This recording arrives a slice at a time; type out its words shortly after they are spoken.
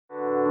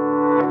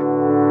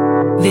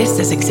This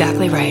is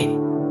exactly right.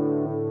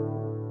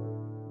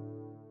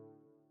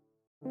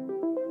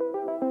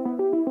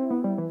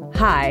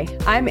 Hi,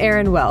 I'm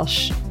Erin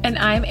Welsh. And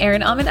I'm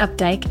Erin Alman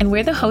Updike, and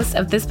we're the hosts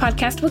of This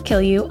Podcast Will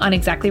Kill You on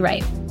Exactly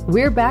Right.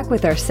 We're back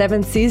with our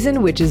 7th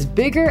season, which is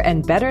bigger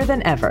and better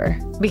than ever.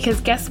 Because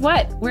guess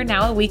what? We're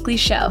now a weekly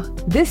show.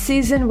 This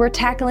season, we're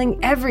tackling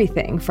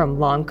everything from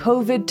long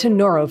COVID to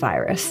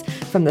norovirus,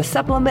 from the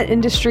supplement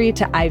industry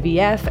to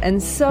IVF,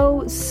 and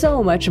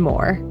so much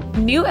more.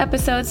 New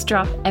episodes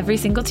drop every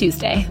single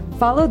Tuesday.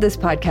 Follow This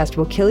Podcast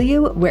Will Kill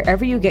You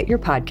wherever you get your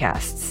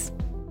podcasts.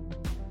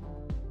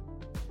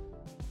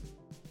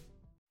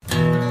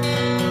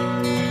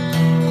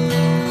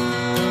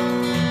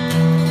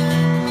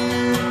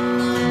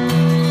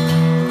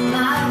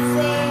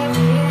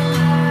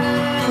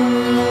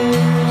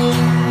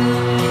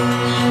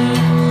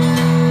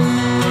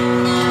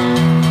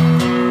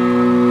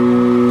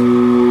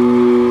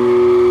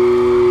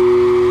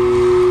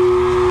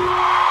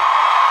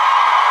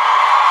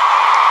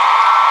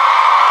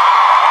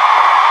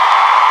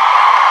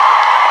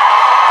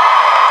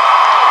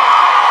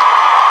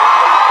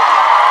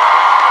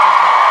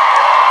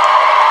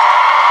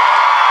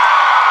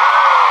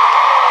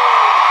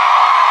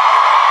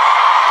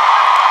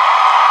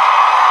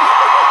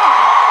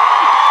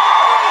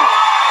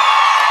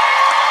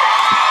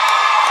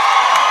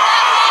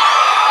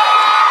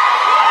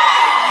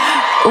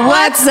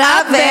 What's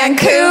up,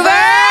 Vancouver?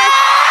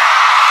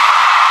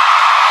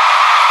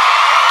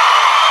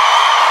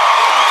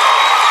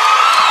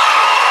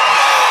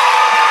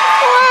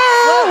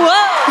 Whoa.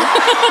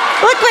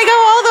 Look, we go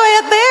all the way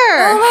up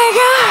there. Oh my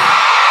God.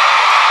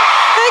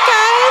 Hi,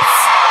 guys.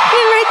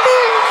 You're right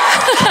there.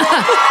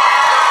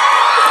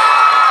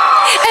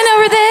 And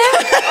over there.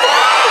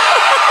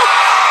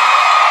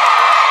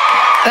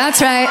 That's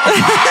right.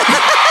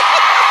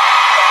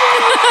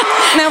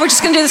 Now we're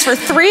just going to do this for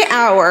 3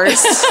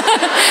 hours.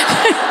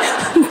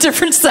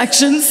 Different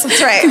sections.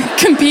 That's right.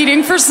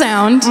 Competing for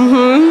sound.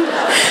 Mm-hmm.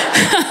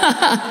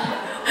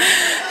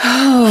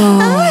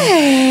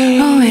 Hi.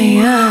 Oh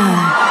my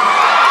God.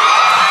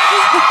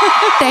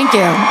 Thank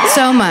you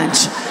so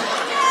much.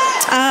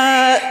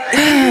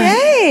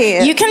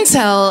 Yay. You can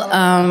tell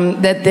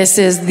that this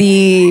is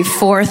the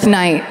 4th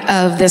night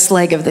of this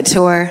leg of the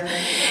tour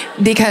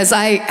because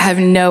I have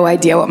no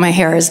idea what my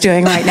hair is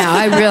doing right now.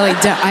 I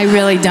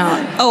really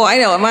don't. Oh, I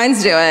know what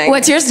mine's doing.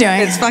 What's yours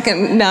doing? It's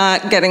fucking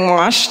not getting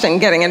washed and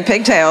getting in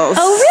pigtails.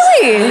 Oh,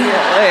 really? Really.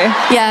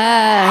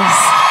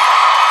 Yes.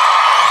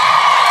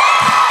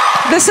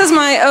 This is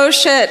my, oh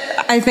shit,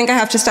 I think I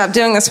have to stop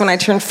doing this when I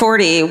turn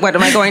 40. What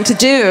am I going to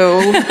do?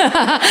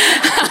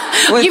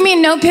 You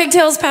mean no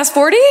pigtails past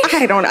 40?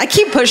 I don't know. I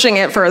keep pushing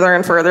it further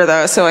and further,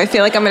 though, so I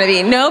feel like I'm going to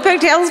be no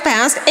pigtails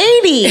past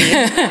 80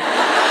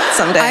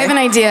 someday. I have an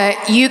idea.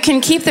 You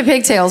can keep the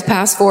pigtails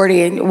past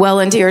 40 and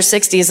well into your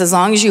 60s as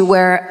long as you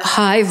wear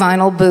high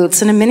vinyl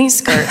boots and a mini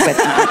skirt with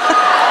them.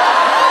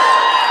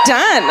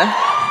 Done.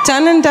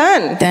 Done and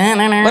done.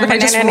 What if I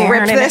just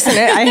ripped this and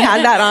I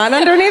had that on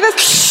underneath it?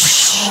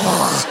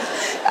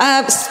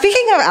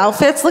 Speaking of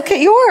outfits, look at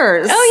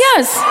yours. Oh,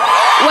 yes.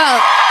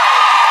 Well,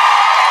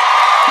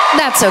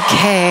 that's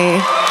okay.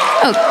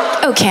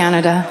 Oh,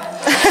 Canada.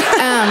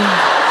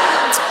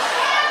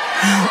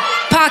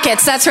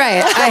 Pockets, that's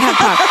right. I have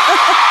pockets.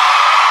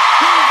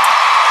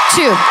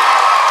 2.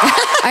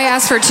 I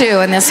asked for 2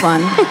 in this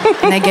one,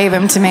 and they gave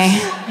them to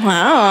me.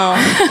 Wow.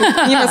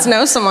 You must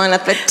know someone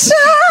at the top.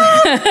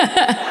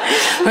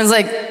 I was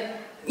like,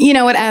 you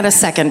know what, add a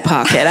second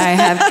pocket. I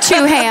have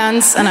 2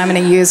 hands, and I'm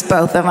going to use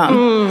both of them.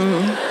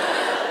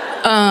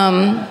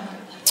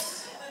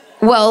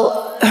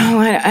 Well,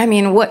 I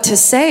mean, what to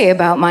say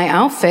about my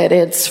outfit?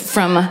 It's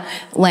from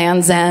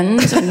Land's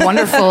End, a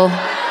wonderful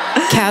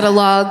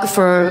catalog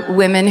for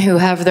women who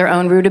have their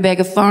own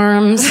rutabaga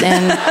farms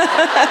in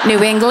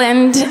New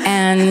England,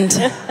 and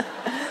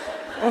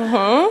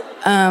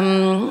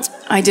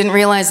I didn't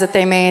realize that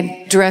they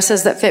made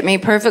dresses that fit me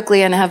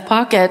perfectly and have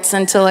pockets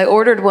until I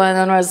ordered one,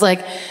 and I was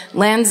like,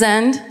 Land's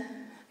End,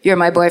 you're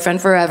my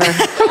boyfriend forever.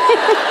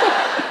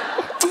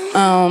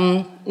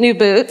 New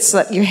boots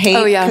that you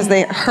hate because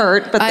they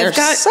hurt, but they're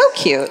so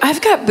cute. I've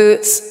got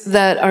boots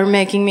that are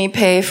making me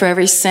pay for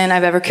every sin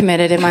I've ever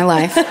committed in my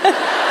life.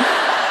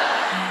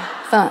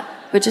 Fun,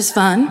 which is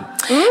fun.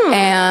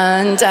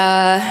 And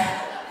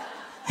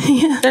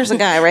there's a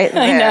guy right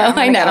there.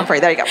 I know. Get him for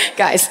you. There you go.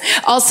 Guys,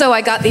 also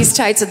I got these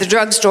tights at the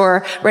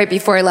drugstore right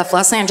before I left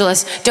Los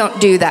Angeles. Don't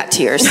do that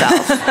to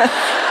yourself.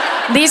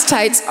 These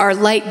tights are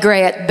light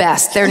gray at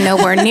best. They're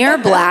nowhere near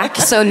black,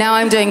 so now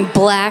I'm doing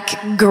black,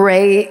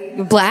 gray,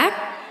 black?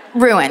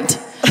 Ruined.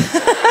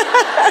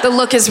 The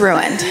look is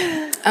ruined.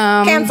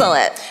 Cancel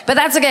it. But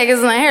that's okay,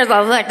 because my hair's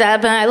all fucked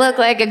up, and I look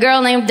like a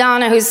girl named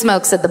Donna who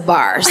smokes at the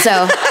bar.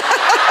 So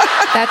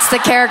that's the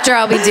character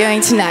I'll be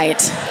doing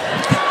tonight.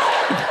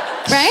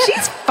 Right?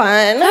 She's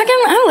fun.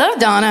 I love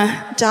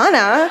Donna.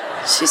 Donna?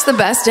 She's the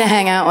best to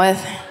hang out with.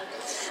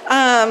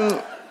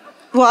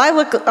 Well, I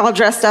look all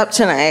dressed up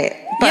tonight.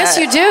 Yes,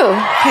 you do.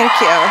 Thank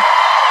you.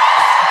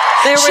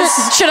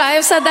 Should I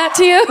have said that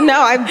to you?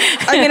 No, I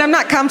mean, I'm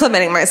not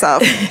complimenting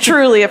myself.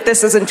 Truly, if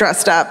this isn't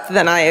dressed up,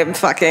 then I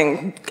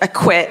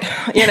quit,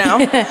 you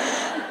know?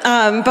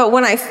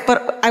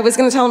 But I was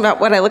going to tell him about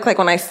what I look like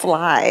when I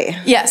fly.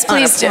 Yes,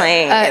 please do.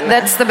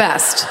 That's the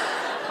best.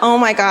 Oh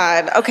my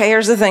God. Okay,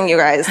 here's the thing, you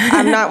guys.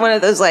 I'm not one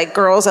of those like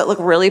girls that look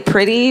really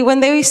pretty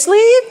when they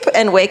sleep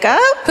and wake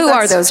up. Who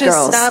are those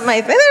girls? Not my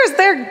thing.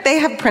 They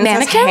have princess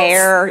Mannequins?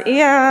 hair.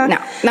 Yeah.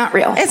 No, not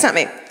real. It's not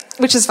me,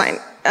 which is fine.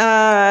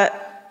 I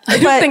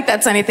don't think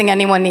that's anything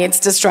anyone needs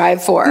to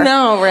strive for.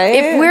 No, right?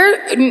 If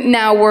we're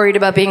now worried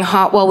about being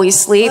hot while we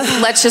sleep,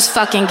 let's just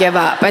fucking give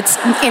up. It's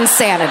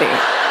insanity.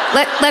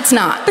 Let's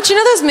not. But you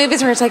know those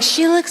movies where it's like,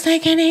 she looks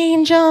like an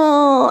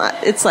angel?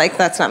 It's like,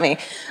 that's not me.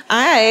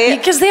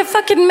 Because they have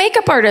fucking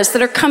makeup artists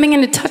that are coming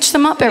in to touch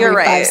them up every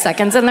 5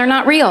 seconds, and they're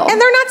not real.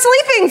 And they're not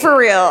sleeping for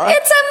real.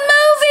 It's a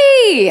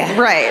movie!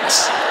 Right.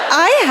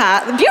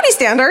 The beauty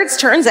standards,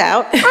 turns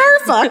out, are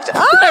fucked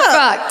up. They're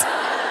fucked.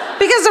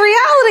 Because the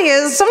reality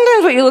is,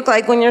 sometimes what you look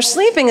like when you're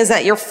sleeping is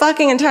that your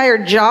fucking entire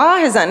jaw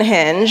is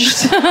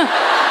unhinged.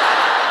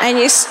 And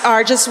you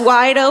are just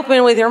wide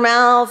open with your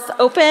mouth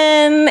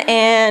open,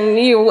 and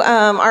you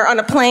are on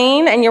a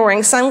plane, and you're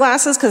wearing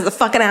sunglasses because the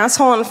fucking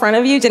asshole in front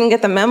of you didn't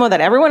get the memo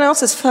that everyone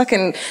else's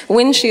fucking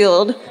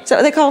windshield, is that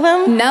what they call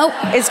them? Nope.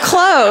 It's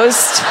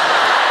closed.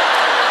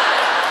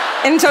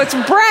 And so it's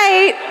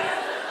bright.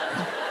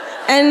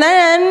 And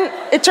then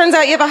it turns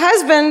out you have a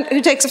husband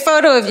who takes a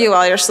photo of you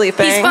while you're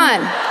sleeping. He's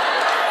fun.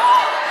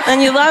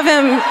 And you love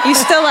him. You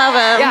still love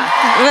him. Yeah.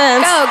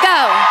 Vince.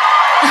 Go.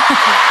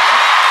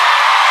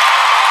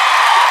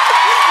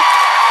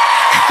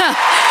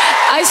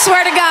 I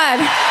swear to God,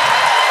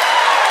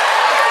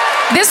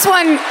 this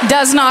one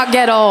does not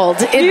get old.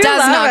 It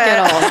does not get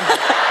old.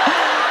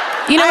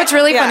 You know what's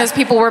really fun is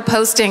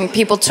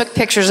people took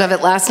pictures of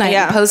it last night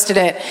and posted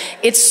it.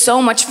 It's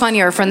so much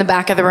funnier from the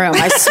back of the room.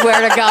 I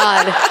swear to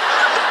God.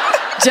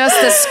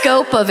 Just the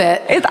scope of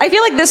it. I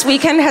feel like this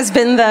weekend has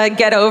been the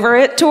get over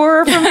it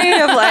tour for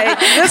me of like,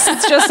 this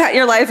is just how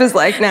your life is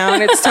like now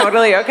and it's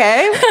totally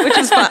okay, which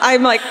is fun.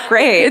 I'm like,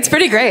 great. It's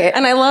pretty great.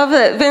 And I love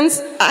that Vince,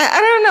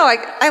 I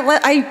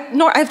don't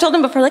know, I've told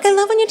him before, like, I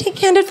love when you take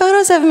candid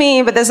photos of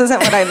me, but this isn't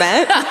what I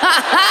meant.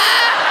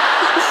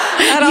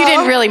 You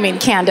didn't really mean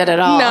candid at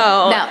all.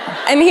 No.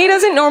 And he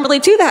doesn't normally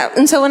do that.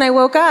 And so when I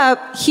woke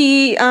up,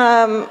 he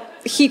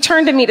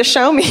turned to me to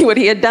show me what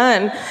he had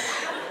done.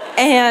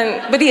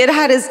 But he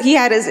had his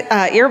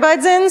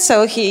earbuds in,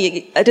 so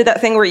he did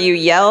that thing where you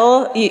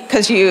yell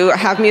because you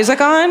have music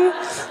on.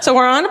 So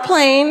we're on a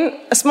plane,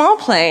 a small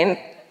plane,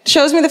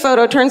 shows me the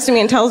photo, turns to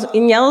me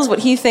and yells what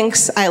he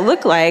thinks I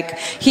look like.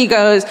 He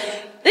goes, "The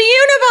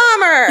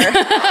Unabomber!"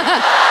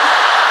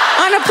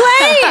 On a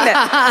plane!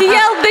 He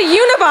yelled, "The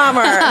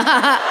Unabomber!"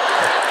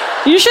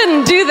 You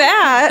shouldn't do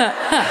that.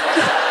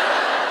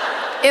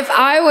 If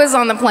I was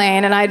on the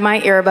plane and I had my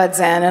earbuds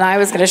in and I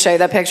was going to show you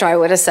that picture, I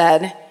would have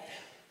said,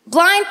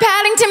 "Blind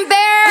Paddington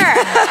Bear!"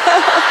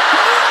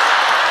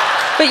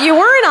 But you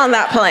weren't on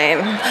that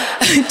plane.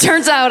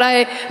 Turns out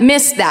I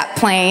missed that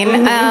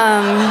plane.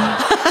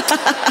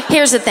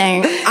 Here's the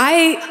thing.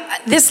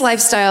 This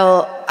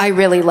lifestyle I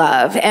really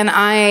love, and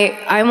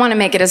I want to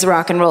make it as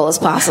rock and roll as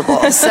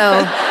possible.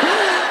 So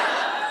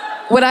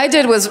what I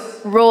did was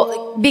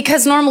roll,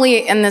 because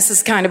normally, and this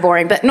is kind of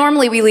boring, but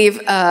normally we leave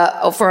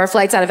for our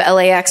flights out of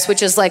LAX,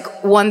 which is like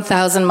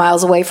 1,000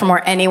 miles away from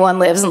where anyone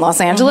lives in Los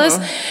Angeles.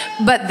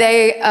 Mm-hmm. But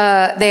they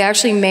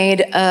actually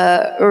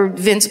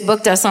Vince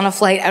booked us on a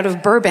flight out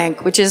of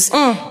Burbank, which is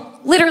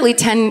literally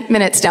 10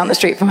 minutes down the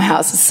street from my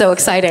house. It's so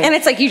exciting. And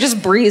it's like you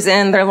just breeze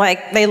in.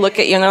 They look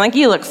at you and they're like,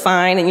 "You look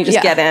fine," and you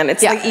just get in.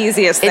 It's the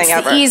easiest thing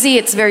ever. It's easy.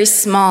 It's very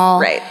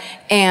small. Right.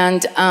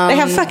 And they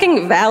have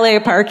fucking valet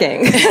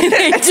parking.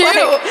 They do.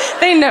 Like,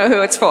 they know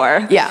who it's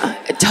for. Yeah,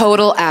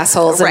 total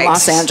assholes in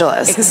Los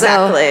Angeles.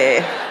 Exactly.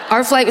 So,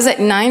 our flight was at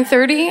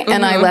 9:30,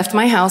 and I left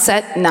my house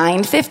at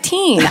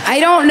 9:15. I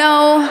don't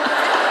know.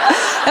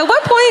 At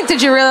what point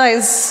did you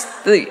realize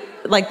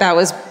that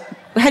was?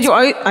 Had you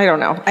always, I don't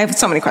know. I have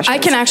so many questions. I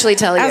can actually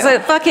tell you. As a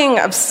fucking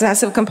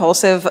obsessive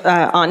compulsive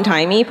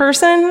on-timey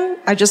person,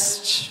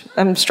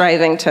 I'm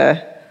striving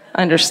to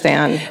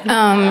understand.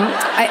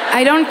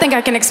 I don't think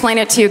I can explain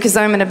it to you because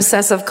I'm an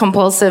obsessive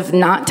compulsive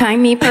not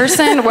time me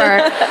person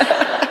where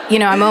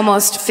I'm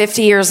almost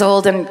 50 years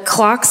old and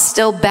clocks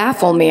still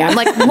baffle me. I'm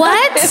like,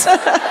 what?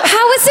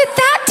 How is it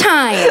that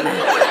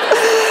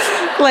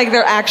time? Like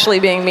they're actually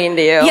being mean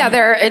to you. Yeah,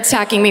 they're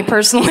attacking me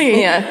personally.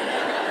 Yeah.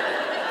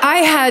 I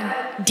had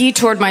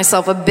detoured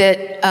myself a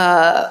bit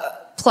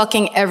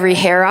plucking every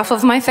hair off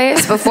of my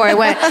face before I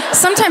went.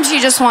 Sometimes you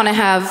just want to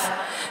have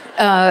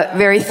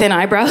very thin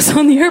eyebrows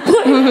on the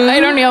airplane. Mm-hmm.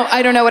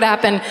 I don't know what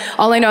happened.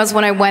 All I know is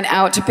when I went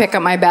out to pick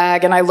up my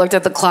bag and I looked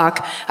at the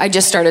clock, I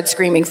just started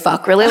screaming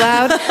 "fuck" really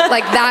loud.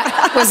 Like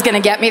that was going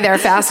to get me there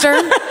faster.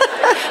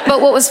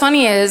 But what was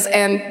funny is,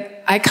 and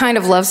I kind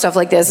of love stuff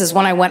like this, is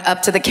when I went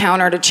up to the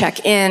counter to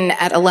check in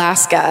at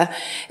Alaska,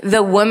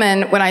 the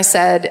woman, when I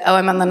said, "Oh,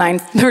 I'm on the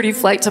 9:30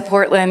 flight to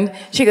Portland,"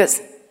 she goes,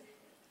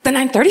 "The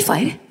 9:30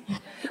 flight?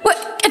 What?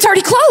 It's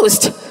already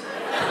closed."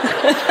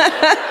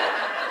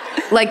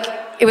 Like,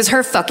 it was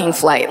her fucking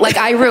flight. Like,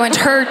 I ruined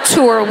her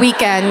tour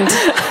weekend.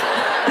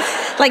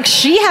 Like,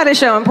 she had a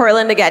show in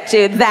Portland to get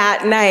to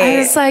that night. I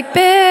was like,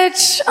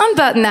 bitch,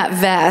 unbutton that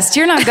vest.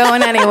 You're not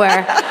going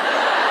anywhere.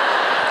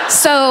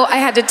 So I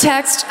had to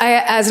text,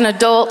 as an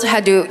adult,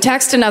 had to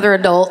text another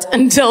adult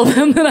and tell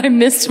them that I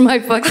missed my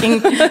fucking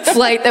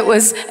flight that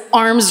was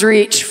arm's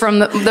reach from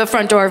the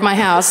front door of my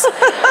house.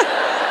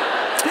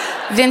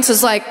 Vince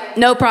was like,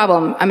 no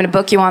problem. I'm going to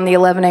book you on the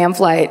 11 a.m.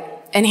 flight.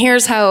 And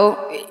here's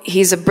how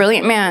he's a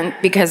brilliant man,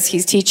 because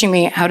he's teaching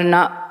me how to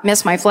not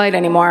miss my flight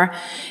anymore.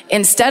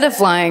 Instead of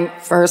flying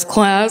first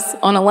class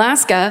on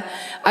Alaska,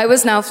 I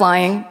was now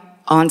flying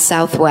on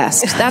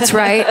Southwest. That's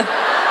right.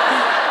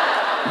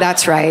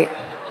 That's right.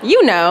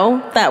 You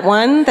know, that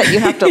one that you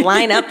have to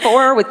line up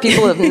for with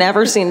people who've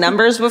never seen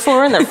numbers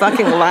before in their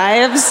fucking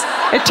lives,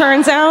 it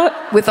turns out.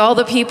 With all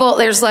the people,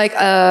 there's like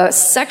a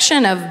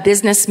section of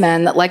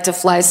businessmen that like to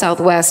fly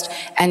Southwest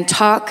and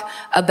talk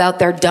about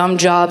their dumb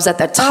jobs at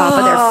the top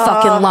of their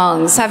fucking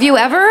lungs. Have you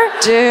ever?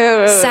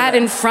 Dude. Sat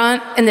in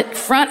front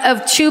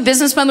of two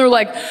businessmen that were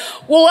like,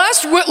 well,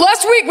 last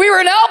week we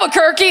were in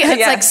Albuquerque. And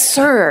it's like,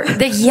 sir,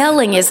 the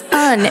yelling is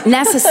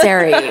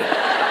unnecessary.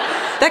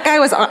 That guy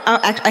was on,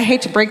 I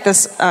hate to break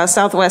this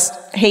Southwest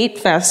hate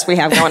fest we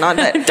have going on,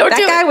 but that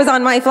guy was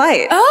on my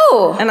flight.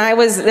 Oh. And I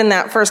was in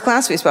that first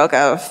class we spoke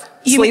of,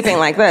 sleeping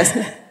like this.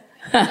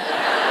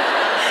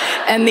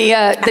 And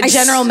the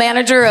general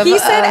manager of... He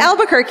said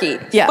Albuquerque.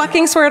 Yeah.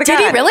 Fucking swear to God.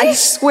 Did he really? I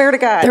swear to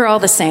God. They're all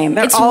the same.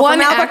 They're it's all one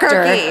from actor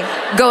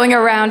Albuquerque. going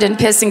around and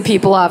pissing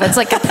people off. It's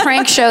like a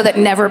prank show that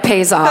never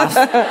pays off.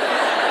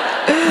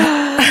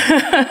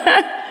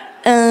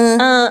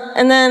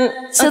 And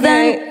then... So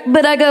then,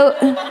 but I go...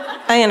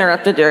 I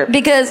interrupted your...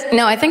 Because,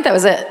 no, I think that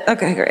was it.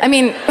 Okay, great. I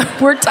mean,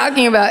 we're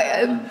talking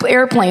about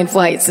airplane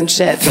flights and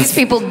shit. These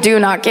people do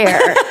not care.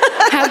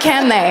 How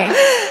can they?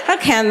 How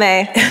can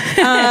they?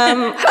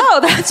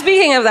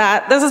 Speaking of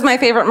that, this is my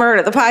favorite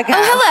murder, the podcast.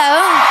 Oh,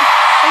 hello.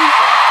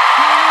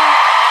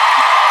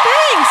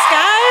 Thanks,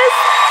 guys.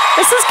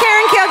 This is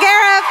Karen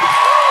Kilgariff.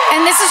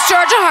 And this is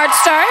Georgia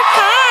Hardstark.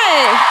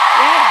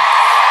 Hi.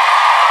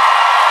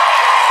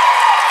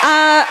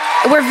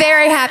 We're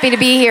very happy to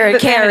be here in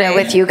Canada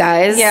with you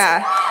guys.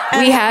 Yeah.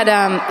 We had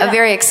a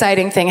very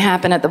exciting thing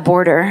happen at the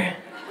border.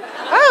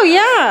 Oh,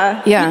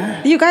 yeah.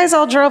 Yeah. You guys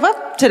all drove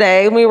up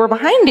today and we were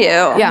behind you.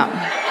 Yeah.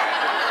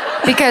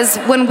 Because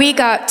when we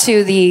got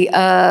to the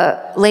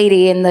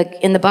lady in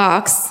the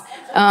box,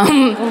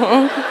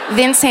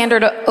 Vince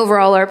handed over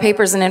all our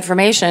papers and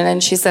information,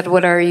 and she said,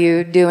 "What are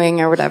you doing?"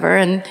 or whatever.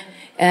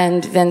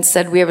 And Vince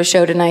said, "We have a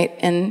show tonight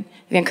in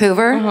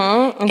Vancouver."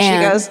 And she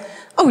goes,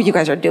 "Oh, you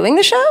guys are doing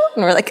the show?"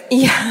 And we're like,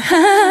 "Yeah."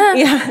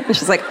 Yeah. And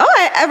she's like,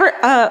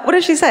 "Oh, what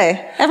did she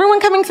say?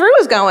 Everyone coming through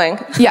is going."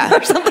 Yeah.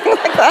 Or something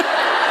like that.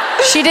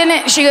 She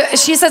didn't,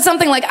 she said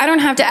something like, "I don't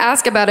have to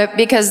ask about it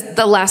because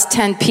the last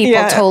 10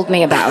 people told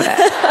me about it."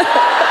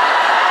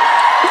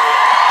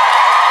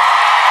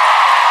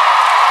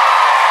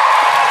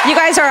 You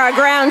guys are our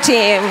ground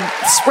team,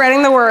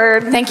 spreading the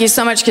word. Thank you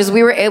so much, because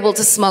we were able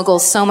to smuggle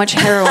so much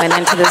heroin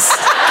into this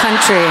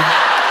country.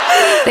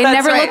 They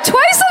never looked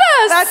twice at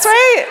us. That's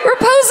right. We're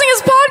posing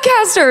as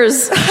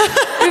podcasters.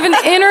 We have an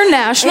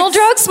international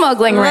drug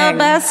smuggling ring. The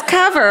best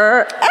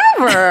cover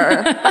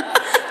ever.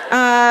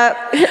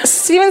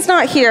 Steven's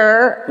not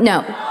here.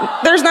 No.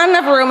 There's not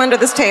enough room under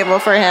this table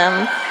for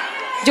him.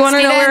 Do you want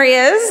to know where he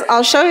is?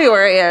 I'll show you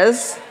where he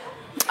is.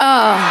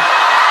 Oh.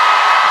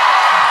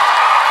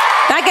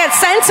 That gets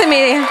sent to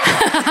me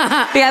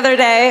the other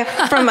day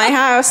from my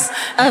house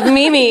of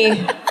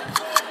Mimi.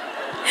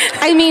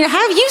 I mean,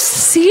 have you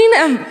seen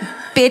a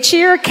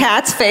bitchier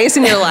cat's face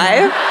in your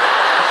life?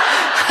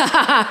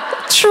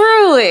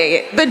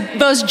 Truly. The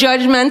most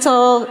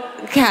judgmental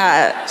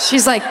cat.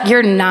 She's like,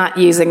 "You're not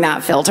using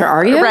that filter,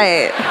 are you?"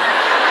 Right.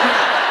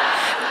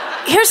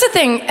 Here's the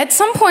thing. At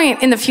some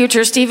point in the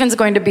future, Steven's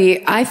going to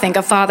be, I think,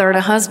 a father and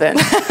a husband.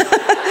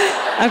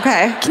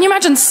 Okay. Can you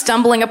imagine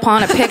stumbling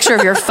upon a picture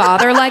of your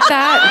father like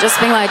that? And just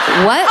being like,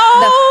 what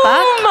the fuck?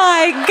 Oh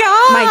my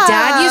God. My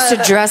dad used to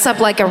dress up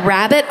like a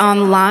rabbit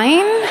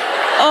online.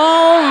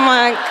 Oh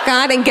my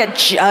God, and get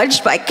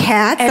judged by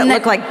cats that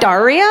look like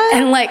Daria?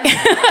 And like...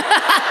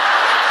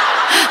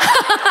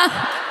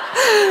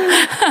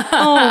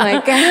 Oh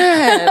my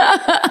God.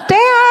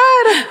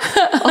 Dad!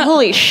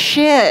 Holy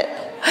shit.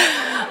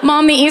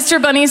 Mom, the Easter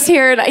Bunny's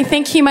here, and I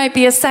think he might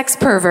be a sex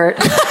pervert.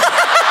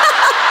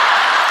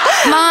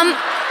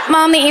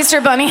 Mom, the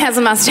Easter Bunny has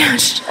a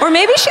mustache. Or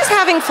maybe she's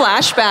having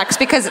flashbacks,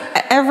 because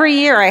every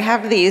year I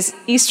have this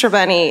Easter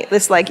Bunny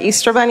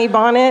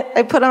bonnet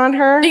I put on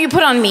her. Do you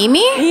put on Mimi?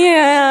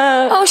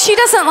 Yeah. Oh, she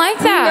doesn't like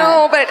that.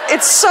 No, but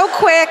it's so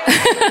quick.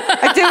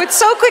 I do it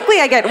so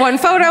quickly. I get one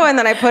photo and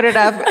then I put it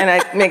up, and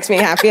it makes me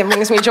happy and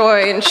brings me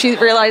joy, and she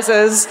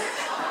realizes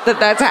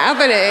that's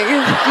happening.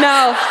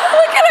 No.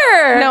 Look at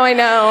her. No, I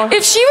know.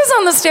 If she was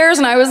on the stairs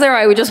and I was there,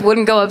 I just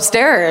wouldn't go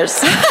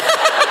upstairs.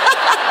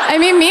 I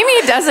mean,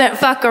 Mimi doesn't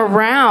fuck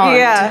around.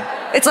 Yeah.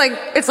 It's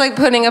like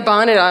putting a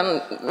bonnet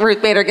on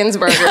Ruth Bader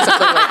Ginsburg or something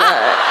like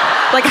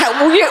that. Like, who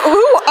are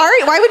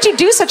you? Why would you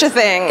do such a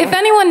thing? If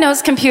anyone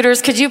knows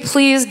computers, could you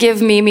please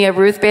give Mimi a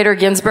Ruth Bader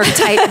Ginsburg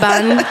tight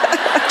bun?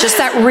 Just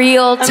that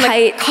real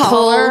tight,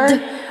 pulled,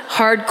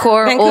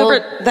 hardcore, Vancouver,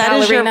 old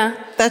ballerina.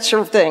 That's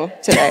your thing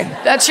today.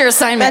 That's your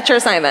assignment. That's your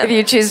assignment. If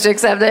you choose to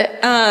accept it.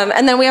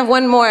 And then we have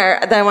one more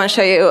that I want to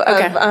show you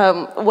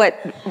of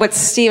what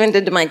Steven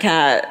did to my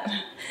cat.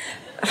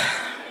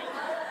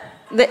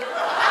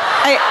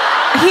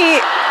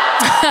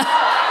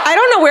 I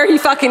don't know where he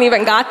fucking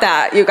even got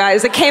that, you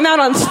guys. It came out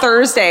on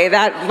Thursday,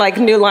 that like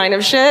new line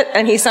of shit,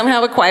 and he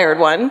somehow acquired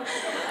one.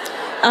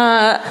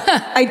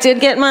 I did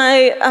get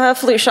my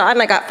flu shot,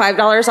 and I got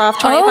 $5 off,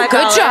 $25. Oh,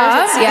 good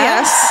job.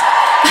 Yes.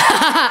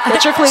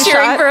 Get your flu shot.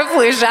 Cheering for a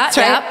flu shot. That's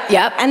right.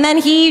 Yep. And then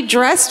he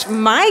dressed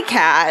my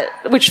cat,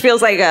 which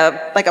feels like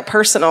a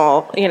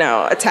personal,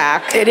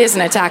 attack. It is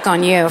an attack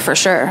on you, for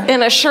sure.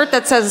 In a shirt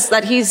that says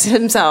that he's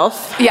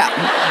himself. Yeah.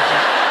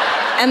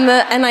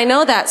 And I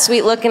know that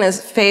sweet look in his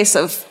face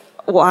of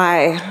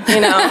why,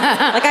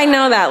 like I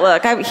know that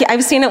look.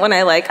 I've seen it when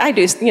I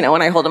do,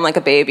 when I hold him like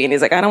a baby and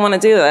he's like, I don't want to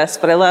do this,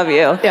 but I love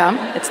you.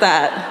 Yeah. It's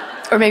that.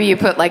 Or maybe you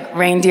put like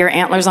reindeer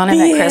antlers on him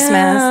at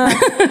Christmas.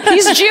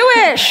 He's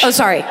Jewish. Oh,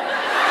 sorry.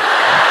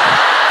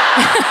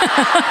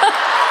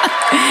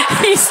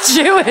 He's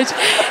Jewish.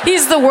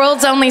 He's the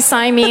world's only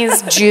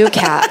Siamese Jew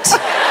cat.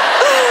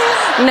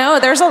 No,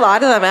 there's a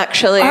lot of them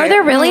actually. Are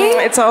there really?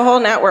 It's a whole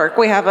network.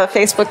 We have a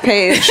Facebook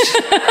page.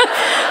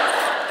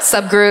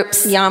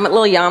 Subgroups.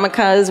 Little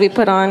yarmulkes we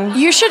put on.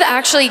 You should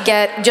actually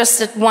get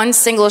just one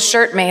single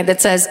shirt made that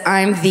says,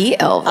 I'm the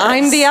Elvis.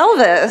 I'm the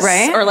Elvis.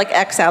 Right? Or like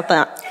X out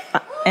the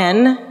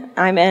N.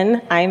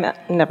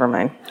 Never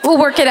mind. We'll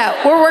work it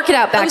out. We'll work it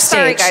out backstage.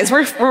 I'm sorry, guys.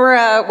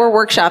 We're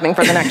workshopping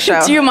for the next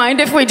show. Do you mind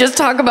if we just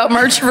talk about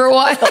merch for a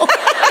while?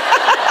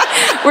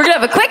 We're going to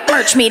have a quick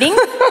merch meeting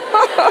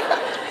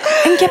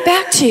and get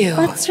back to you.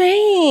 That's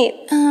right.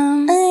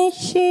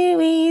 Should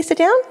we sit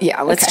down?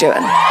 Yeah, let's do it.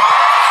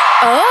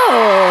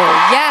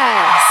 Oh,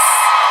 yes.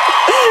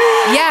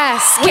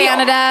 Yes,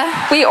 Canada.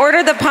 We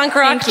ordered the punk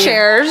rock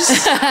chairs.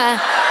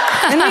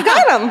 And we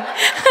got them.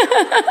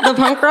 The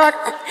punk rock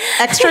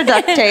extra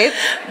duct tape.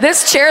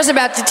 This chair's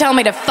about to tell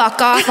me to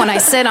fuck off when I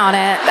sit on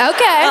it.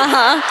 Okay.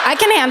 I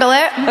can handle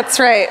it. That's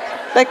right.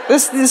 Like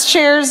these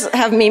chairs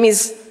have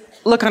Mimi's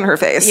look on her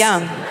face. Yeah.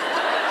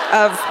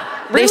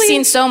 Really? They've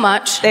seen so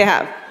much. They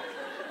have.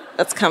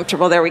 That's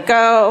comfortable. There we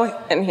go.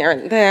 And here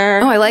and there.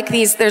 Oh, I like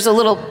these. There's a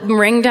little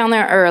ring down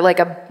there, or like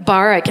a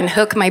bar I can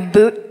hook my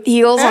boot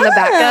heels on the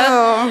back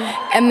of.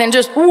 And then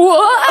just, Oh,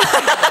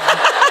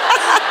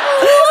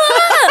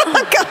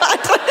 God.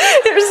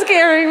 You're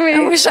scaring me.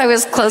 I wish I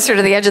was closer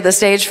to the edge of the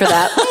stage for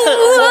that.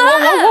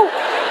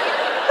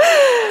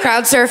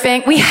 Crowd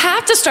surfing. We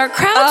have to start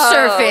crowd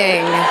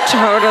surfing.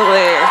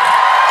 Totally.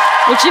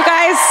 Would you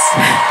guys...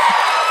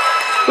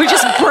 We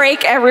just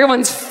break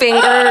everyone's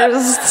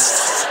fingers.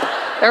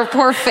 Their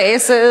poor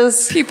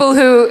faces. People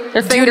who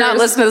do not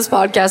listen to this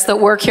podcast that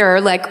work here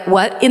are like,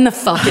 what in the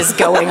fuck is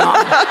going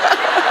on?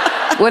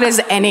 What is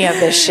any of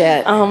this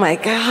shit? Oh my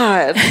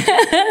God.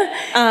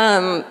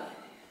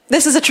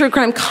 This is a true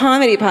crime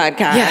comedy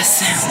podcast.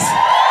 Yes.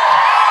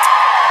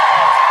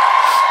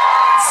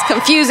 It's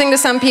confusing to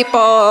some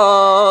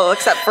people,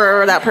 except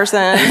for that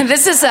person.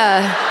 This is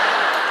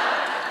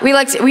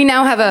we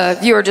now have a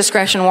viewer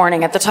discretion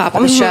warning at the top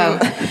of the show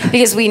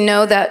because we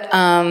know that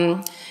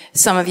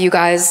some of you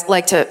guys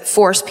like to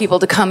force people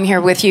to come here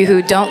with you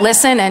who don't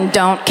listen and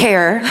don't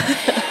care,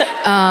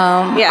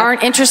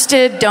 aren't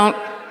interested, don't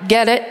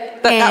get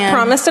it. But got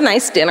promised a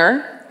nice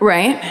dinner.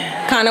 Right.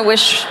 Kind of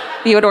wish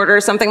you would order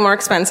something more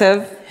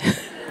expensive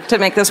to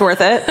make this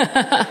worth it.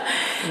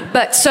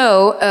 But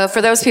so,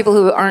 for those people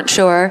who aren't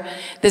sure,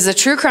 there's a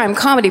true crime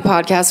comedy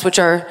podcast, which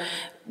are,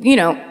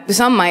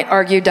 some might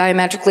argue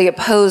diametrically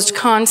opposed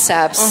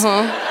concepts.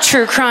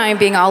 True crime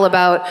being all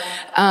about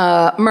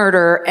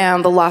murder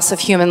and the loss of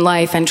human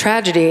life and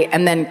tragedy,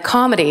 and then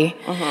comedy.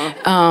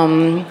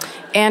 And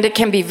it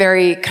can be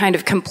very kind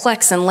of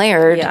complex and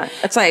layered. Yeah,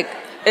 it's like,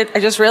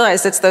 I just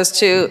realized it's those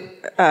two,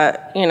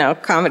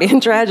 comedy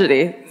and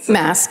tragedy.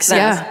 Masks,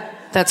 yeah.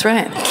 That's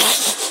right.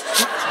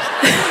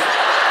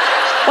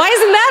 Why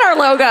isn't that our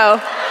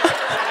logo?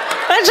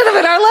 That should have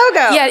been our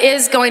logo. Yeah, it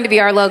is going to be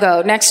our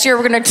logo. Next year,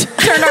 we're going to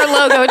turn our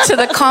logo to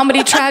the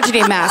comedy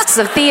tragedy masks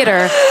of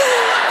theater.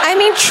 I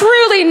mean,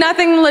 truly,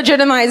 nothing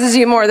legitimizes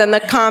you more than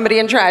the comedy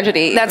and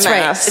tragedy. That's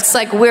mask. right. It's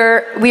like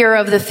we are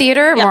of the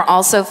theater, and we're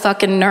also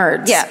fucking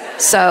nerds. Yeah.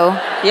 So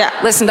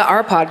listen to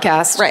our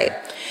podcast. Right.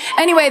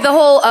 Anyway, the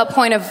whole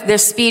point of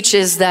this speech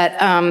is that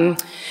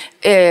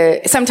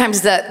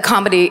sometimes the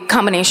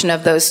combination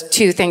of those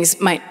two things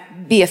might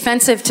be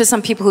offensive to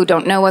some people who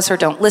don't know us or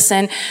don't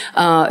listen.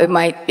 It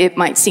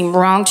might seem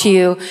wrong to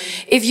you.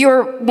 If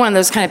you're one of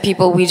those kind of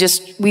people, we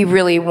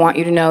really want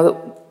you to know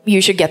that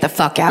you should get the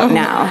fuck out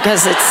now,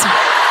 because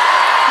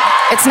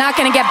it's not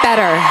going to get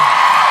better.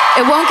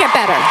 It won't get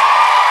better.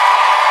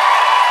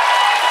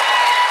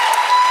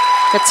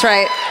 That's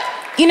right.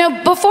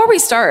 Before we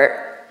start,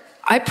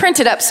 I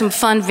printed up some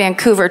fun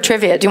Vancouver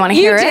trivia. Do you want to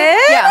hear it? You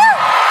did? Yeah.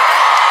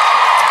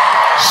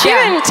 She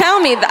didn't tell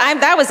me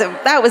that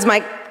was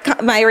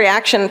my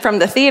reaction from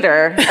the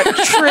theater.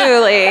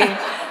 Truly.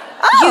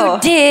 Oh.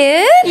 You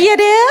did? You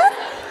did?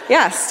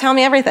 Yes, tell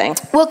me everything.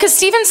 Well, because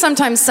Steven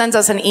sometimes sends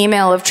us an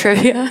email of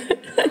trivia.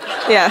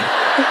 Yeah.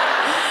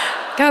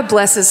 God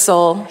bless his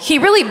soul. He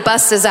really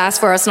busts his ass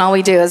for us, and all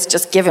we do is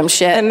just give him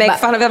shit. And make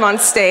fun of him on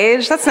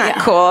stage? That's not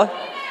cool.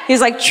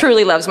 He's like,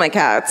 truly loves my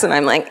cats. And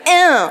I'm like, ew,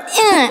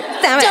 damn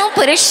it. Don't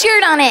put a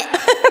shirt on it.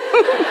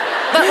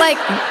 But like,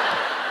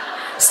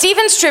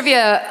 Steven's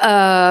trivia,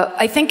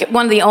 I think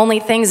one of the only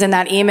things in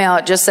that email,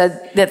 it just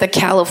said that the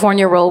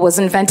California roll was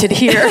invented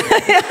here.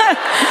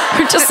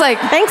 We're just like,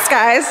 thanks,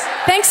 guys.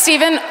 Thanks,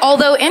 Steven.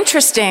 Although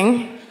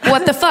interesting,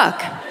 what the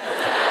fuck?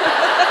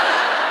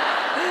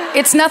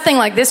 It's nothing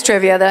like this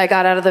trivia that I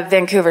got out of the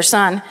Vancouver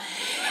Sun.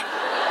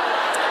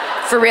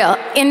 For real.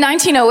 In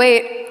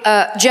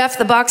 1908, Jeff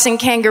the boxing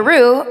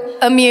kangaroo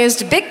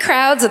amused big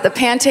crowds at the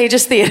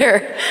Pantages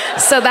Theater.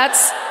 So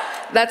that's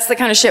the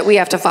kind of shit we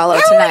have to follow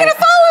tonight. How are we going to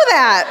follow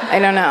that? I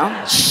don't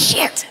know.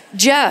 Shit.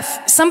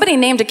 Jeff. Somebody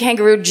named a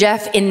kangaroo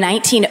Jeff in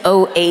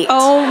 1908.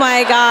 Oh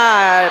my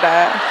God.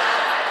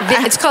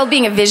 It's called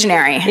being a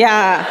visionary.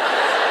 Yeah.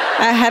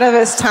 Ahead of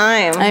his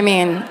time. I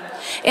mean,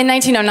 in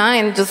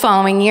 1909, the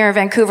following year,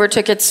 Vancouver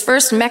took its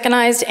first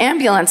mechanized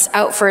ambulance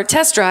out for a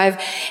test drive,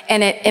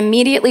 and it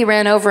immediately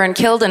ran over and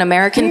killed an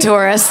American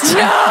tourist. No!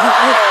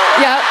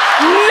 Yep.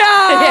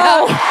 No!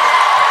 Yeah.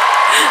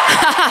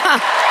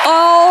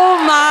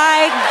 Oh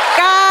my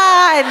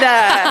God!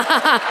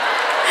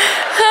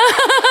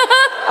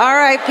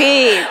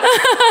 R.I.P.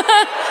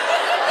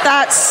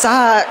 That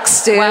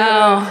sucks, dude.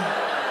 Wow.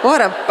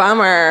 What a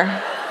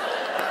bummer.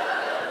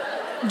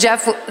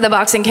 Jeff, the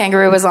boxing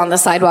kangaroo, was on the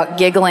sidewalk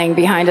giggling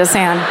behind his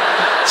hand.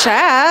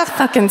 Jeff?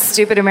 Fucking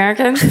stupid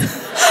Americans.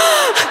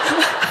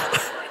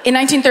 In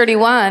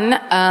 1931,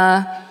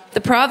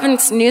 the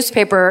province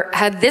newspaper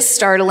had this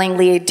startling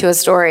lead to a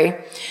story.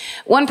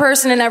 1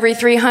 person in every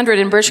 300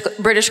 in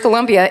British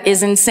Columbia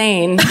is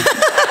insane. That's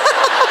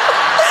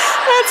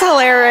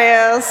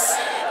hilarious.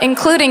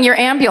 Including your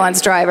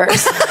ambulance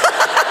drivers.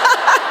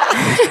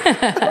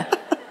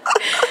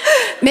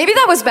 Maybe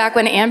that was back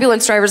when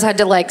ambulance drivers had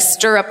to like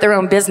stir up their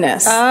own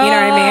business. You know what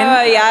I mean?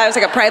 Oh, yeah, it was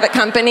like a private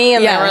company,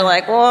 and they were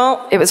like,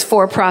 well... It was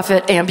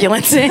for-profit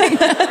ambulancing.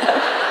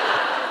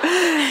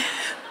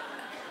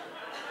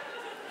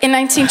 In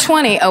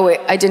 1920... Oh, wait,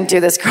 I didn't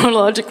do this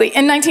chronologically.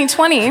 In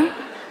 1920,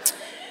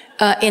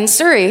 in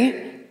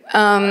Surrey,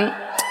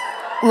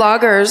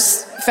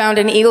 loggers found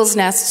an eagle's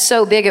nest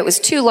so big it was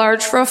too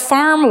large for a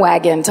farm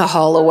wagon to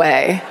haul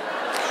away.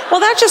 Well,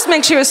 that just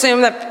makes you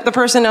assume that the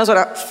person knows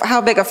how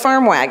big a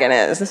farm wagon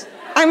is.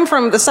 I'm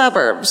from the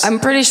suburbs. I'm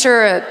pretty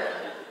sure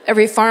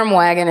every farm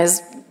wagon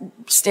is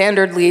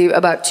standardly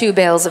about 2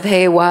 bales of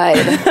hay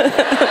wide.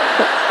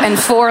 And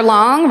 4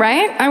 long,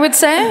 right? I would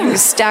say. You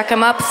stack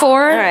them up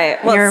 4. All right.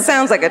 Well, it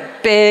sounds like a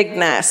big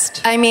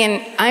nest. I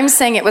mean, I'm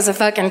saying it was a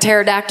fucking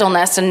pterodactyl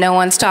nest and no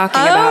one's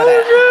talking about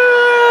it.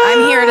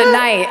 I'm here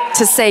tonight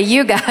to say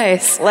you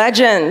guys...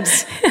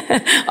 Legends.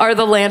 ...are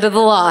the land of the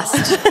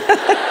lost.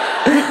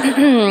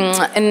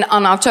 And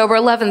on October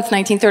 11th,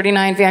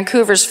 1939,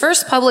 Vancouver's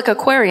first public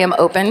aquarium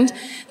opened.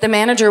 The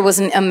manager was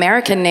an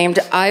American named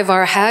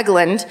Ivar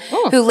Haglund,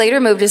 who later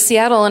moved to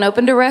Seattle and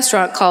opened a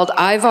restaurant called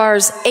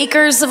Ivar's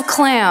Acres of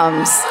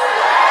Clams.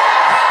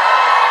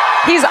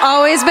 He's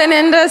always been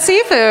into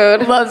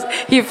seafood.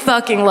 He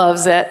fucking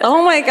loves it.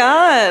 Oh my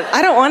God.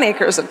 I don't want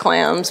acres of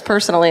clams,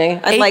 personally.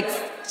 I'd like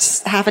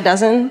half a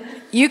dozen.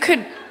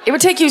 It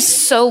would take you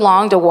so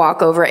long to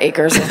walk over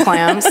acres of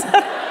clams.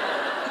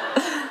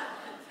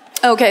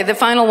 Okay, the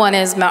final one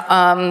is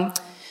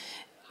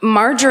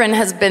margarine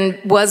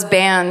was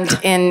banned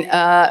in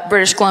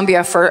British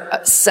Columbia for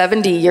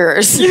 70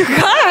 years. You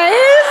guys?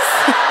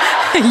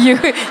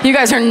 You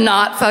guys are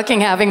not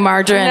fucking having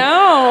margarine.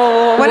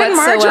 No. What did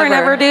margarine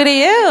ever do to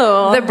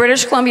you? The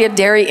British Columbia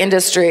dairy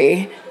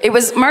industry. It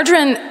was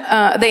margarine,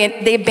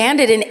 they banned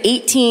it in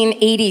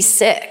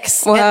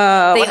 1886. Whoa,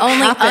 they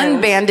only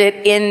unbanned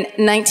it in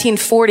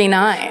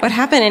 1949. What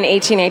happened in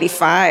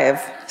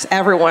 1885?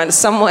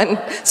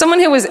 Someone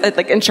who was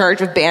like in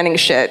charge of banning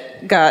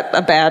shit got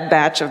a bad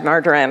batch of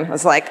margarine.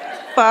 Was like,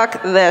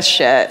 fuck this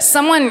shit.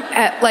 Someone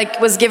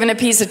was given a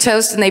piece of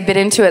toast and they bit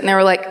into it and they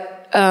were like,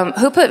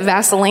 who put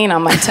Vaseline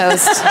on my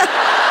toast?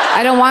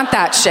 I don't want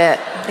that shit.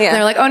 Yeah. And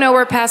they're like, oh no,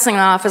 we're passing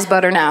off as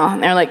butter now.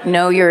 And they're like,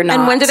 no, you're not.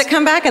 And when did it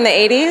come back? In the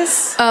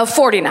 80s?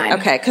 49.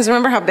 Okay, because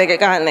remember how big it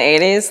got in the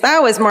 80s?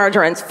 That was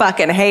margarine's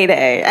fucking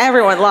heyday.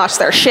 Everyone lost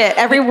their shit.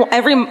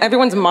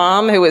 Everyone's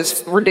mom who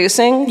was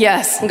reducing.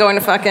 Yes. And going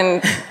to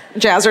fucking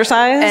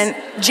jazzercise. And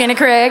Jenna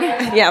Craig.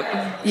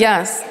 Yep.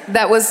 Yes.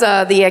 That was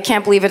the I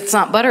can't believe it's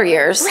not butter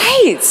years.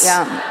 Right.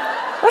 Yeah.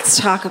 Let's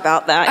talk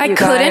about that, I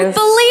couldn't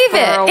believe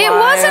it. It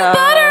wasn't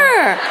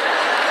butter.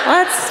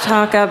 Let's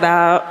talk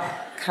about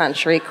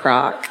country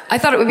crock. I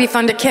thought it would be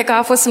fun to kick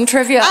off with some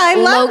trivia. I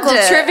loved Local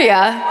it. trivia.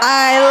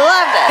 I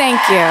loved it.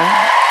 Thank you.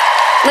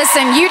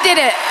 Listen, you did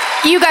it.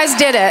 You guys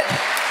did it.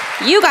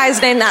 You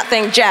guys named that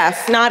thing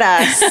Jeff, not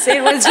us.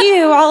 It was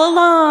you all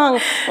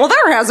along. Well,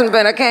 there hasn't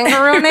been a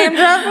kangaroo named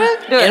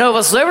Jeff. Do it. In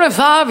over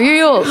 75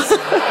 years.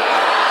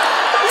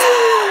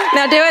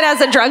 Now do it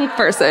as a drunk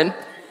person.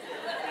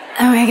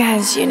 Oh my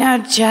gosh, you know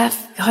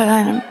Jeff? Hold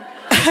on.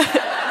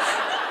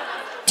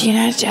 Do you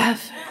know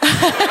Jeff?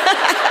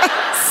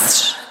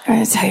 I'm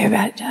going to tell you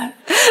about Jeff.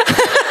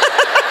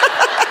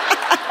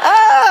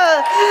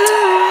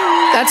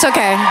 That's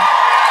okay.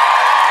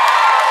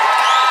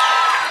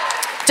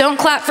 Don't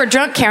clap for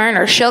drunk Karen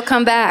or she'll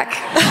come back.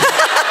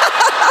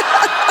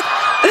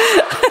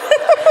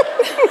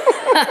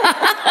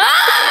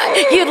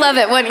 You'd love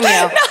it, wouldn't you?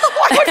 No,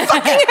 I would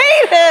fucking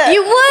hate it.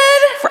 You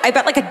would? I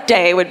bet like a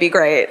day would be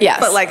great. Yes.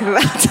 But like,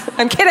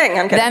 I'm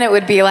kidding. Then it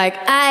would be like,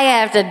 I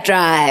have to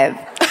drive.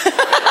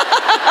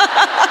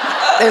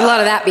 There's a lot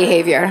of that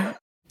behavior.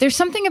 There's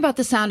something about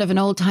the sound of an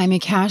old-timey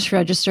cash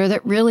register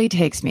that really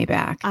takes me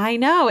back. I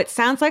know. It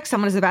sounds like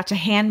someone is about to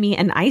hand me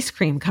an ice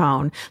cream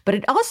cone, but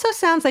it also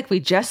sounds like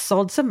we just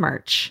sold some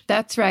merch.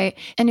 That's right.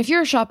 And if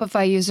you're a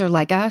Shopify user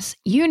like us,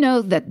 you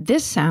know that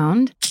this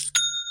sound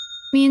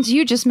means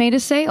you just made a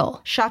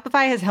sale.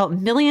 Shopify has helped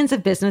millions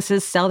of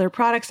businesses sell their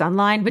products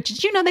online, but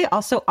did you know they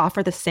also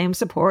offer the same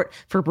support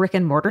for brick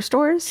and mortar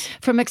stores?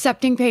 From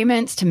accepting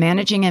payments to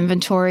managing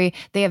inventory,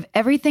 they have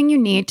everything you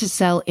need to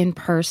sell in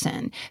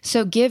person.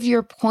 So give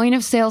your point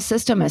of sale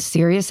system a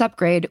serious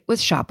upgrade with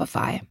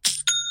Shopify.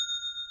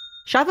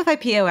 Shopify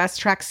POS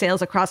tracks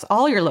sales across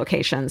all your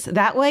locations.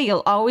 That way,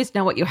 you'll always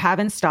know what you have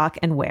in stock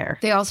and where.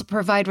 They also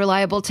provide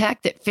reliable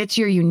tech that fits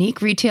your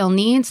unique retail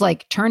needs,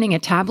 like turning a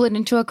tablet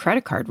into a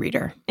credit card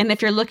reader. And if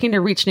you're looking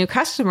to reach new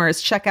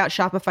customers, check out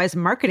Shopify's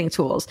marketing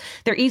tools.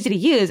 They're easy to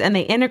use, and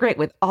they integrate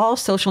with all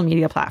social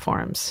media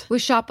platforms.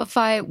 With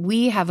Shopify,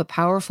 we have a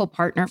powerful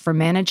partner for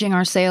managing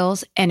our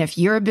sales. And if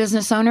you're a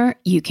business owner,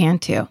 you can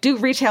too. Do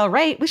retail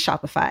right with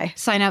Shopify.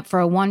 Sign up for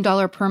a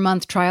 $1 per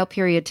month trial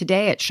period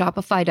today at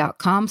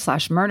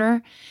shopify.com/murder.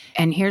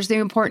 And here's the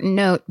important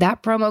note,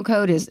 that promo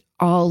code is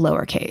all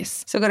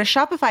lowercase. So go to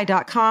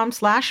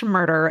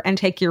shopify.com/murder and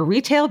take your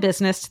retail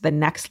business to the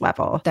next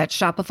level. That's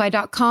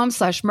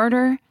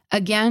shopify.com/murder.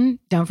 Again,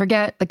 don't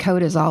forget, the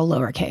code is all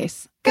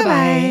lowercase.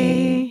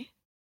 Goodbye.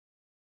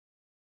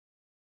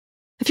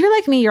 If you're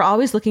like me, you're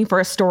always looking for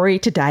a story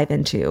to dive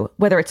into.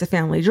 Whether it's a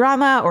family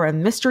drama or a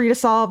mystery to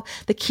solve,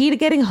 the key to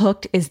getting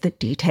hooked is the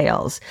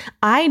details.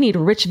 I need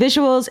rich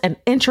visuals and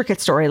intricate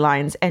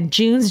storylines, and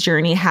June's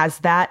Journey has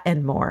that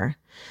and more.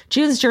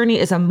 June's Journey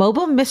is a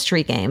mobile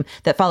mystery game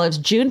that follows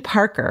June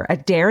Parker, a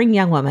daring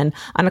young woman,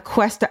 on a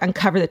quest to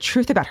uncover the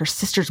truth about her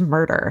sister's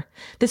murder.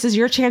 This is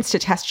your chance to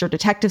test your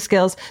detective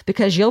skills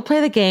because you'll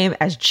play the game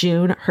as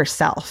June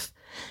herself.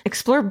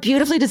 Explore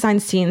beautifully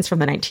designed scenes from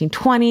the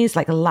 1920s,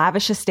 like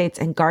lavish estates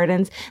and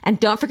gardens, and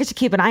don't forget to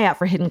keep an eye out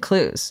for hidden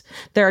clues.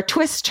 There are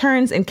twists,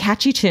 turns, and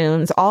catchy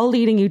tunes, all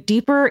leading you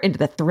deeper into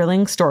the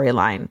thrilling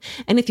storyline.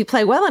 And if you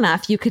play well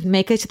enough, you could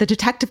make it to the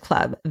Detective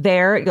Club.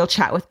 There, you'll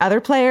chat with other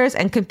players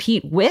and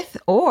compete with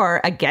or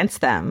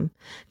against them.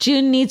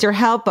 June needs your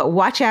help, but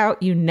watch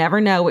out, you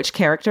never know which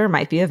character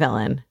might be a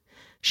villain.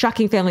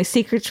 Shocking family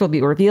secrets will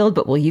be revealed,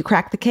 but will you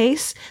crack the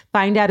case?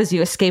 Find out as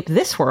you escape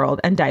this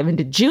world and dive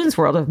into June's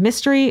world of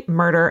mystery,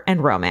 murder,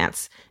 and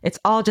romance. It's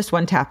all just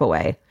one tap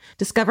away.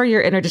 Discover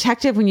your inner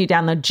detective when you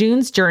download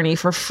June's Journey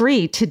for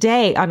free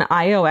today on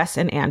iOS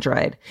and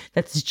Android.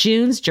 That's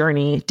June's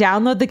Journey.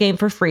 Download the game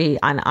for free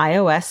on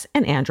iOS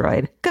and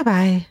Android.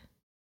 Goodbye.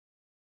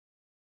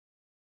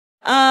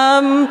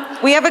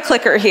 We have a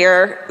clicker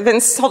here.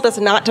 Vince told us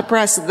not to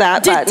press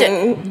that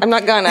button. I'm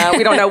not gonna.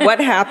 We don't know what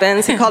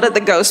happens. He called it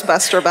the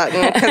Ghostbuster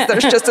button because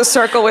there's just a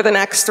circle with an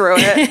X through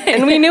it.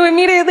 And we knew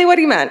immediately what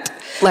he meant.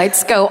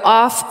 Lights go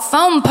off.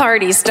 Foam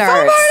party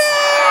starts.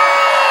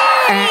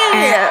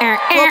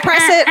 We'll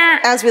press it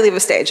as we leave the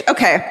stage.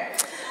 Okay.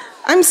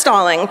 I'm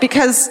stalling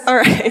because, all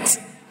right.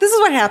 This is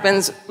what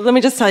happens. Let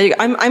me just tell you,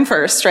 I'm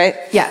first, right?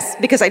 Yes.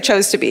 Because I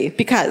chose to be.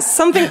 Because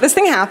this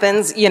thing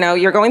happens,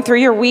 you're going through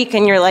your week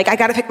and you're like, I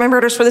gotta pick my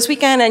murders for this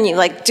weekend, and you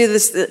like do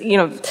this,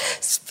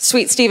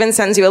 Sweet Steven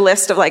sends you a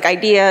list of like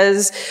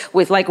ideas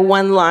with like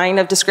one line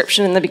of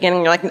description in the beginning.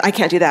 You're like, I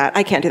can't do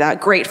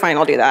that. Great, fine,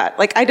 I'll do that.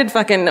 Like I did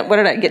what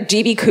did I get?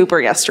 DB Cooper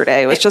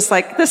yesterday. It was just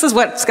like, this is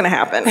what's gonna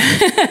happen.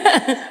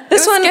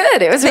 This one,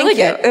 good. It was really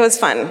good. It was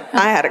fun.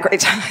 I had a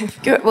great time.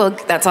 Good. Well,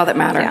 that's all that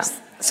matters. Yeah.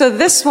 So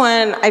this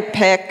one I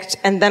picked,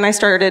 and then I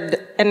started,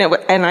 and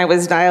I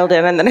was dialed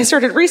in, and then I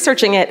started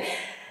researching it.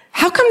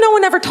 How come no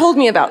one ever told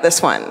me about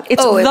this one?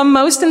 It's the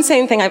most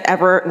insane thing I've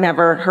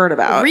never heard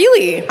about.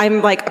 Really?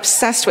 I'm like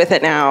obsessed with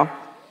it now.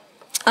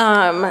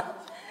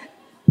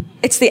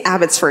 It's the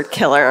Abbotsford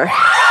Killer.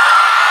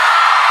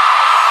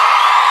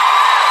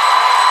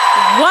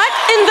 What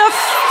in the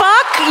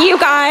fuck, you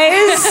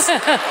guys?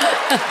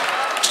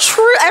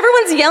 True.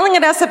 Everyone's yelling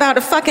at us about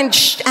a fucking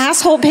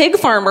asshole pig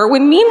farmer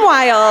when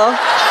meanwhile,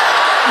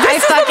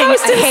 this is the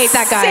most hate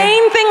that guy.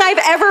 insane thing I've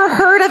ever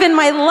heard of in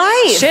my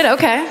life. Shit,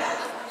 okay.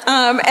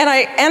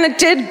 And it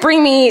did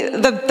bring me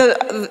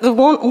the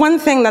one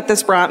thing that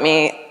this brought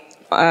me.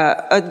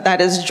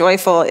 that is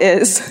joyful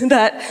is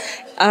that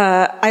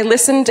I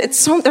listened.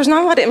 There's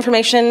not a lot of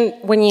information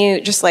when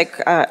you just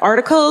like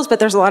articles, but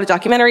there's a lot of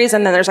documentaries,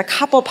 and then there's a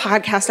couple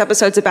podcast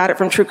episodes about it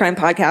from True Crime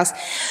Podcast,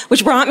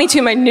 which brought me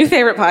to my new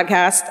favorite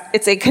podcast.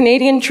 It's a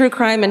Canadian true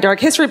crime and dark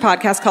history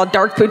podcast called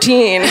Dark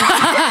Poutine.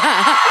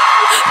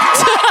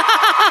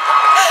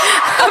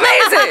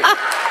 Amazing,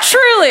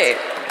 truly.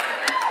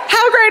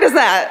 How great is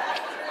that?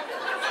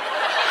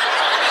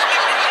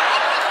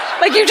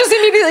 Like, you just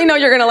immediately know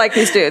you're gonna like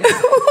these dudes.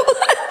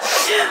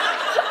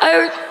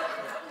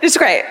 It's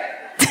great.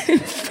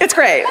 It's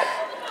great.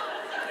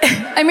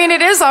 I mean,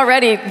 it is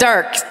already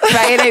dark,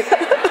 right?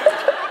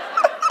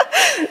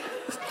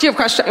 Do you have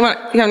questions? You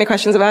have any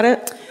questions about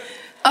it?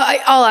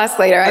 I'll ask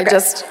later. Okay.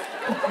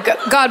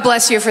 God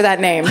bless you for that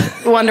name.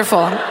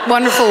 Wonderful,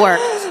 wonderful work.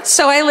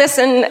 So I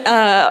listen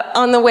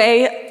on the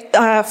way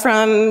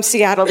from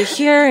Seattle to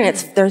here, and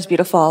there's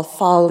beautiful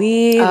fall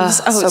leaves.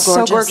 So it's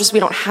so gorgeous. We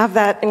don't have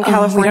that in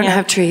California. We don't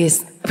have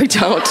trees. We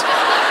don't.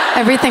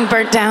 Everything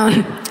burnt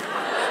down.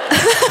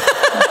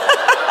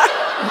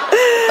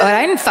 But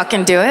I didn't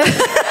fucking do it.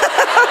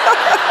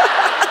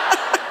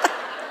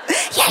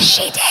 Yes,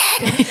 she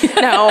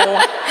did. No,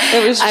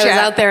 it was. I was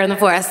out there in the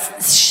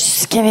forest.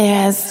 Shh, give me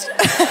yours.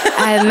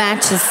 I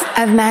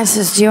have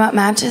matches. Do you want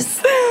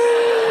matches?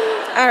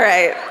 All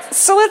right.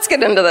 So let's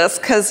get into this,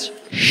 because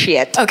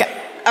shit. Okay.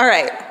 All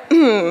right.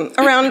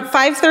 Around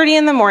 5:30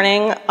 in the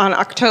morning on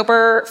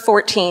October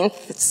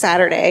 14th,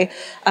 Saturday,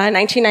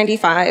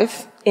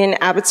 1995, in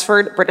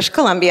Abbotsford, British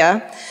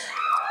Columbia.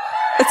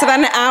 It's about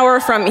an hour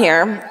from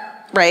here,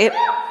 right?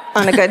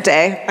 On a good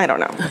day. I don't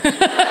know.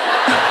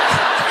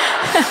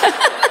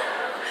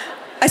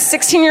 A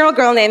 16-year-old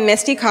girl named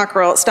Misty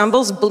Cockrell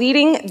stumbles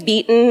bleeding,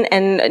 beaten,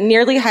 and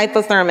nearly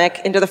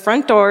hypothermic into the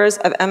front doors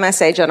of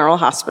MSA General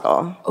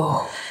Hospital.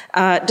 Oh.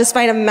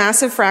 Despite a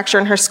massive fracture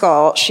in her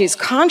skull, she's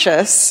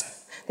conscious.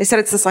 They said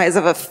it's the size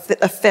of a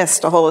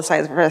fist, a hole the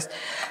size of a fist.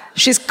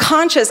 She's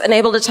conscious and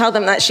able to tell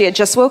them that she had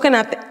just woken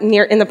up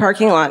in the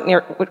parking lot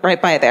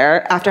right by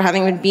there after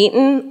having been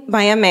beaten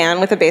by a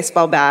man with a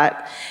baseball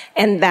bat,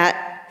 and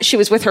that she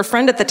was with her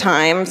friend at the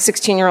time,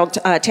 16-year-old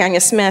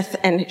Tanya Smith,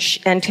 and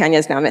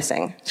Tanya's now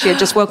missing. She had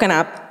just woken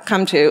up,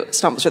 come to,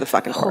 stumbles through the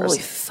fucking doors. Holy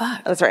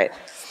fuck. That's right.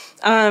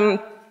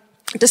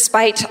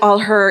 Despite all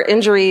her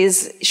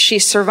injuries, she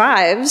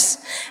survives.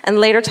 And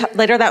later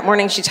that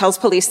morning, she tells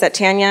police that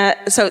Tanya,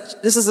 so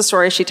this is the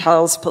story she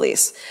tells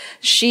police.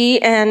 She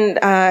and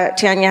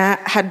Tanya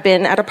had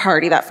been at a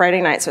party that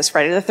Friday night, so it was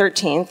Friday the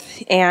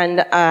 13th, and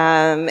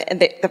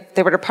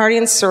they were at a party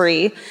in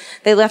Surrey.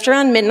 They left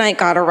around midnight,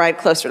 got a ride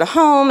closer to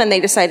home, and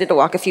they decided to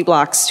walk a few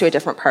blocks to a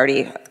different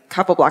party, a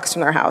couple blocks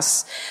from their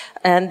house.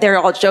 And they're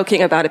all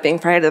joking about it being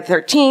Friday the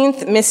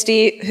 13th.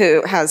 Misty,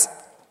 who has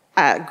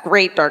a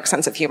great dark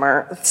sense of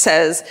humor,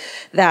 says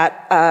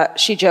that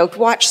she joked,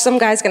 "Watch, some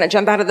guy's gonna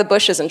jump out of the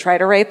bushes and try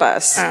to rape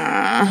us."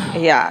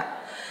 Yeah.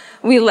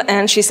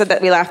 And she said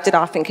that we laughed it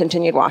off and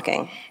continued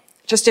walking.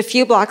 Just a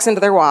few blocks into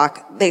their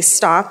walk, they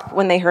stopped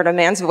when they heard a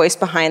man's voice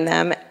behind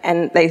them,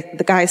 and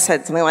the guy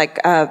said something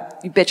like,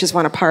 "You bitches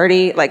want to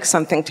party?" Like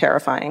something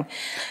terrifying.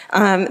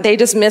 They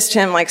dismissed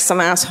him like some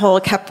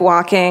asshole, kept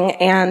walking,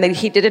 and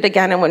he did it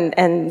again,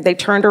 and they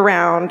turned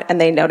around, and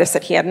they noticed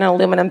that he had an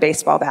aluminum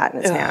baseball bat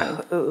in his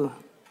hand. Ooh.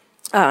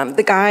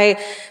 The guy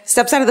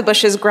steps out of the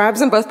bushes, grabs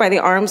them both by the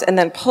arms, and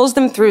then pulls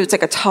them through. It's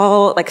like a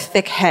tall, like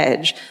thick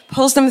hedge.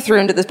 Pulls them through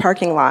into the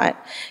parking lot.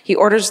 He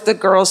orders the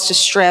girls to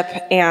strip,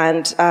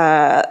 and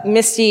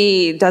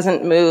Misty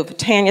doesn't move.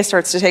 Tanya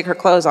starts to take her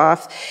clothes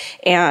off,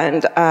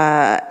 and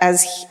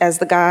as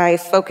the guy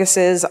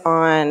focuses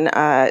on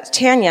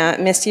Tanya,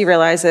 Misty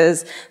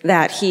realizes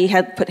that he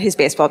had put his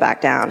baseball bat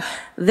down.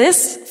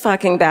 This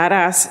fucking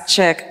badass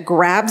chick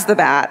grabs the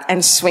bat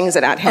and swings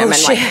it at him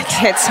and like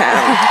hits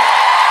him.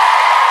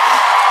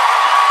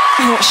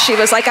 She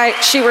was like,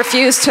 she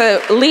refused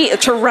to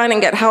run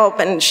and get help,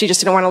 and she just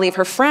didn't want to leave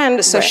her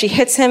friend, so she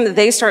hits him.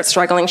 They start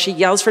struggling. She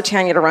yells for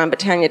Tanya to run, but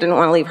Tanya didn't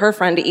want to leave her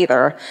friend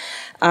either.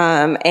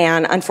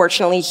 And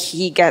unfortunately,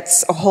 he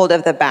gets a hold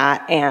of the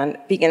bat and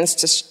begins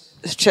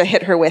to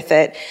hit her with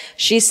it.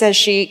 She says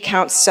she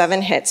counts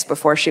 7 hits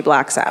before she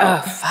blacks out.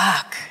 Oh,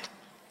 fuck.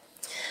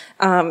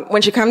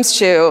 When she comes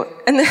to,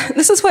 and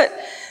this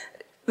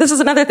is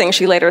another thing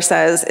she later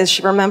says, is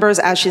she remembers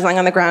as she's lying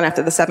on the ground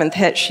after the 7th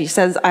hit, she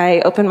says,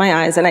 "I open my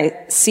eyes and I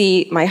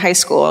see my high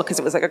school," because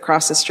it was like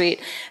across the street,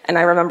 and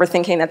I remember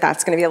thinking that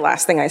that's going to be the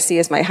last thing I see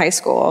is my high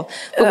school.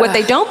 But what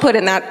they don't put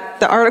in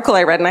the article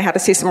I read, and I had to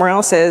see somewhere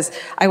else, is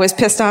I was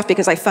pissed off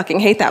because I fucking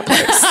hate that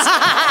place.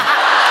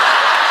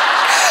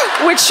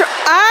 Which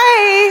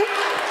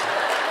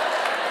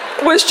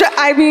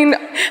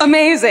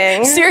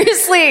amazing.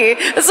 Seriously,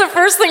 that's the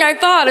first thing I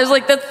thought. I was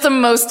like, that's the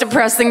most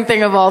depressing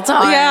thing of all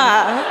time.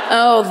 Yeah.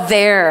 Oh,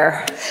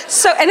 there.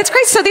 So, and it's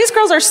great. So these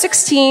girls are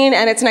 16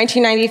 and it's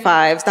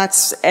 1995.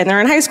 And they're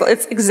in high school.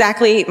 It's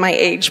exactly my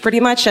age pretty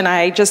much. And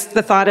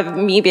the thought of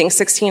me being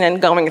 16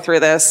 and going through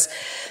this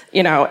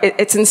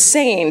It's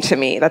insane to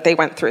me that they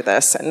went through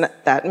this and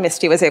that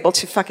Misty was able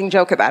to fucking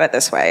joke about it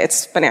this way.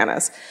 It's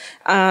bananas.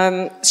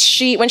 When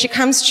she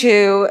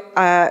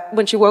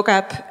woke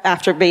up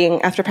after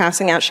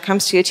passing out, she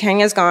comes to,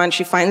 Tanya's gone.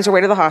 She finds her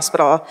way to the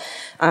hospital,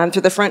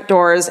 through the front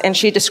doors, and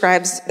she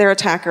describes their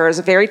attacker as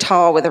very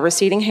tall with a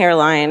receding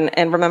hairline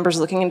and remembers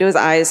looking into his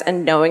eyes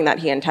and knowing that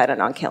he intended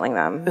on killing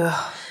them.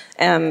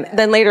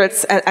 Then later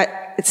it's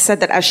said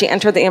that as she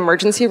entered the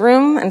emergency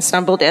room and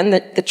stumbled in,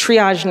 the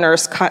triage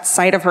nurse caught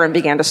sight of her and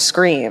began to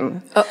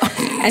scream.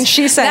 And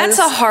she says... That's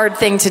a hard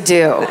thing to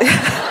do.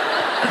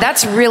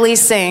 That's really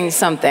saying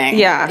something.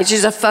 Yeah.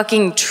 She's a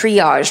fucking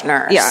triage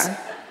nurse. Yeah.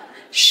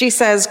 She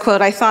says,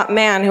 quote, "I thought,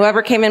 man,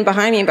 whoever came in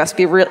behind me must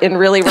be in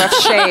really rough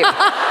shape."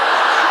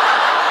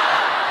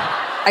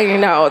 I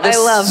know. This I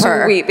love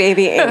her. Sweet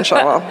baby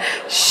angel.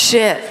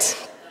 Shit.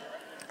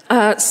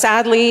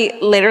 Sadly,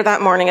 later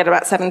that morning at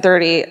about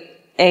 7:30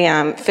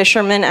 a.m.,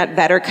 fishermen at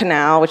Vetter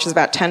Canal, which is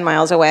about 10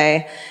 miles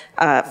away,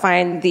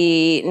 find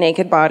the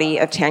naked body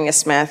of Tanya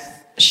Smith.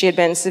 She had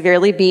been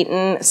severely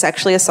beaten,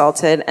 sexually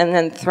assaulted, and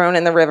then thrown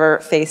in the river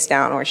face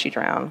down where she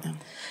drowned.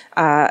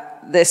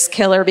 This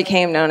killer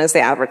became known as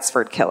the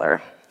Abbotsford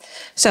Killer.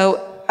 So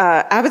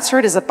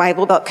Abbotsford is a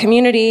Bible Belt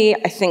community.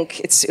 I think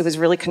it was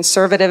really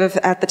conservative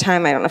at the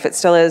time. I don't know if it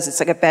still is. It's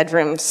like a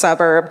bedroom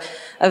suburb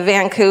of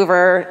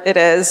Vancouver. It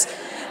is.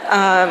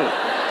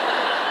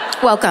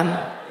 Welcome.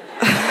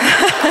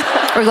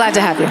 We're glad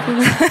to have you.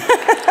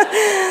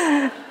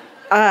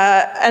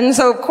 And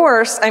so, of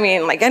course, I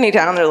mean, like any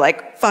town, they're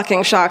like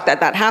fucking shocked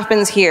that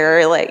happens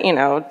here. Like,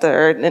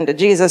 they're into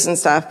Jesus and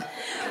stuff.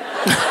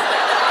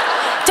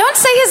 Don't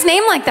say his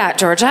name like that,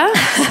 Georgia.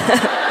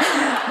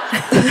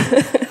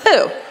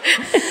 Who?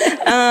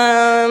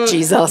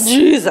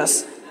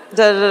 Jesus.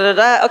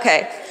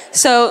 Okay.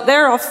 So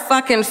they're all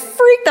fucking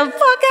freaked the fuck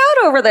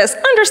out over this,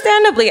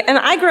 understandably. And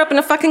I grew up in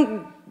a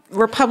fucking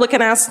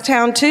Republican-ass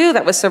town, too,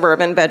 that was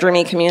suburban,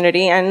 bedroomy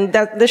community, and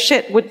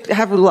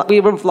we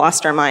would have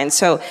lost our minds.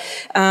 So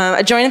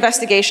a joint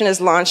investigation is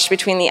launched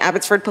between the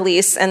Abbotsford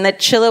Police and the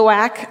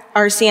Chilliwack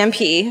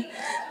RCMP.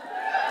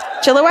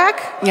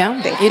 Chilliwack?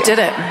 Yeah, Thank you did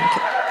it.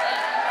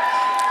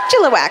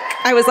 Chilliwack.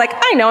 I was like,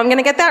 I know I'm going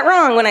to get that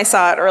wrong when I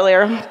saw it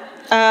earlier.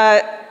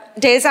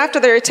 Days after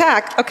their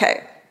attack,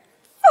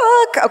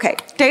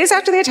 days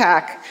after the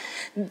attack,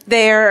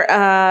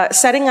 they're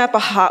setting up a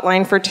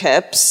hotline for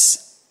tips,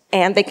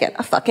 and they get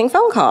a fucking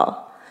phone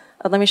call.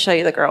 Let me show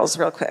you the girls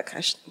real quick.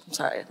 I'm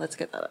sorry, let's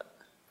get that up.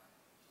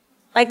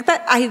 Like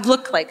that, I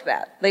look like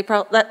that.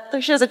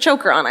 She has a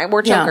choker on. I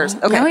wore chokers.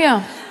 Yeah. Okay. Oh,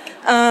 yeah.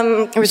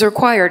 It was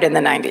required in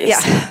the 90s.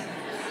 Yeah.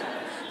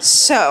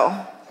 So,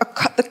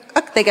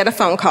 they get a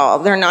phone call.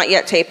 They're not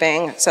yet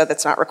taping, so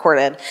that's not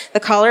recorded. The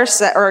caller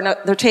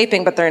they're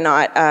taping, but they're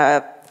not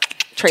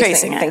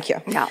tracing it. Thank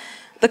you. Yeah.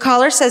 The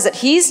caller says that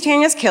he's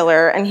Tanya's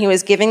killer, and he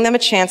was giving them a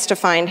chance to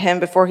find him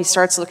before he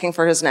starts looking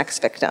for his next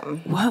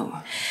victim. Whoa.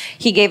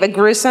 He gave a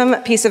gruesome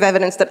piece of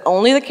evidence that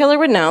only the killer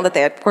would know, that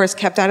they had, of course,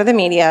 kept out of the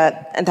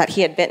media, and that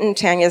he had bitten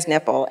Tanya's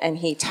nipple, and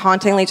he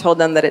tauntingly told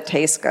them that it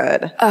tastes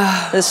good.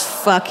 This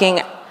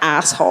fucking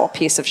asshole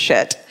piece of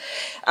shit.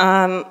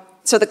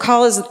 So the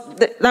call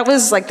that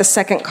was like the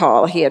second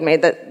call he had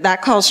made.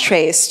 That call's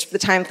traced. The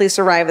time police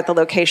arrived at the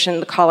location,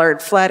 the caller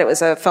had fled. It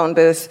was a phone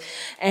booth,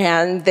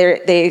 and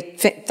they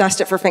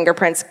dust it for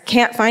fingerprints.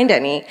 Can't find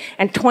any.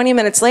 And 20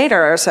 minutes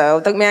later or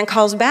so, the man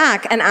calls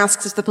back and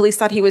asks if the police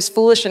thought he was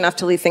foolish enough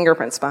to leave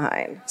fingerprints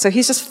behind. So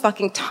he's just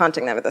fucking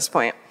taunting them at this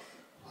point.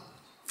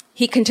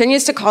 He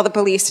continues to call the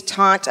police to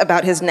taunt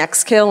about his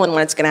next kill and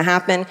when it's going to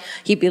happen.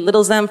 He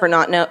belittles them for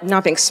not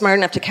being smart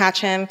enough to catch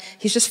him.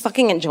 He's just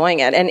fucking enjoying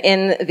it. And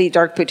in the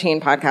Dark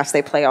Poutine podcast,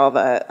 they play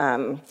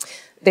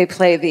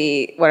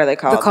what are they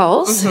called? The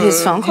calls? Mm-hmm.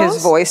 His phone calls?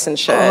 His voice and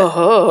shit.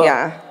 Oh.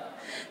 Yeah.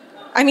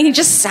 I mean, he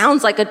just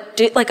sounds like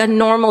a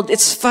normal,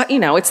 it's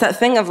that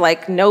thing of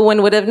like, no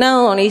one would have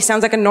known. He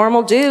sounds like a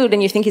normal dude,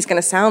 and you think he's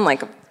going to sound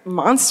like a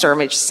monster,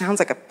 but he just sounds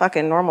like a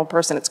fucking normal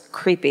person. It's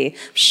creepy.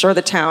 I'm sure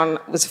the town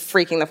was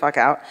freaking the fuck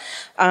out.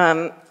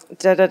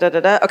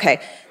 Okay.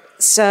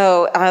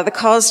 So, the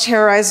calls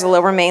terrorize the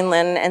Lower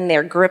Mainland, and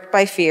they're gripped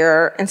by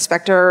fear.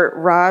 Inspector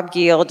Rob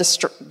Giel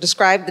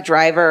described the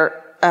driver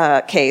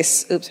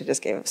case, oops, I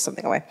just gave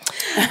something away,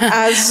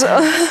 as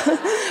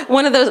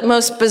one of the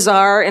most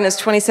bizarre in his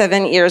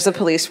 27 years of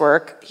police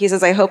work. He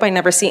says, I hope I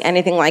never see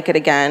anything like it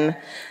again.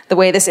 The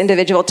way this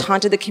individual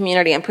taunted the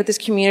community and put this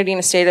community in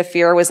a state of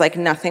fear was like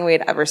nothing we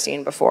had ever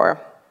seen before.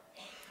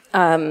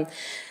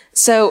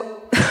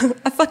 So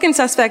a fucking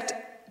suspect,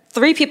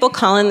 3 people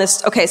call in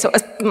this, a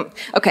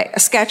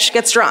sketch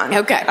gets drawn.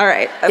 Okay. All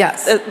right.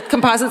 Yes. A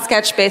composite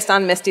sketch based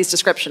on Misty's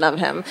description of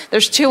him.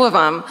 There's 2 of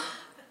them.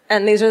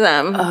 And these are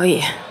them. Oh,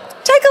 yeah.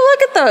 Take a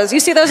look at those. You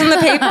see those in the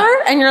paper?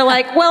 And you're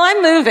like, well,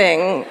 I'm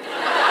moving.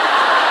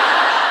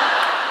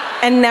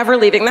 And never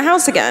leaving the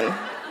house again.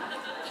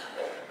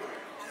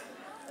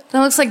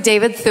 That looks like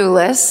David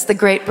Thewlis, the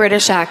great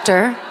British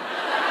actor.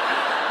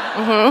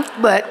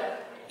 Mm-hmm.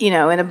 But, in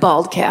a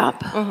bald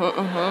cap. Mm-hmm,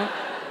 mm-hmm.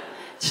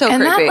 So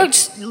and creepy. That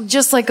looks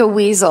just like a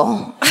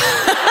weasel.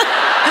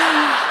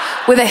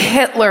 With a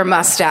Hitler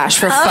mustache,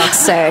 for fuck's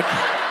sake.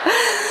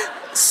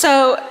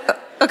 So,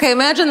 okay,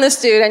 imagine this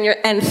dude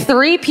and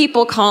 3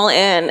 people call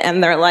in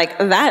and they're like,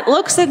 that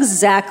looks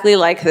exactly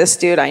like this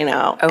dude I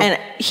know. Oh.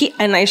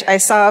 And I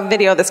saw a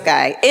video of this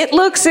guy. It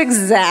looks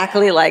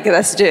exactly like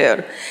this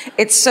dude.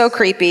 It's so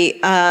creepy.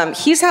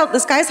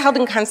 This guy's held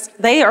in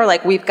they are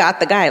like, we've got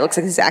the guy. It looks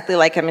exactly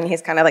like him, and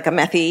he's kind of like a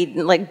methy,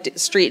 like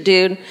street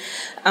dude.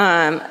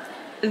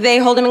 They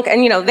hold him in,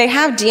 and they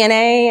have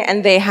DNA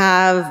and they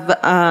have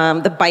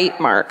the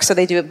bite mark. So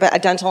they do a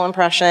dental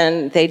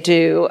impression. They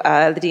do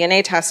the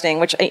DNA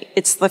testing, which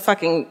it's the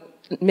fucking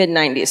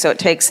mid-90s. So it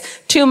takes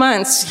 2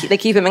 months. They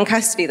keep him in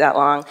custody that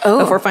long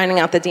before finding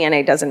out the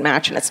DNA doesn't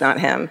match and it's not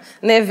him.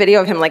 And they have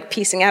video of him like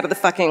piecing out of the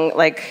fucking,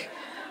 like,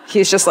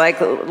 he's just like,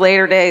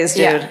 later days,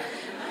 dude. Yeah.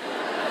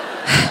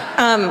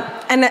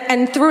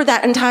 And through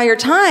that entire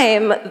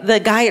time, the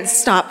guy had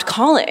stopped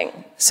calling.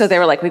 So they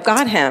were like, we've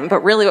got him. But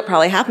really what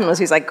probably happened was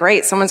he's like,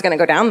 great, someone's going to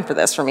go down for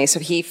this for me.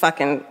 So he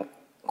fucking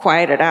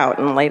quieted out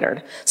and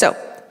latered. So,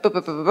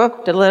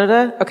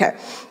 okay.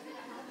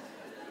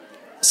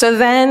 So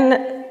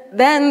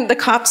then the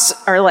cops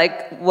are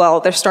like,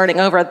 well, they're starting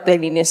over. They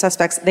need new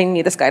suspects. They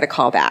need this guy to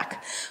call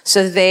back.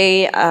 So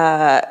they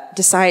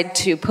decide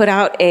to put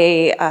out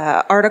a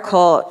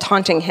article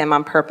taunting him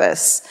on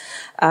purpose.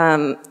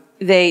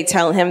 They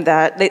tell him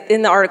that,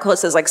 in the article it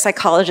says, like,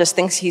 psychologist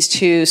thinks he's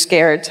too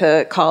scared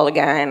to call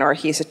again, or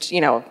he's,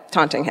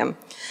 taunting him.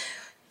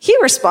 He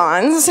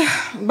responds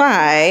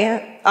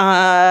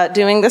by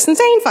doing this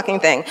insane fucking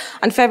thing.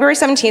 On February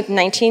 17th,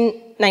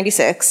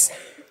 1996,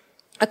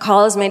 a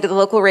call is made to the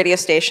local radio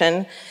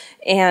station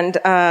and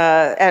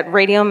at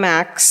Radio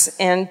Max,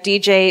 and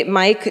DJ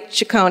Mike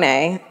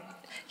Ciccone,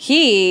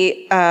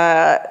 he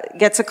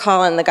gets a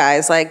call, and the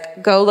guy's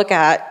like, go look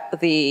at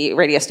the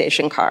radio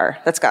station car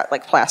that's got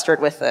like plastered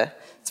with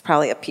it's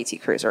probably a PT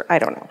Cruiser. I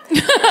don't know.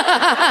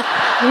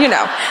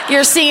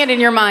 You're seeing it in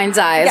your mind's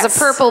eye. Yes. It's a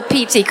purple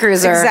PT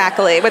Cruiser.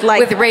 Exactly.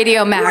 With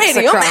Radio Max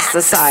across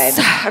the side.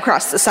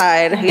 Across the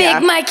side.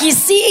 Big Mikey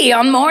C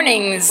on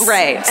mornings.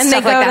 Right. And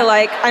they go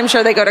to I'm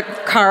sure they go to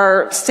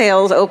car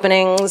sales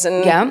openings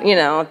and,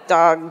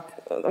 dog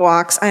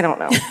walks. I don't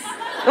know.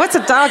 What's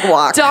a dog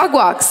walk? Dog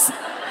walks.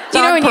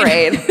 Dog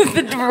parade.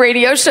 The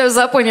radio shows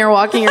up when you're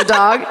walking your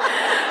dog.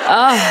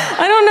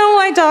 I don't know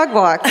why dog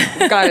walk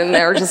got in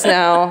there just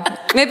now.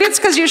 Maybe it's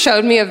because you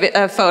showed me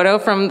a photo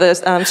from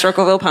the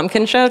Circleville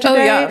Pumpkin Show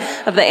today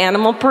of the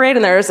animal parade,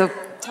 and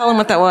tell them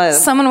what that was.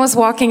 Someone was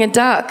walking a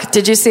duck.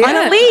 Did you see it? On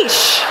a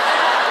leash.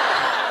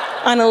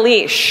 On a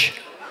leash.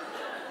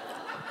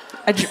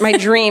 My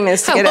dream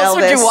is to get Elvis. How else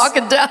would you walk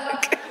a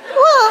duck?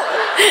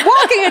 Well,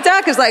 walking a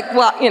duck is like,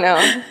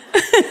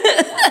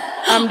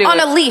 I'm doing on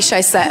a leash,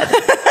 I said.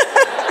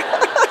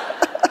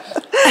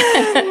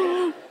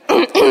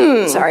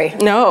 Sorry.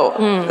 No,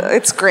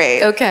 it's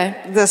great. Okay.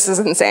 This is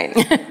insane.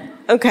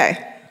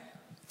 Okay.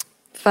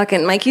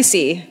 Fucking Mikey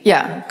C.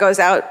 Yeah. Goes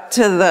out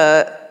to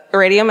the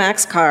Radio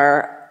Max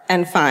car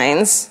and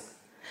finds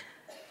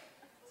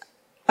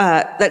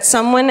that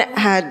someone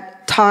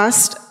had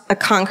tossed a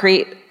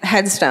concrete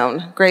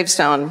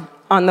gravestone,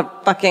 on the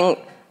fucking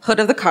hood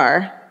of the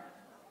car.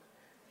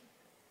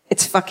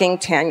 It's fucking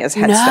Tanya's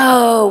headstone.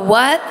 No,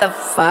 what the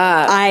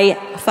fuck? I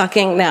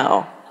fucking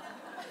know.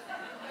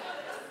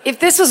 If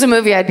this was a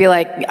movie, I'd be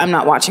like, I'm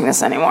not watching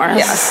this anymore.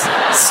 Yes.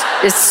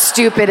 It's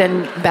stupid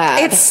and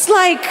bad. It's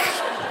like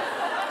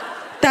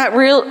that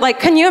real,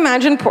 can you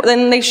imagine,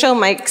 then they show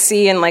Mike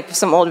C in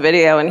some old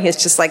video, and he's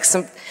just like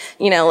some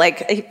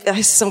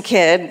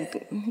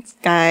kid,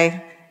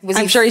 guy.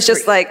 I'm sure he's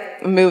just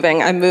I'm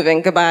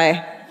moving,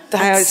 goodbye.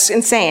 It's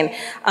insane.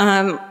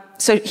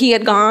 So he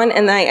had gone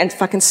and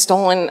fucking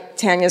stolen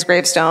Tanya's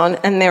gravestone,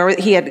 and there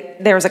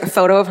was a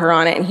photo of her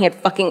on it, and he had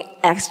fucking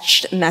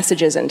etched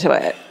messages into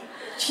it.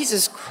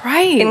 Jesus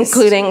Christ.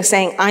 Including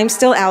saying, I'm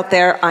still out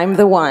there, I'm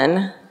the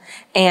one,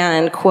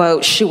 and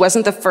quote, she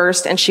wasn't the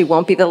first and she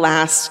won't be the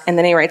last. And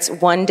then he writes,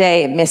 one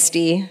day,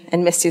 Misty,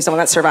 and Misty's the one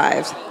that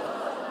survived.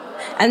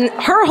 And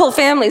her whole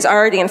family's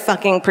already in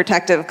fucking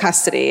protective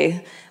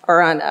custody,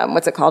 or on,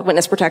 what's it called,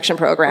 witness protection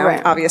program,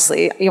 right.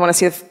 Obviously. You want to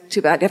see it?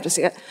 Too bad, you have to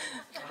see it.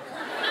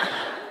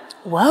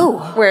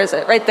 Whoa. Where is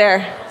it? Right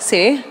there.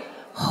 See?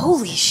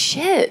 Holy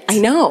shit. I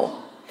know.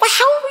 Well,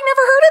 how have we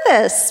never heard of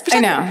this?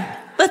 I know.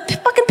 The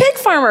fucking pig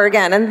farmer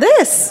again, and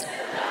this.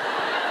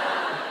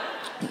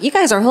 You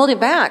guys are holding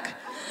back.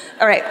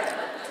 All right.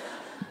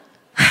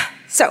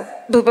 So,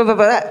 and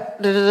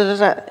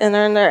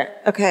they're in there.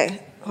 Okay,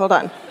 hold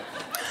on.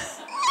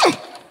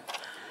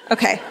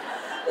 Okay.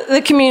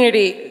 The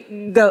community,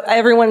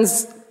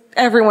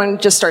 everyone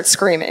just starts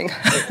screaming.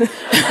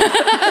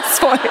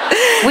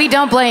 We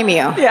don't blame you.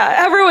 Yeah,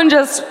 everyone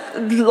just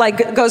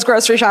goes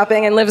grocery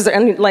shopping and lives there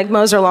and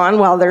mows their lawn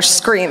while they're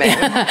screaming.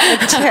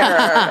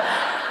 Terror.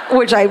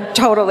 Which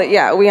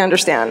we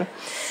understand.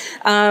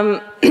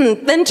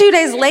 Then 2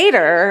 days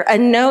later, a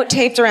note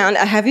taped around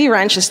a heavy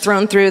wrench is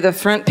thrown through the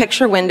front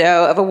picture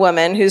window of a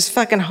woman who's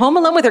fucking home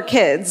alone with her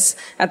kids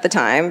at the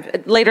time.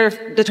 Later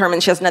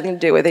determined she has nothing to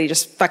do with it. He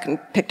just fucking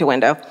picked a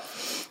window.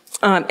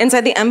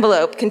 Inside the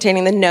envelope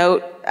containing the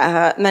note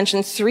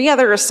mentioned 3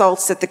 other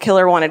assaults that the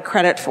killer wanted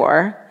credit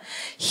for.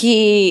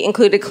 He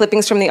included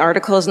clippings from the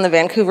articles in the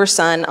Vancouver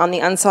Sun on the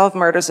unsolved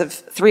murders of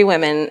 3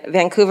 women: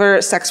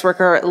 Vancouver sex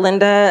worker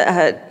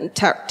Linda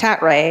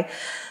Tatray,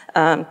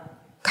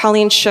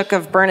 Colleen Shook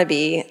of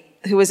Burnaby,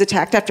 who was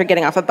attacked after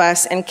getting off a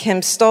bus, and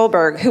Kim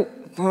Stolberg, who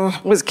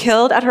was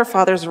killed at her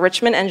father's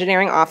Richmond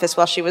engineering office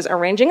while she was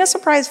arranging a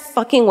surprise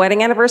fucking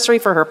wedding anniversary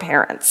for her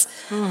parents.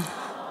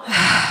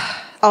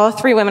 All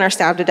 3 women are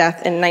stabbed to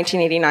death in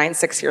 1989,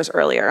 6 years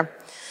earlier.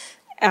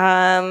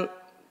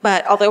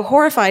 But although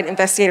horrified,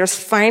 investigators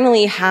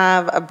finally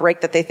have a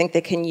break that they think they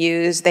can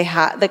use.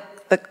 The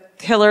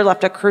killer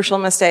left a crucial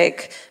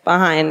mistake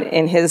behind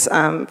in his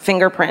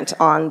fingerprint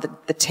on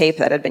the tape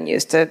that had been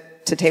used to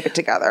tape it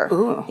together.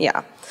 Ooh.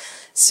 Yeah.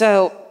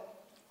 So,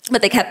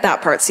 but they kept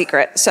that part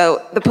secret.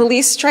 So the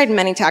police tried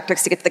many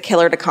tactics to get the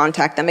killer to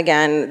contact them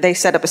again. They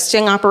set up a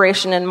sting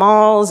operation in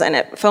malls and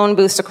at phone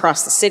booths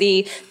across the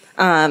city.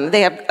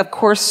 They have, of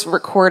course,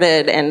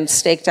 recorded and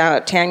staked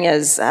out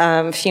Tanya's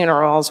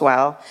funeral as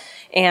well.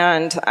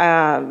 And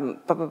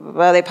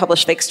they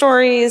published fake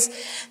stories.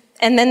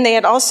 And then they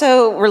had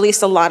also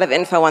released a lot of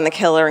info on the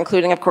killer,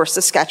 including, of course,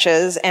 the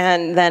sketches.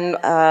 And then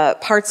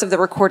parts of the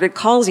recorded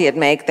calls he had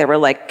made. They were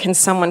like, can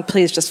someone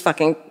please just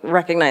fucking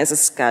recognize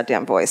this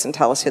goddamn voice and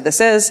tell us who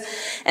this is?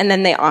 And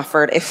then they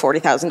offered a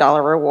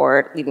 $40,000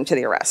 reward leading to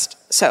the arrest.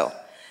 So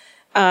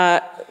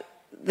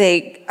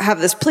they have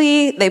this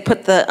plea. They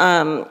put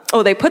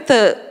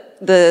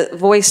the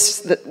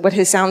voice, what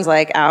he sounds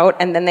like, out,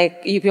 and then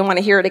if you want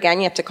to hear it again,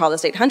 you have to call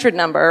this 800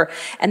 number,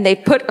 and they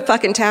put a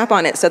fucking tap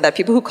on it so that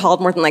people who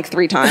called more than like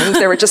 3 times,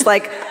 they were just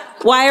like,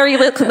 why are you,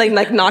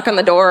 like knock on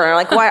the door, or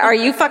like, why, are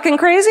you fucking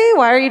crazy?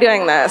 Why are you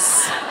doing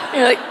this?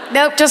 You're like,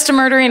 nope, just a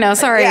murderino,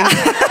 sorry. Yeah.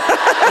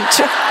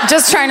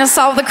 Just trying to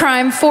solve the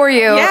crime for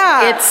you.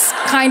 Yeah. It's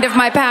kind of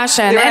my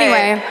passion. Right.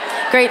 Anyway,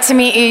 great to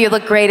meet you. You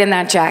look great in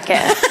that jacket.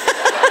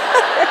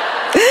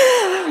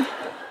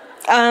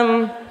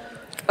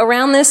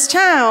 Around this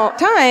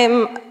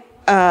time,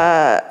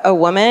 a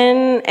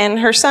woman and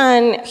her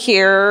son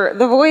hear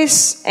the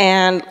voice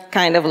and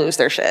kind of lose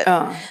their shit.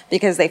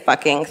 Because they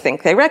fucking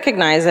think they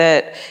recognize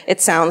it.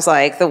 It sounds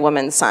like the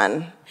woman's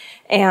son.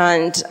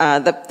 And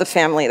the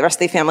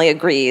rest of the family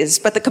agrees.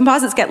 But the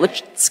composite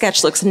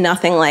sketch looks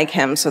nothing like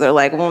him, so they're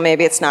like, well,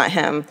 maybe it's not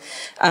him.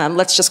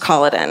 Let's just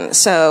call it in.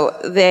 So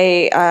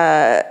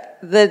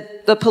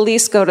the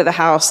police go to the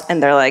house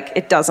and they're like,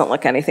 it doesn't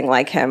look anything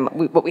like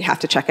him, but we have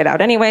to check it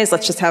out anyways.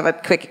 Let's just have a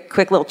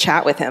quick little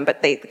chat with him.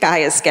 But the guy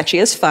is sketchy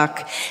as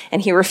fuck,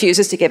 and he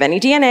refuses to give any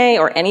DNA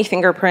or any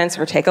fingerprints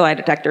or take a lie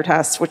detector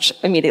test, which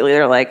immediately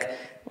they're like,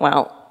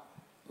 well,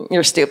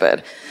 you're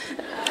stupid.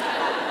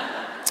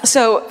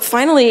 So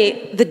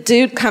finally, the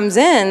dude comes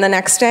in the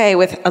next day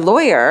with a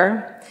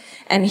lawyer,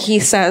 and he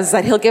says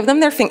that he'll give them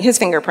his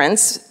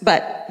fingerprints,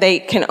 but they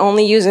can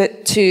only use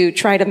it to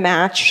try to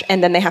match,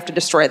 and then they have to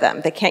destroy them.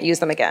 They can't use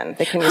them again.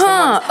 They can use them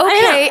once.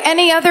 Okay.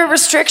 Any other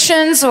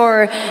restrictions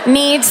or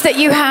needs that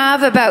you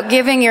have about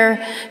giving your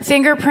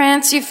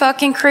fingerprints, you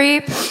fucking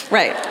creep?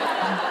 Right.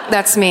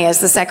 That's me as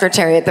the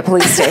secretary at the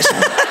police station.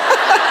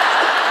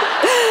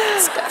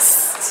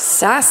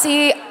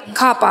 Sassy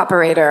cop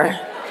operator.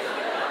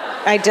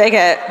 I dig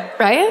it.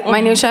 Right?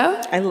 My new show?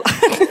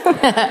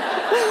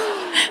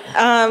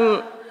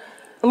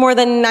 More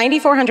than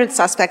 9,400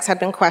 suspects had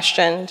been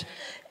questioned,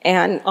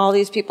 and all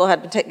these people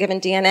had been given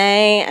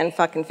DNA and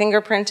fucking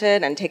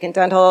fingerprinted and taken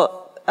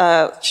dental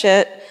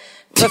shit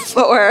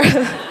before.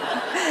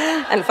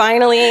 And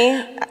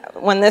finally,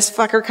 when this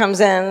fucker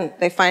comes in,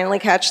 they finally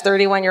catch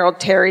 31-year-old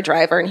Terry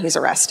Driver, and he's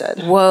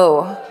arrested.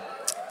 Whoa.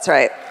 That's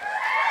right.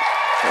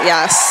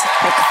 Yes.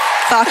 Thank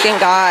fucking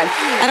God.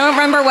 I don't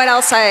remember what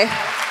else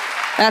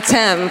That's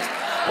him.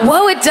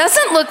 Whoa, it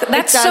doesn't look,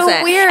 that's so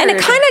weird. And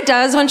it kind of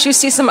does once you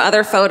see some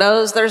other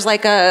photos. There's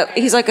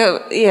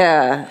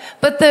yeah.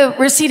 But the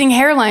receding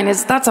hairline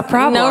that's a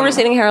problem. No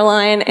receding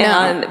hairline.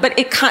 But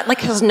it like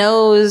his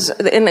nose,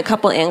 in a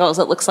couple angles,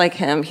 it looks like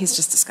him. He's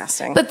just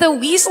disgusting. But the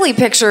Weasley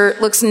picture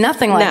looks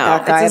nothing like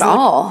that guy at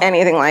all.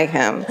 Anything like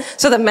him.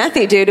 So the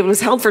methy dude who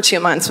was held for 2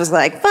 months was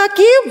like, fuck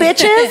you,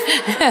 bitches.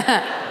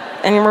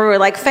 And we were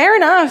like, fair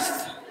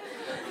enough.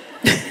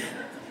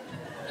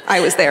 I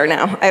was there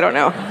now. I don't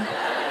know.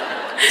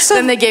 So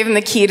then they gave him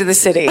the key to the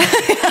city.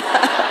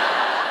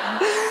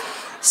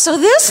 So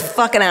this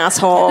fucking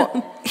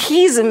asshole,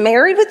 he's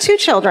married with 2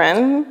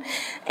 children,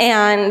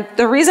 and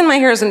the reason my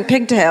hair is in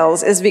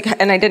pigtails is because,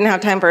 and I didn't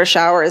have time for a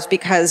shower, is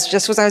because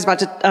just as I was about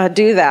to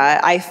do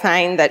that, I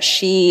find that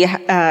she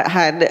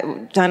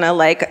had done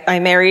I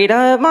married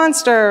a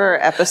monster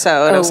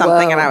episode of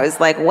something, whoa. And I was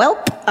like,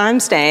 welp,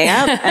 I'm staying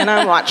up and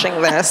I'm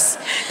watching this.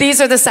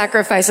 These are the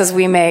sacrifices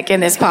we make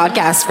in this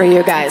podcast for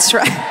you guys,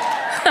 right?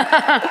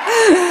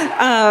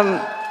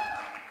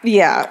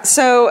 Yeah,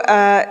 so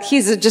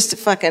he's just a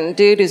fucking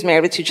dude who's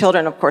married with 2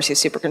 children. Of course, he's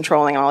super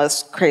controlling and all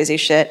this crazy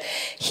shit.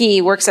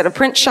 He works at a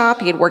print shop.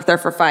 He had worked there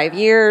for 5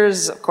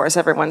 years. Of course,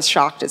 everyone's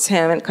shocked it's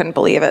him and couldn't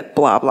believe it,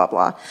 blah, blah,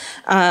 blah.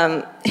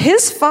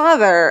 His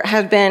father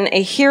had been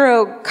a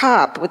hero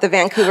cop with the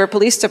Vancouver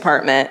Police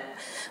Department,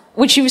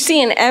 which you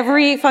see in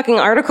every fucking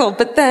article.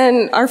 But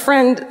then our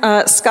friend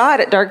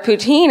Scott at Dark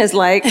Poutine is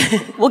like,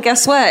 well,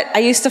 guess what? I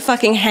used to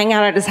fucking hang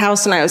out at his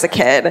house when I was a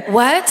kid.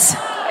 What?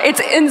 It's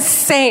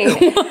insane.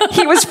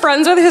 He was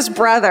friends with his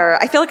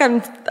brother. I feel like you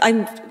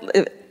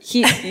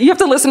have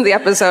to listen to the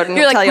episode and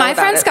You're he'll tell like, you all my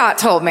about friend it. Scott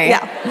told me.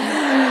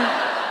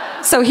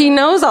 Yeah. So he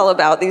knows all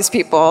about these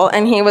people,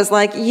 and he was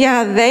like,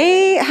 yeah,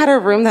 they had a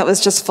room that was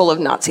just full of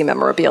Nazi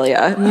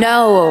memorabilia.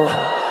 No.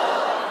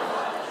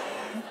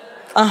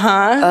 Uh-huh.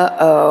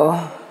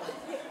 Uh-oh.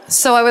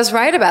 So I was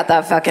right about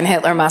that fucking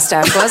Hitler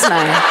mustache, wasn't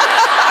I?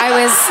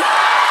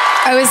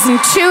 I was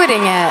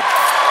intuiting it.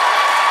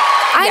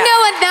 I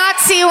know a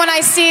Nazi when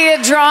I see a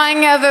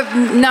drawing of a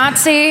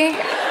Nazi.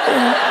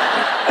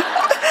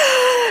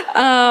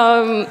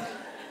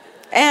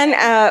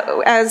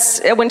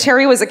 When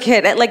Terry was a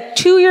kid, at like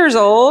 2 years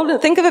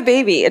old, think of a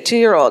baby, a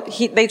 2-year-old.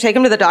 They take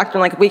him to the doctor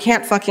and like, we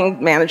can't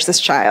fucking manage this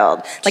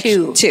child. Like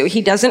two.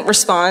 He doesn't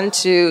respond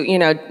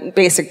to,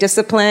 basic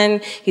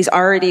discipline. He's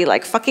already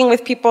like fucking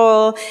with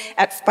people.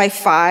 By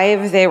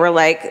 5, they were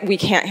like, we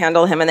can't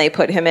handle him, and they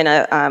put him in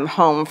a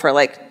home for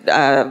like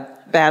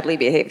badly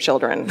behaved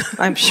children.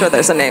 I'm sure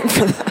there's a name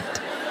for that.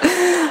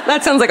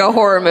 That sounds like a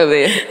horror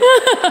movie.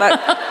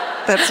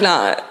 That's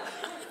not.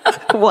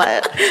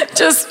 What?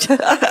 Just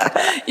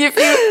if you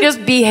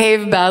just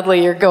behave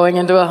badly, you're going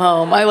into a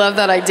home. I love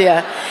that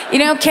idea.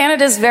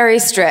 Canada's very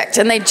strict,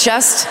 and they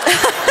just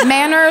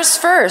manners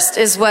first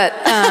is what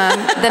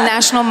the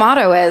national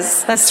motto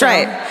is. That's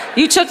right.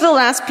 You took the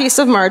last piece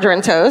of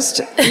margarine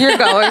toast. You're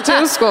going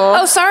to school.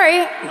 Oh,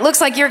 sorry.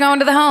 Looks like you're going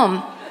to the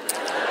home.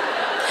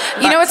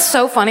 You know what's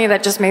so funny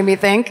that just made me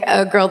think?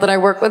 A girl that I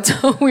work with,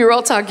 we were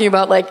all talking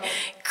about like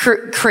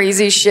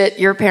crazy shit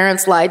your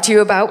parents lied to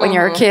you about when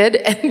you're a kid,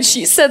 and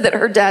she said that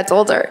her dad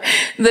told her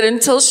that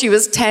until she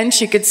was 10,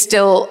 she could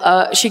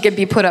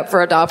be put up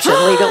for adoption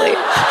legally.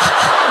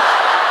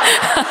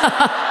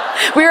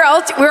 We were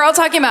all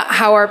talking about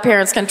how our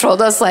parents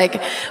controlled us.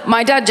 Like,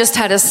 my dad just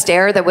had a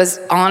stare that was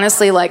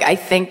honestly like, I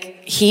think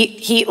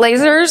heat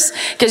lasers,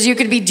 because you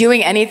could be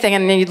doing anything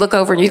and then you'd look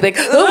over and you'd be like,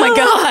 oh my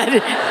God.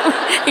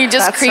 He'd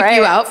just creep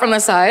you out from the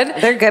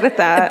side. They're good at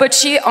that. But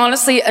she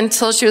honestly,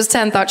 until she was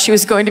 10, thought she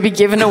was going to be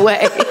given away.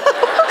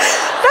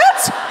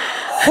 That's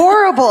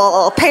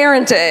horrible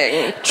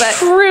parenting. But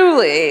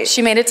truly.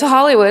 She made it to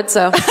Hollywood,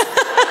 so.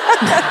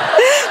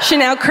 She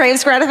now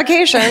craves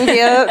gratification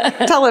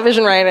via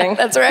television writing.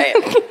 That's right.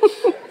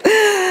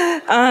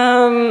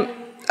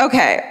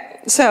 Okay.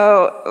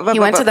 So he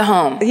went to the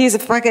home. He's a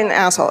fucking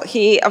asshole.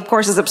 He, of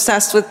course, is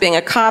obsessed with being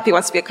a cop. He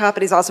wants to be a cop,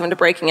 but he's also into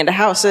breaking into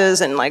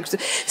houses and like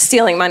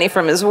stealing money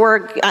from his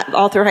work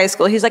all through high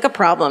school. He's like a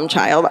problem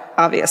child,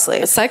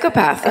 obviously. A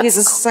psychopath. That's he's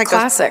a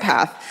psychopath. Classic.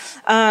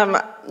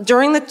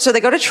 So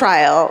they go to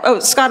trial. Oh,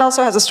 Scott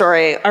also has a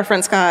story. Our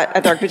friend Scott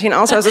at Dark Poutine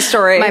also has a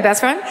story. My best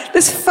friend?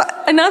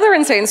 Another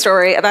insane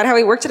story about how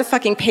he worked at a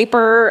fucking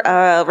paper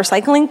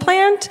recycling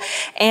plant,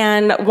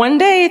 and one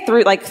day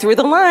through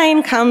the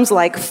line comes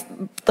like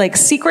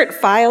secret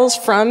files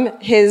from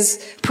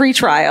his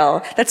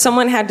pretrial that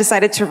someone had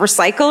decided to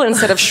recycle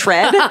instead of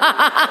shred.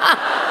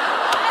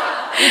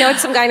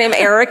 It's some guy named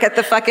Eric at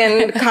the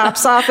fucking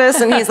cop's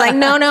office, and he's like,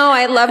 no,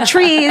 I love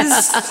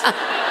trees.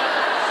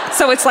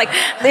 So it's like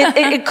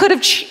it could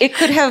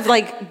have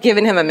like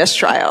given him a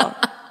mistrial.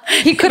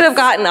 He could have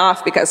gotten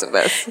off because of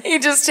this. He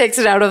just takes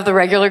it out of the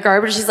regular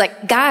garbage. He's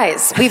like,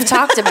 guys, we've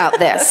talked about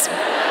this.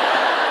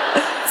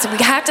 So we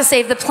have to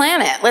save the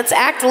planet. Let's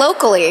act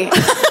locally.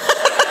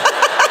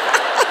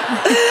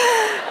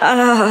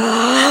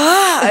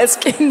 It's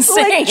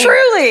insane. Like,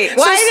 truly.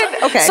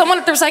 Someone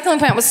at the recycling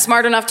plant was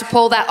smart enough to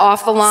pull that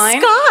off the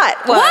line?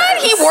 Scott was.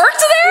 What? He worked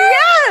there?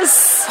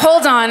 Yes.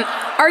 Hold on.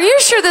 Are you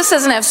sure this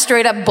doesn't have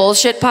straight up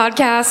bullshit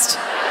podcast?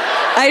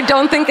 I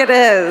don't think it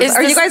is.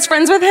 Are you guys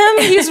friends with him?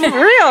 He's real,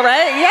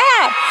 right?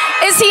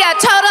 Yeah. Is he a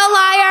total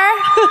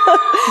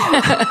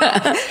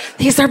liar?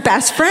 He's their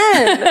best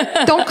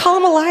friend. Don't call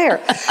him a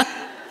liar.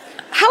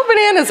 How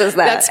bananas is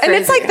that? That's crazy.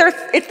 And it's like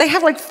they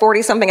have like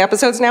 40-something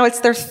episodes now.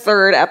 It's their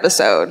 3rd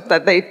episode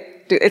that they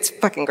do. It's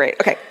fucking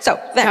great. Okay, so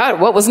then. God,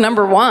 what was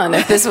number 1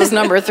 if this was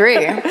number 3?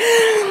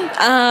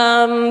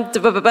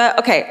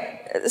 Okay.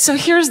 So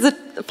here's the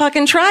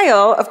fucking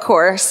trial, of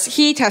course.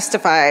 He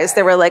testifies.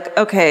 They were like,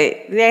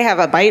 okay, they have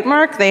a bite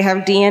mark, they have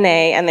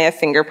DNA, and they have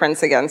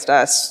fingerprints against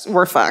us.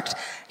 We're fucked.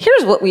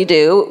 Here's what we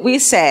do. We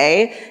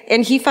say,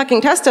 and he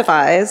fucking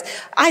testifies,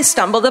 I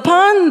stumbled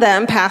upon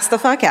them, passed the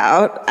fuck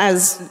out,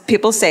 as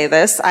people say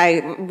this.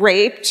 I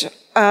raped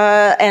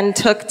and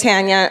took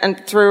Tanya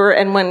and threw her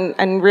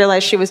and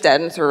realized she was dead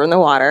and threw her in the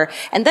water.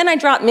 And then I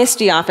dropped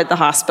Misty off at the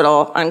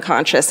hospital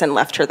unconscious and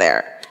left her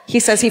there. He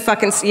says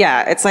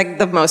it's like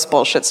the most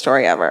bullshit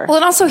story ever. Well,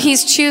 and also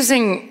he's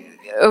choosing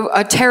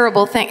a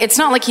terrible thing. It's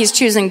not like he's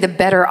choosing the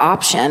better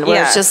option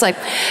where it's just like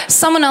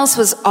someone else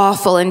was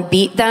awful and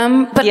beat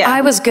them, but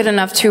I was good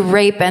enough to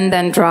rape and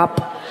then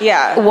drop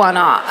one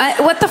off.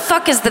 What the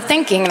fuck is the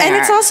thinking there? And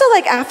it's also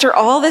like after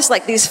all this,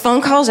 like these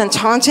phone calls and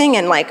taunting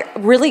and like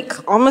really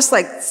almost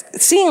like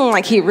seeing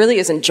like he really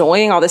is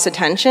enjoying all this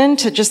attention,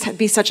 to just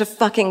be such a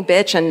fucking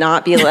bitch and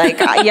not be like,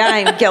 yeah,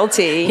 I'm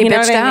guilty. He you know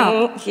bitched what I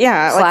mean? out.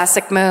 Yeah.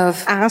 Classic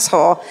move.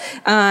 Asshole.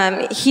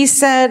 He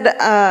said,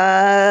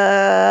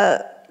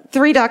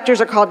 3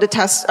 doctors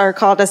are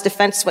called as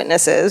defense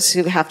witnesses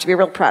who have to be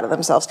real proud of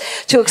themselves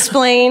to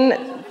explain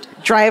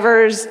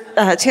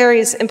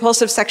Terry's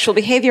impulsive sexual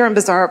behavior and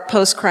bizarre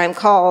post-crime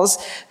calls,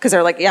 because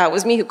they're like, yeah, it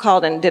was me who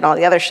called and did all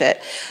the other shit.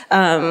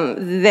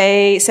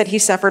 They said he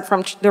suffered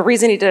from, the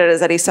reason he did it is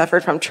that he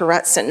suffered from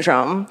Tourette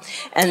syndrome,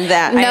 and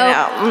that, No.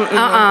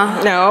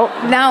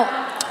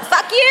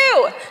 Fuck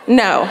you!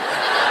 No.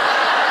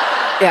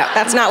 Yeah,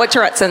 that's not what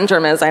Tourette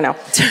syndrome is, I know.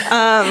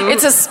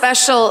 It's a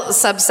special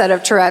subset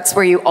of Tourette's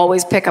where you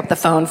always pick up the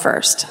phone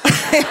first.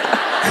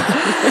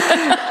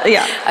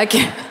 Yeah.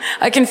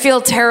 I can feel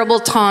terrible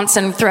taunts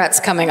and threats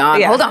coming on.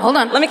 Yeah. Hold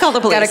on. Let me call the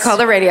police. Gotta call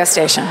the radio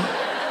station.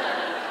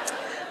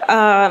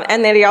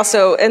 And then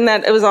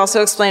it was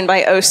also explained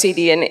by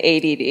OCD and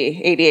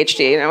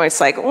ADHD. And it's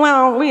like,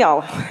 well, we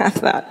all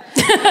have that.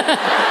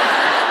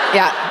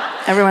 Yeah,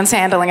 everyone's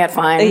handling it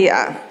fine.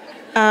 Yeah.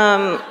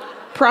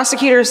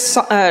 Prosecutor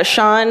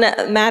Sean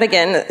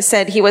Madigan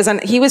said he was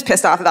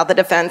pissed off about the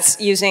defense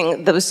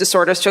using those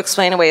disorders to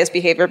explain away his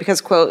behavior because,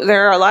 quote,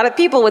 there are a lot of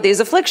people with these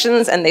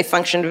afflictions and they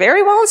functioned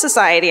very well in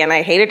society, and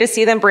I hated to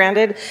see them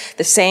branded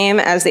the same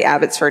as the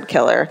Abbotsford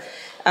killer.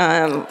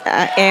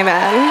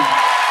 Amen.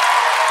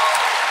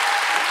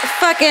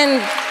 Fucking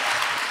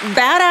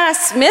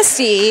badass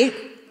Misty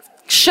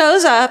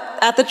shows up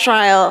at the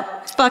trial,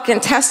 fucking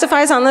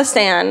testifies on the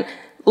stand,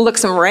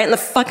 looks him right in the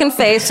fucking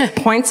face,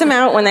 points him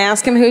out when they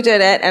ask him who did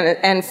it,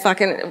 and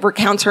fucking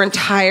recounts her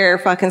entire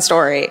fucking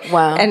story.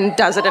 Wow. And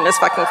does it in his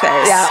fucking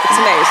face. Yeah. It's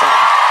amazing.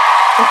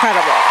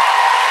 Incredible.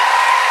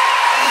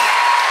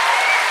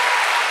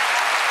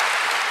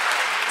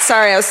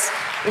 Sorry, I was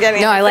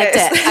getting... No, I liked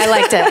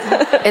it.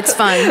 It's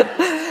fun.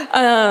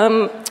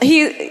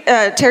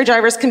 Terry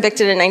Driver was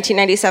convicted in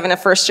 1997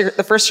 of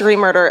the first-degree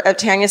murder of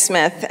Tanya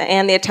Smith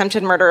and the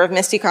attempted murder of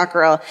Misty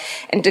Cockerell,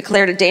 and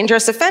declared a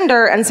dangerous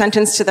offender and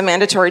sentenced to the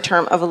mandatory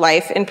term of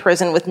life in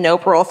prison with no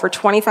parole for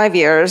 25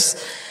 years,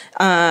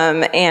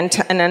 and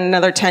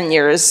another 10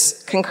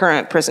 years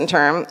concurrent prison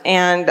term.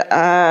 And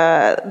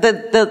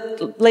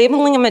the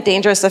labeling him a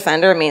dangerous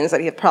offender means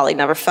that he'd probably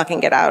never fucking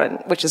get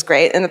out, which is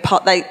great. And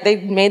they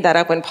made that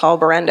up when Paul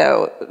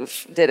Berendo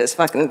did his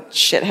fucking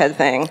shithead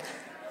thing.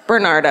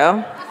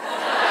 Bernardo.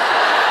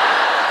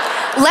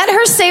 Let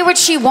her say what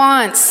she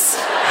wants.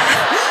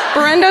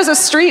 Berendo's a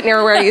street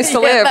near where I used to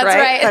live, that's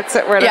right? That's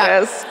it, where it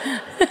is.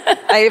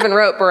 I even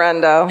wrote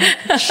Berendo.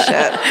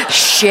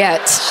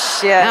 Shit.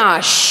 Ah,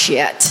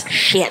 shit.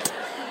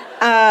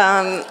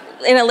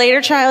 In a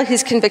later trial,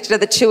 he's convicted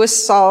of the 2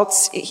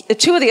 assaults.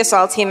 2 of the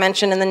assaults he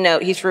mentioned in the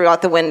note he threw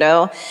out the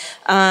window.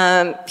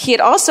 He had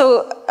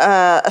also,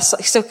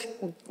 so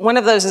one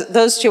of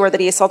those 2 are that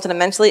he assaulted a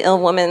mentally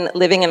ill woman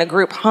living in a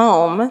group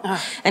home,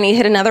 and he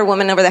hit another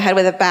woman over the head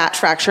with a bat,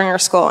 fracturing her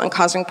skull and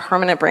causing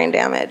permanent brain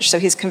damage. So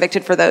he's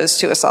convicted for those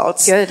 2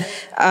 assaults. Good.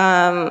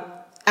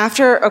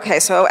 After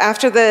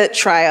the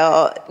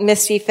trial,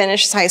 Misty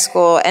finished high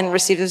school and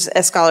received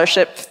a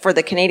scholarship from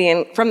the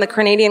Canadian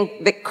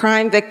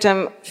Crime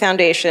Victim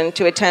Foundation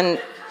to attend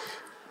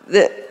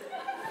to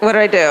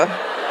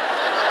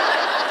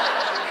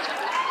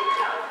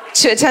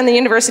attend the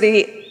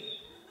University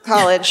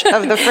College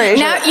of the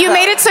Fraser. Now, you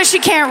made it so she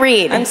can't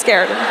read. I'm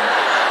scared.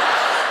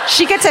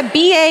 She gets a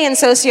BA in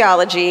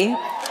sociology.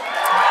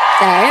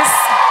 Nice.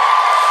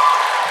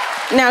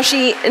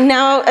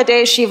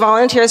 Nowadays she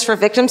volunteers for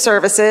victim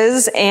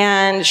services,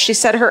 and she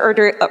said her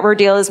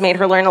ordeal has made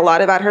her learn a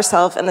lot about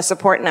herself and the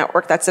support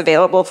network that's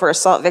available for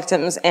assault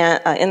victims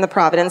in the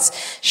Providence.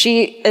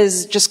 She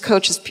just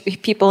coaches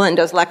people and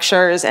does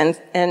lectures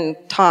and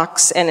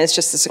talks, and is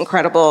just this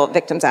incredible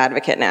victims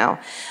advocate now.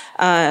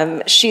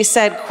 She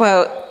said,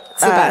 quote,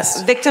 the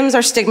best. Victims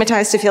are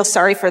stigmatized to feel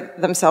sorry for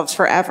themselves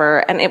forever,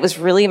 and it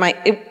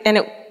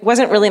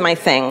wasn't really my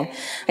thing.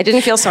 I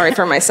didn't feel sorry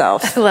for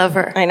myself. I love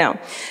her. I know.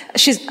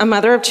 She's a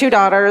mother of 2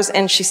 daughters,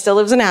 and she still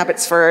lives in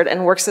Abbotsford, and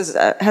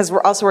has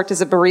also worked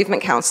as a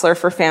bereavement counselor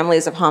for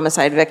families of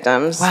homicide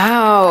victims.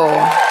 Wow.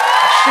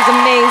 She's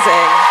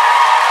amazing.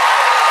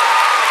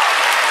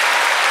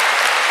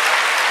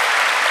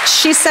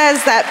 She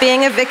says that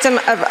being a victim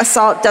of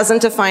assault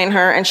doesn't define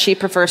her, and she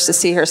prefers to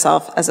see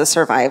herself as a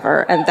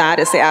survivor, and that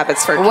is the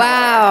Abbotsford killer.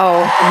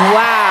 Wow.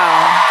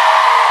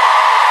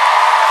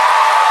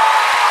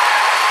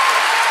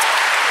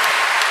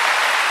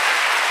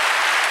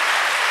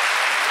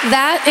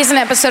 That is an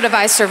episode of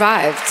I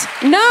Survived.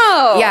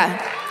 No!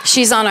 Yeah,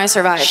 she's on I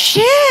Survived.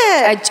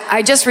 Shit!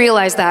 I just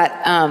realized that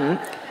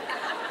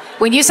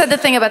when you said the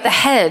thing about the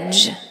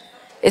hedge,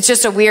 it's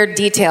just a weird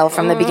detail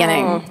from the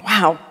beginning.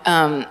 Wow.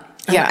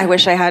 Yeah. I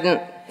wish I hadn't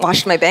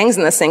washed my bangs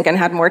in the sink and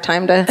had more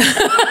time to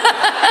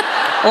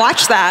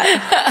watch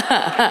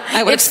that,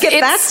 I would skip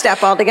that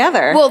step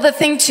altogether. Well, the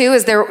thing too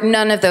is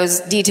none of those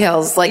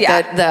details, like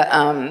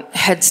the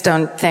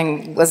headstone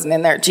thing wasn't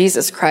in there.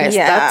 Jesus Christ,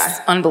 that's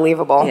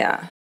unbelievable.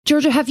 Yeah.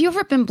 Georgia, have you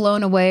ever been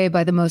blown away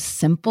by the most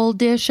simple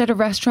dish at a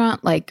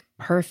restaurant, like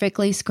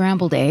perfectly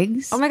scrambled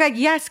eggs? Oh my God,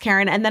 yes,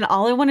 Karen. And then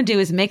all I want to do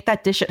is make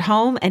that dish at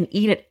home and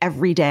eat it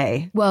every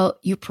day. Well,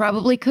 you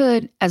probably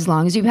could, as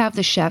long as you have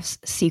the chef's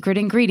secret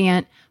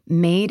ingredient,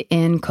 Made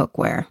in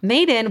Cookware.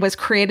 Made in was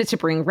created to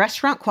bring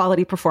restaurant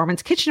quality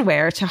performance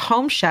kitchenware to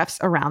home chefs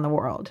around the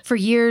world. For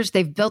years,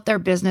 they've built their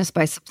business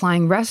by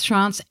supplying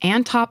restaurants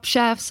and top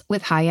chefs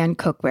with high-end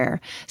cookware.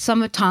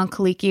 Some of Tom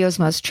Colicchio's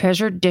most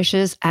treasured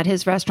dishes at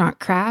his restaurant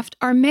Craft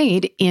are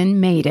made in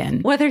Made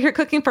in. Whether you're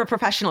cooking for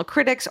professional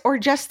critics or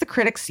just the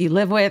critics you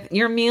live with,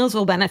 your meals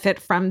will benefit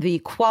from the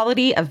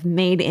quality of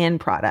Made in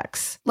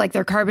products. Like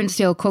their carbon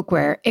steel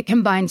cookware, it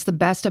combines the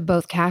best of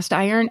both cast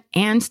iron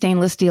and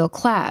stainless steel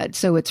clad,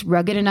 so it's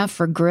rugged enough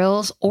for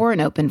grills or an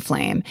open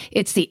flame.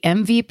 It's the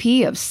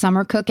MVP of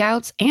summer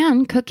cookouts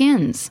and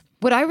cook-ins.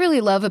 What I really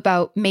love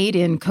about Made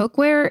in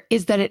Cookware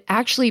is that it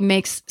actually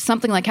makes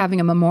something like having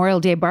a Memorial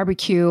Day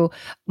barbecue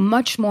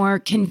much more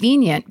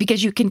convenient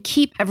because you can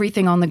keep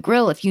everything on the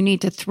grill. If you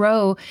need to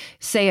throw,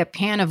 say, a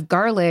pan of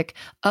garlic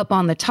up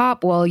on the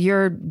top while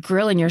you're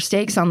grilling your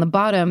steaks on the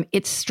bottom,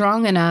 it's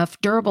strong enough,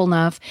 durable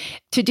enough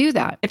to do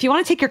that. If you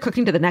want to take your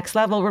cooking to the next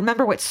level,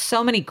 remember what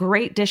so many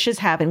great dishes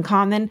have in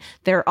common.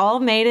 They're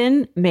all made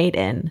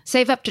in.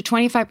 Save up to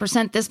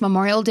 25% this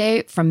Memorial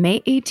Day from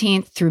May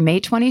 18th through May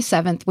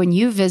 27th when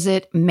you visit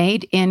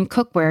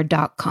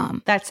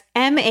madeincookware.com. That's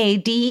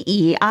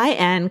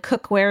MADEIN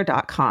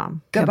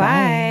cookware.com.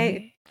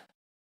 Goodbye.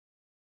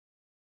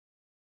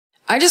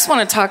 I just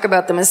want to talk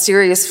about the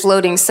mysterious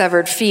floating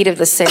severed feet of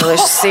the Salish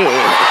Sea.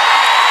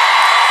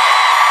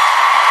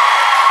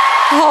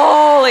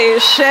 Holy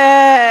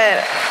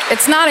shit.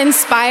 It's not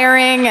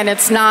inspiring and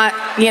it's not,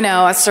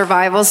 a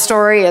survival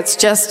story. It's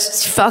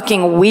just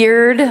fucking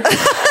weird.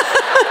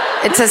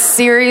 It's a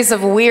series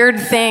of weird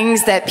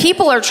things that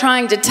people are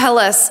trying to tell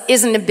us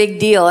isn't a big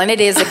deal, and it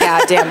is a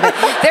goddamn bit.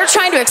 They're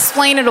trying to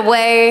explain it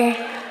away.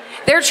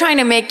 They're trying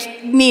to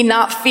make me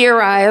not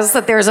theorize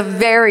that there's a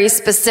very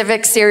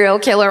specific serial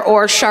killer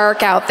or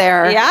shark out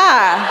there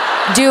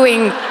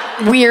doing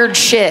weird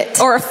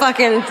shit. Or a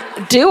fucking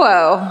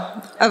duo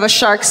of a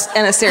shark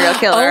and a serial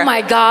killer. Oh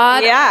my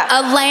God. Yeah.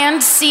 A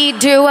land-sea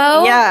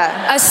duo?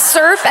 Yeah. A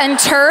surf and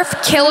turf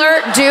killer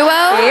duo?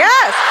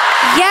 Yes.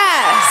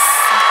 Yes.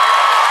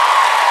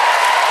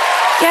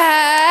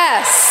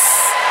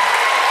 Yes.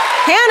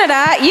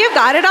 Canada, you've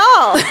got it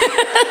all.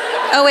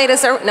 Oh, wait,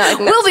 is there? No.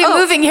 We'll be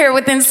moving here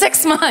within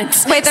 6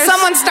 months. Wait,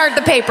 someone start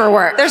the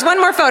paperwork. There's one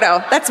more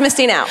photo. That's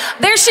Misty now.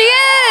 There she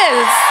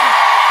is.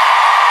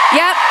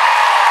 Yep.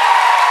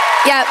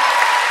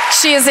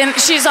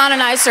 She's on an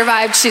I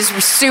Survived. She's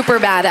super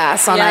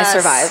badass on I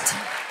Survived.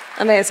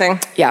 Amazing.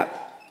 Yeah.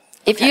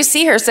 If you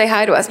see her, say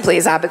hi to us,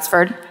 please,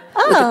 Abbotsford.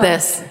 Oh. Look at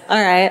this. All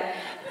right.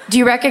 Do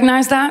you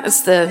recognize that?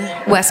 It's the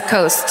West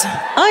Coast.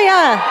 Oh,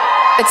 yeah.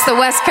 It's the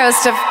West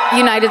Coast of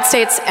United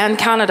States and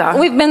Canada.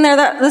 We've been there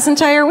this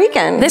entire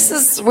weekend. This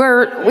is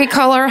where we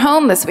call our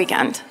home this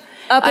weekend.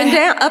 Up and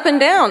down. Up and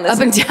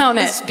down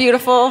it. It's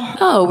beautiful.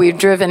 Oh, we've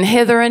driven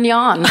hither and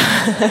yon.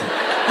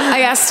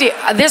 I asked Steve,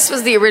 this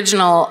was the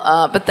original,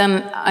 but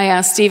then I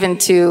asked Steven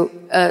to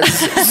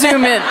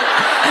zoom in.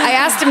 I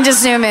asked him to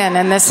zoom in,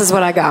 and this is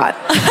what I got.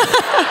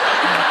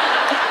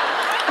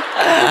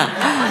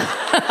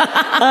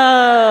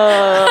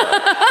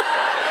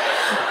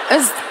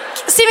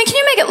 Steven, can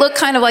you make it look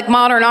kind of like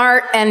modern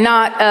art and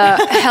not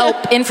help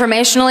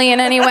informationally in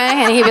any way?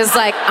 And he was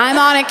like, I'm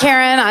on it,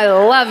 Karen. I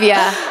love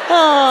ya.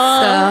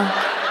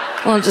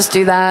 So we'll just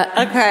do that.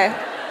 Okay.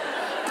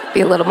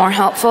 Be a little more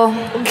helpful.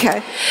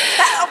 Okay.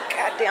 Oh,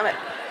 God damn it.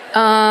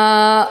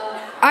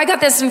 I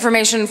got this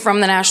information from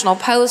the National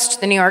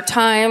Post, the New York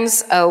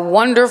Times, a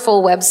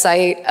wonderful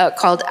website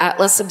called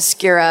Atlas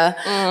Obscura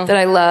that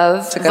I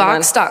love.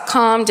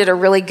 Vox.com did a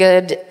really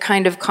good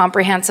kind of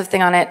comprehensive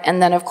thing on it.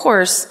 And then, of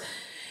course,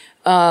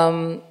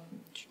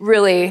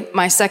 really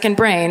my second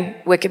brain,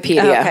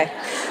 Wikipedia. Okay.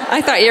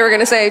 I thought you were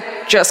going to say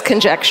just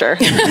conjecture.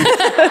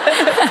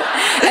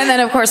 And then,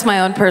 of course,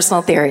 my own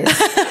personal theories.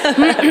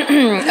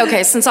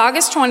 Okay, since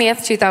August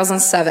 20th,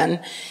 2007,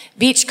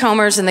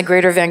 beachcombers in the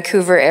greater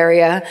Vancouver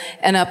area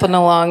and up and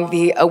along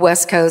the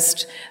west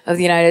coast of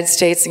the United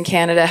States and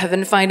Canada have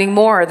been finding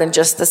more than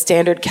just the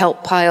standard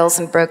kelp piles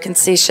and broken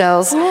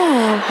seashells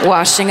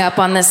washing up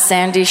on the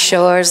sandy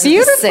shores of the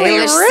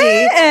Salish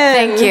Sea.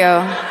 Thank you.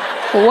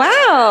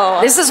 Wow.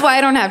 This is why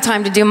I don't have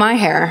time to do my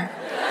hair.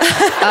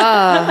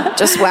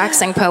 Just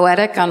waxing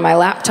poetic on my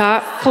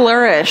laptop.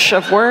 Flourish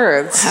of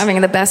words.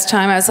 Having the best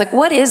time. I was like,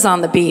 what is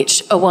on the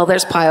beach? Oh, well,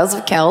 there's piles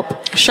of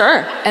kelp.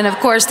 Sure. And of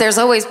course, there's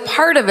always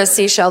part of a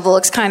seashell that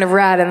looks kind of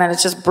rad, and then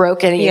it's just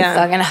broken, and you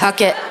fucking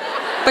huck it.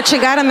 But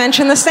you gotta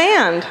mention the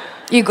sand.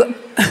 You go...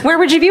 Where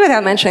would you be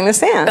without mentioning the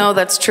sand? Oh,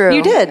 that's true.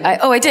 You did.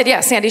 I did,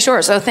 yeah, Sandy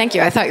Shores. Oh, thank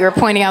you. I thought you were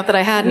pointing out that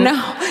I hadn't. No.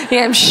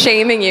 Yeah, I'm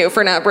shaming you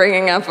for not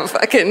bringing up a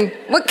fucking...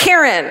 What,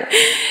 Karen?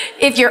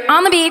 If you're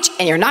on the beach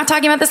and you're not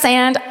talking about the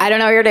sand, I don't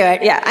know what you're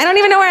doing. Yeah, I don't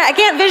even know where... I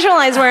can't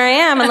visualize where I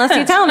am unless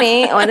you tell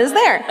me what is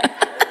there.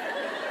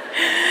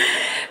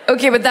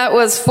 Okay, but that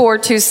was for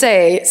to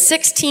say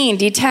 16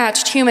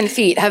 detached human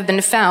feet have been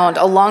found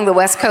along the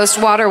West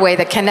Coast waterway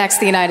that connects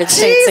the United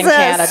States and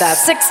Canada.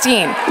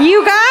 16.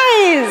 You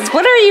guys,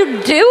 what are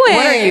you doing?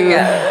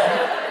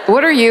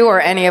 What are you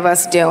or any of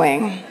us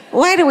doing?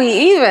 Why do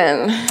we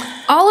even?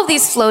 All of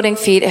these floating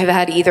feet have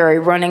had either a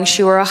running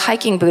shoe or a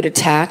hiking boot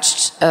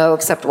attached. Oh,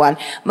 except one.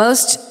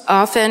 Most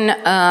often,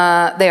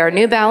 they are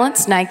New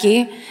Balance,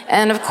 Nike,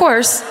 and of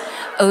course,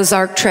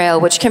 Ozark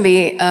Trail, which can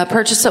be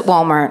purchased at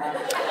Walmart.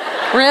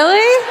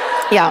 Really?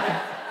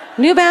 Yeah.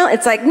 New Balance,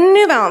 it's like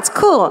New Balance,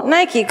 cool.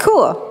 Nike,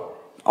 cool.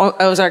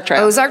 Ozark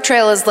Trail. Ozark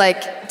Trail is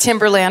like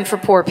Timberland for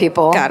poor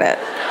people. Got it.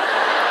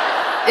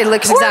 It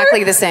looks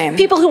exactly the same.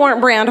 People who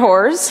aren't brand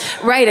whores.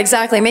 Right,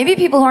 exactly. Maybe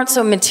people who aren't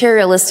so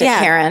materialistic,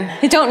 Karen.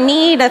 Who don't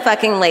need a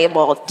fucking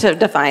label to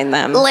define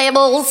them.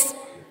 Labels.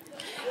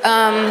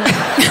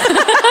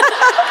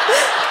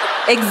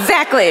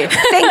 Exactly.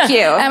 Thank you.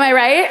 Am I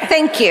right?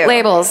 Thank you.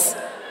 Labels.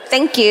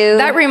 Thank you.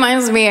 That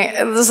reminds me,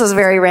 this is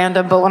very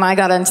random, but when I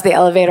got into the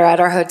elevator at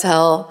our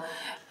hotel,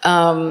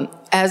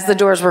 as the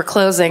doors were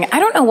closing, I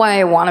don't know why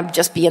I want to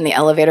just be in the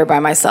elevator by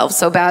myself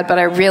so bad, but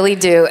I really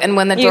do. And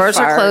when the doors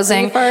are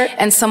closing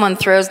and someone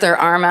throws their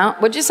arm out,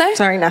 what'd you say?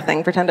 Sorry,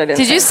 nothing. Pretend I didn't.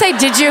 Did you say,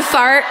 did you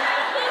fart?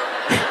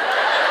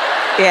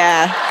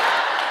 Yeah.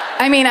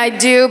 I mean, I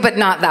do, but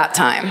not that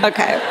time.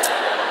 Okay.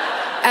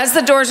 As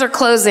the doors are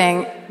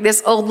closing,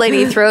 this old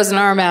lady throws an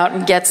arm out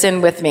and gets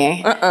in with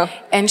me.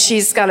 And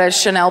she's got a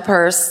Chanel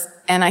purse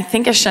and I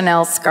think a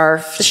Chanel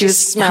scarf. She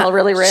smelled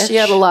really rich. She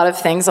had a lot of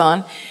things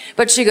on.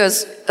 But she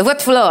goes,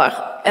 what floor?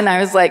 And I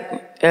was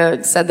like,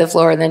 said the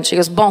floor. And then she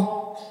goes, bon.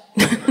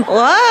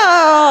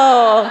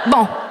 Whoa.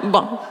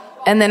 Bon.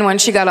 And then when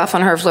she got off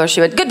on her floor,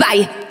 she went,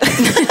 goodbye.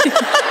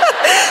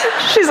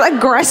 She's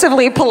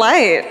aggressively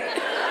polite.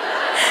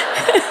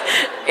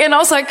 And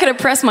also, I could have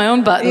pressed my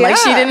own button. Yeah. Like,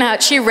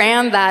 she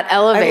ran that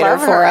elevator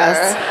for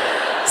us.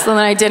 So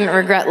then I didn't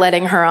regret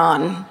letting her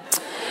on.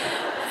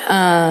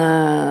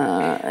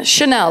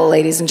 Chanel,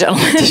 ladies and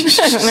gentlemen.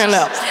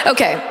 No.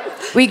 Okay,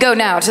 we go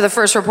now to the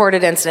first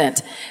reported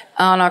incident.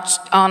 On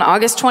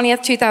August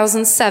 20th,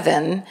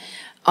 2007,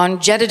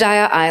 on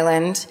Jedediah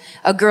Island,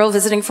 a girl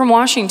visiting from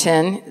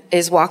Washington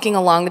is walking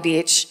along the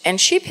beach, and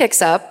she picks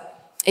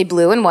up a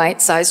blue and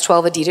white size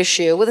 12 Adidas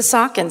shoe with a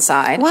sock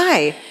inside.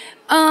 Why?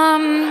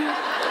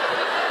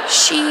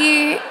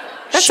 She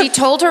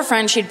told her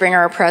friend she'd bring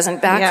her a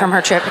present back from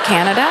her trip to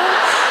Canada.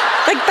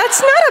 Like,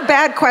 that's not a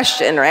bad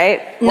question,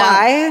 right? No.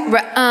 Why?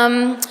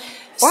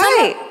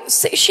 Why?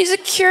 She's a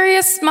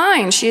curious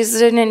mind.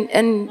 She's an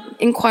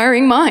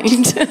inquiring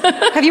mind.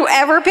 Have you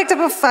ever picked up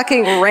a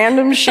fucking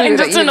random shoe?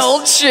 Just an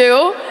old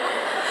shoe.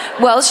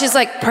 Well, she's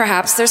like,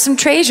 perhaps there's some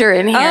treasure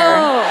in here.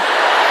 Oh,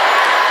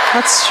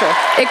 that's true.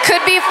 It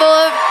could be full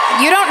of,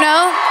 you don't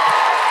know.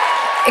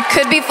 It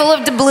could be full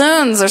of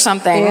doubloons or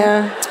something.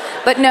 Yeah.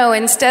 But no,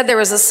 instead there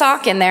was a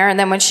sock in there, and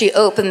then when she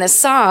opened the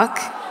sock...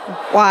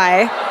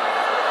 Why?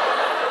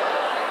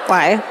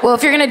 Well,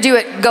 if you're going to do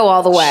it, go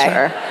all the way.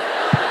 Sure.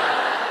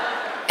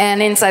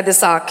 And inside the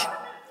sock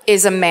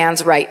is a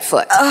man's right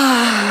foot.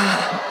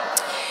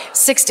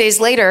 6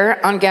 days later,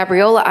 on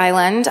Gabriola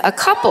Island, a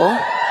couple...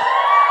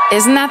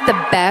 Isn't that the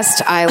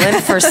best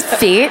island for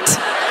feet?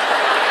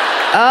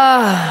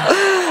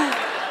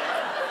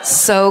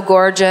 So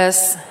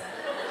gorgeous.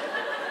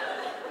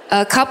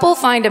 A couple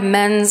find a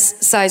men's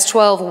size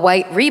 12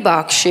 white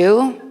Reebok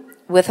shoe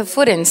with a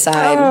foot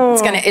inside. Oh.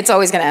 It's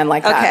always gonna end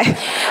like that. Okay.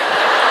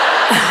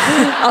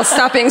 I'll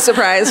stop being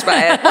surprised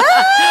by it. No!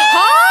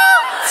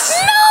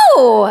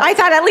 I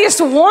thought at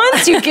least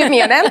once you'd give me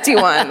an empty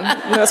one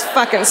in this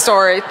fucking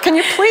story. Can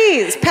you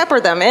please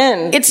pepper them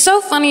in? It's so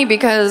funny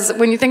because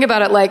when you think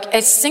about it, like,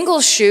 a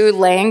single shoe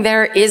laying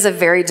there is a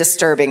very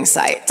disturbing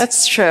sight.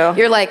 That's true.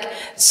 You're like,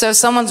 so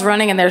someone's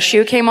running and their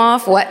shoe came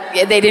off? What?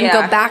 They didn't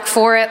go back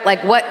for it?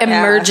 Like, what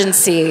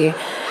emergency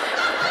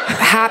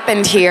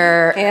happened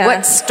here? Yeah.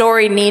 What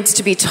story needs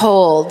to be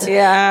told?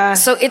 Yeah.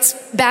 So it's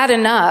bad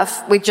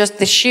enough with just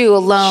the shoe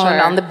alone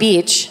on the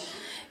beach.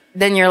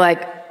 Then you're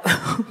like,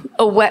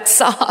 a wet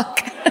sock.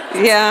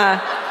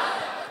 Yeah.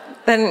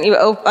 Then you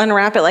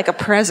unwrap it like a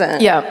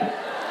present. Yeah.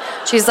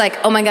 She's like,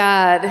 oh my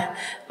God,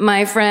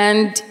 my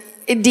friend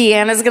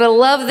Deanna's gonna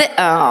love this.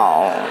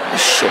 Oh,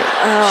 shoot.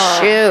 Oh.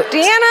 Shoot.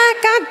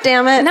 Deanna, God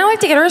damn it. Now I have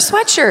to get her a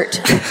sweatshirt.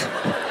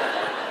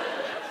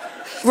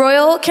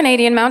 Royal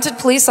Canadian Mounted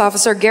Police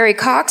Officer Gary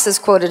Cox is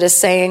quoted as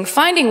saying,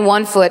 finding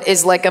 1 foot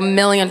is like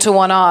 1,000,000 to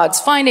 1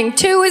 odds. Finding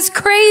 2 is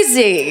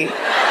crazy.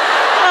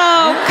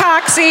 Oh,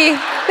 Coxie.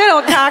 Good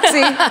old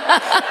Coxie.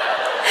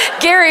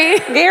 Gary, I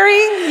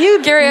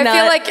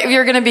feel like if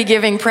you're going to be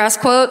giving press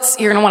quotes,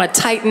 you're going to want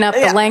to tighten up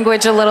the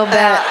language a little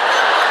bit.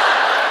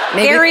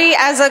 Maybe. Gary,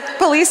 as a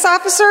police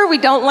officer, we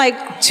don't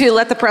like to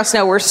let the press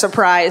know we're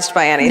surprised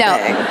by anything. No.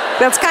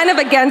 That's kind of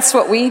against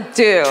what we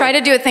do. Try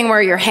to do a thing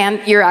where you're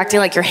acting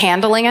like you're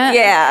handling it.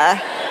 Yeah.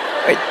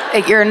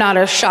 You're not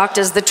as shocked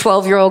as the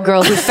 12-year-old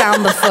girl who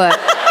found the foot.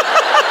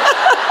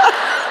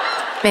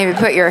 Maybe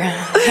put your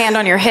hand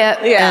on your hip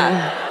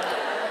and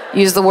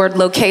use the word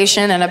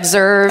location and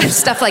observe,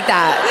 stuff like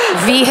that.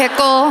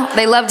 Vehicle.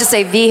 They love to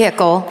say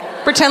vehicle.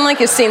 Pretend like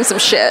you've seen some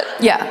shit.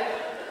 Yeah.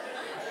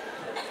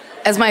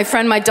 As my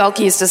friend Mike Dalke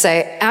used to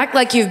say, act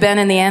like you've been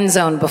in the end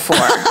zone before.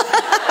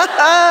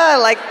 I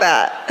like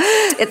that.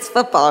 It's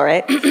football,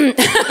 right?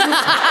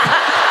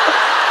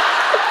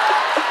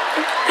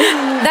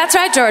 That's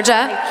right,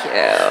 Georgia.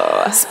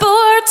 Thank you.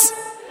 Sports.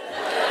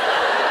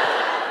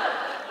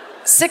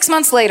 6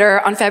 months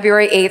later, on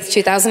February 8th,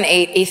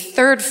 2008, a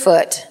third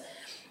foot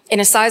in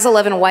a size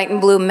 11 white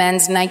and blue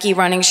men's Nike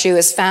running shoe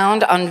is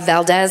found on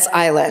Valdez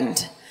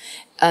Island.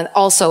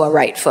 Also a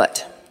right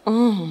foot.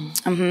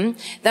 Mm-hmm.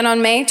 Then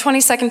on May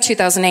 22nd,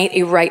 2008,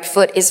 a right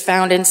foot is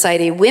found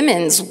inside a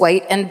women's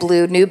white and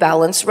blue New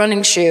Balance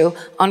running shoe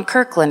on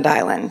Kirkland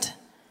Island.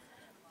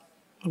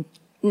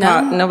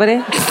 No? Nobody?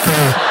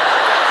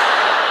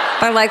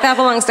 They're like, that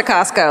belongs to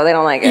Costco. They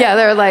don't like it. Yeah,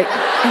 they're like,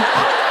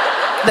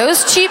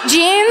 those cheap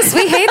jeans?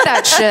 We hate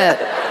that shit.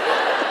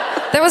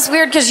 That was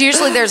weird because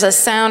usually there's a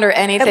sound or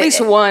anything. At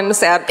least one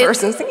sad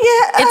person.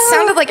 It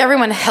sounded like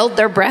everyone held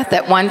their breath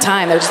at one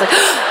time. They're just like,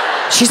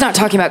 she's not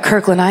talking about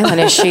Kirkland Island,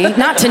 is she?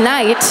 Not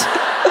tonight.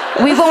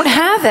 We won't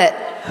have it.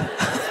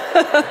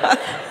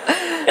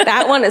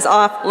 That one is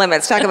off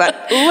limits. Talk about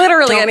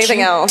literally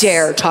anything else.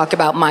 Dare talk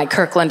about my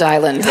Kirkland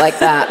Island like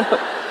that.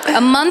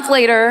 A month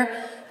later,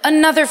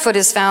 another foot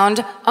is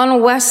found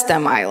on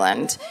Westham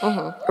Island.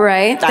 Mm-hmm.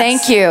 Right?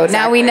 Thank you. Exactly.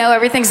 Now we know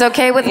everything's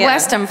okay with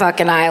Westham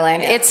fucking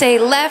Island. Yeah. It's a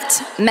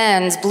left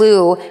men's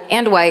blue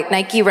and white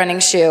Nike running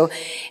shoe,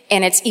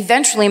 and it's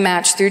eventually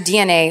matched through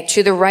DNA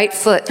to the right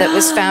foot that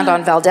was found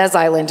on Valdez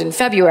Island in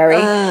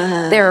February.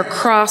 They're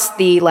across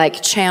the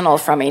channel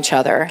from each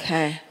other.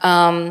 Okay.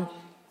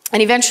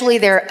 And eventually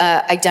they're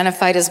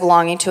identified as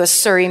belonging to a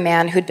Surrey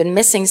man who'd been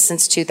missing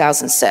since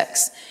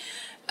 2006.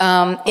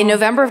 In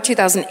November of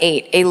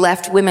 2008, a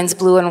left women's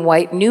blue and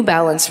white New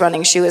Balance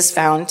running shoe is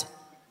found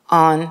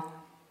on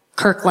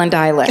Kirkland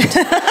Island.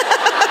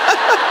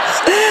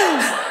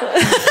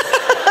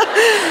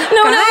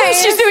 No,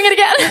 she's doing it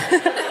again.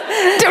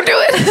 Don't do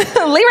it.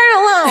 Leave her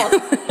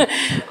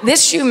alone.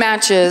 This shoe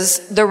matches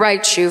the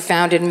right shoe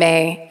found in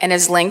May and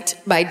is linked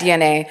by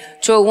DNA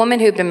to a woman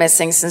who'd been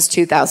missing since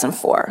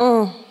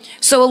 2004.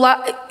 So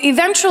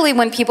eventually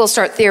when people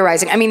start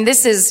theorizing, I mean,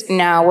 this is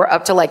now, we're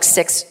up to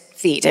 6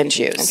 feet in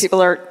shoes. And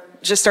people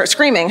just start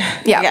screaming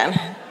again.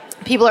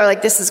 People are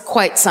like, this is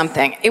quite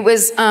something. It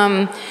was,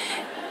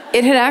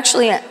 it had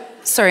actually,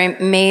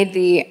 made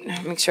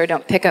make sure I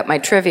don't pick up my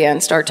trivia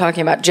and start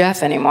talking about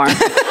Jeff anymore.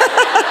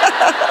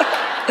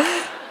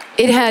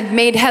 It had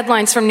made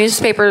headlines from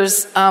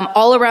newspapers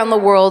all around the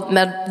world,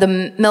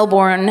 the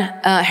Melbourne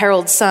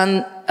Herald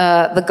Sun,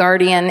 The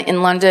Guardian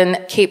in London,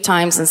 Cape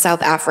Times in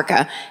South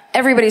Africa.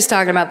 Everybody's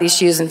talking about these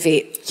shoes and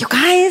feet. You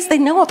guys, they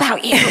know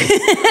about you.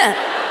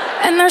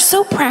 And they're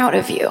so proud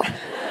of you.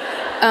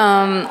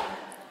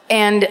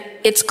 And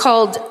it's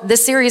called,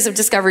 this series of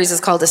discoveries is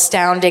called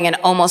Astounding and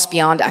Almost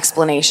Beyond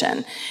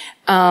Explanation.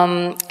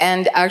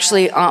 And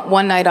actually,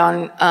 one night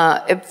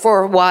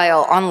for a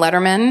while on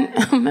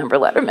Letterman, remember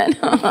Letterman?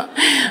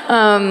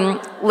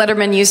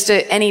 Letterman used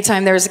to,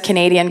 anytime there was a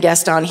Canadian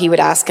guest on, he would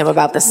ask him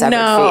about the severed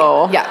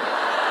feet.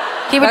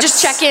 Yeah. He would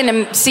just check in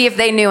and see if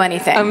they knew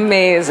anything.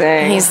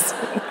 Amazing. It's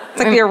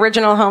like the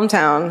original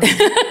Hometown.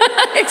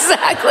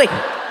 Exactly.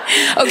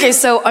 Okay,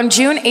 so on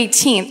June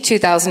 18th,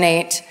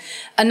 2008,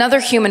 another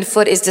human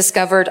foot is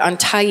discovered on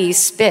Tyee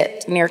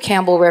Spit near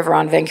Campbell River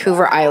on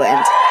Vancouver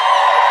Island.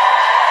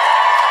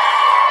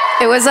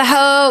 It was a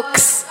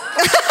hoax.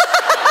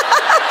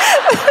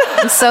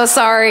 I'm so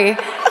sorry.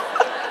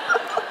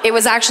 It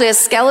was actually a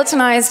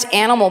skeletonized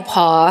animal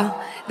paw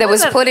that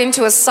was put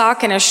into a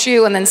sock and a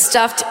shoe and then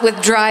stuffed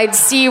with dried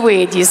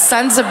seaweed, you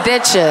sons of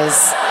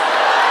bitches.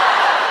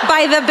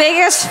 By the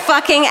biggest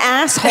fucking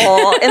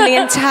asshole in the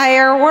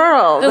entire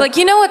world. They're like,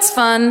 you know what's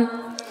fun?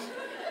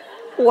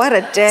 What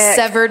a dick.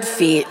 Severed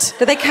feet.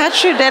 Did they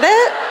catch who did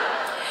it?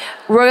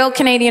 Royal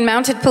Canadian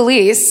Mounted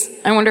Police,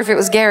 I wonder if it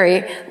was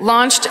Gary,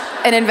 launched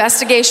an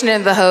investigation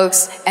into the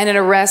hoax, and an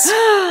arrest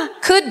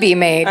could be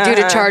made due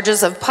to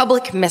charges of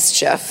public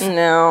mischief.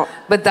 No.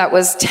 But that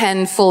was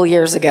 10 full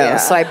years ago,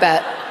 so I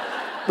bet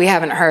we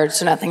haven't heard,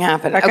 so nothing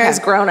happened. That guy's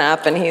grown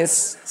up, and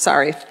he's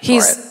sorry for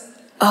it.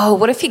 Oh,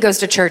 what if he goes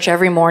to church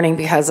every morning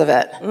because of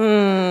it?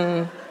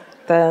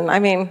 Then, I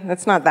mean,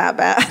 it's not that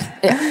bad.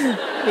 Yeah.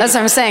 That's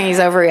what I'm saying, he's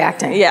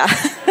overreacting. Yeah.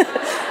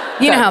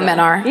 You know how men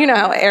are. You know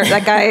how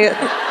that guy...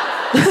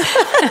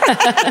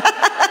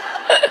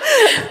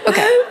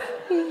 Okay.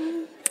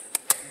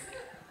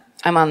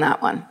 I'm on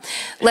that one.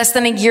 Less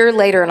than a year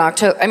later in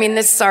October,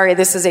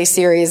 this is a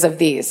series of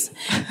these.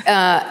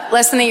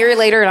 Less than a year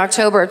later in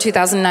October of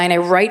 2009, a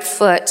right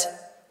foot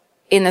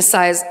in the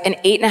size, an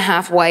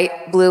 8.5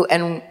 white, blue,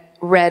 and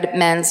red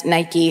men's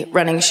Nike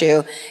running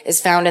shoe is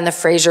found in the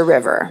Fraser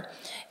River.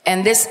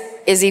 And this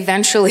is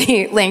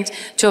eventually linked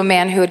to a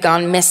man who had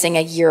gone missing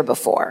a year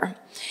before.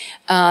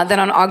 Then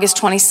on August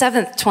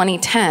 27th,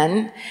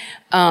 2010,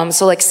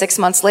 so like 6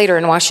 months later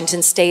in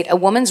Washington State, a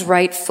woman's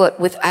right foot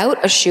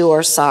without a shoe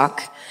or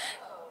sock.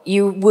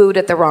 You wooed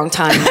at the wrong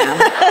time, ma'am.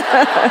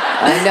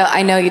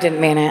 I know you didn't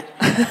mean it.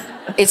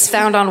 It's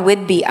found on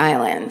Whidbey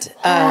Island.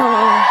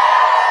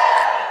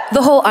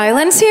 The whole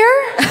island's here?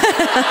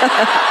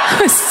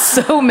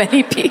 So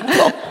many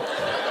people.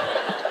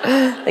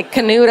 They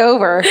canoed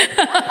over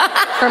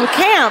from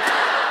Camp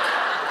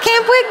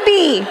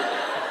Whidbey.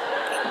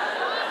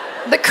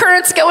 The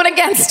current's going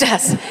against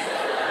us.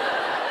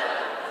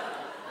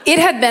 It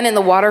had been in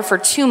the water for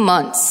 2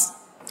 months.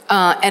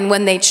 And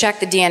when they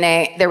checked the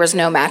DNA, there was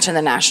no match in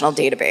the national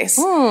database.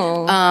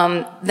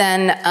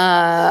 Then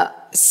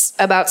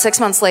about 6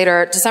 months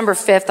later, December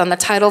 5th, on the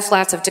tidal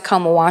flats of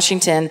Tacoma,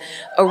 Washington,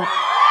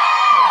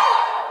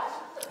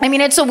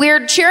 it's a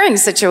weird cheering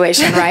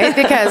situation, right?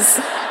 Because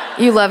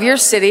you love your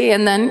city,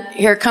 and then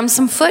here comes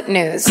some foot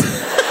news.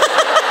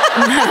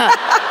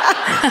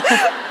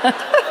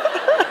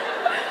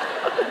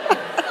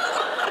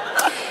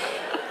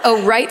 A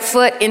right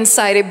foot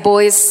inside a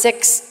boy's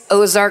 6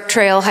 Ozark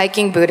Trail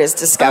hiking boot is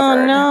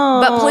discovered. Oh,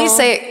 no. But police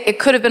say it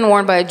could have been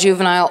worn by a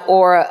juvenile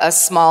or a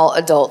small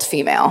adult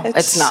female.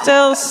 It's not.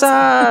 Still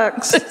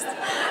sucks.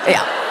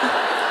 Yeah.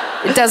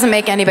 It doesn't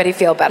make anybody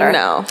feel better.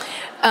 No.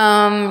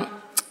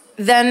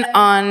 Then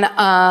on,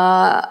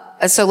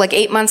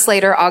 8 months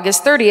later,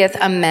 August 30th,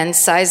 a men's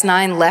size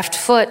 9 left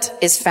foot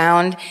is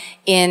found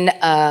in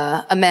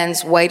a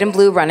men's white and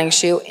blue running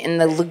shoe in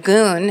the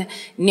lagoon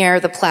near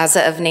the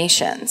Plaza of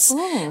Nations.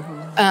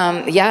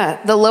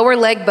 The lower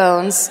leg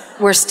bones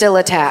were still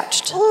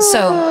attached.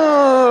 So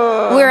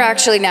we're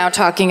actually now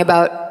talking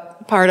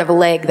about part of a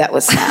leg that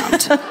was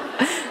found.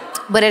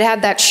 But it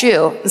had that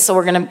shoe, so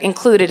we're going to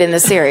include it in the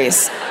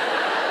series.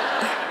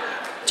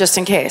 Just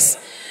in case.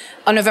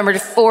 On November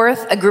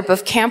 4th, a group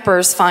of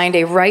campers find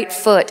a right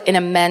foot in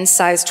a men's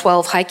size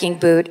 12 hiking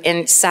boot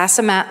in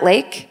Sassamat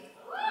Lake.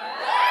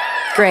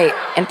 Great,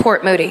 in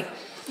Port Moody.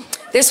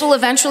 This will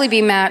eventually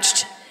be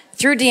matched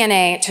through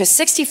DNA to a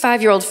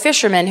 65-year-old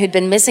fisherman who'd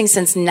been missing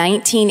since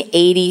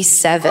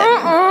 1987.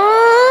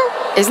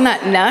 Isn't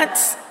that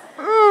nuts?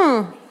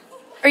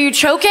 Are you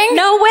choking?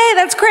 No way,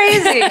 that's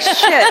crazy.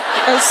 Shit,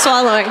 I was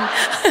swallowing.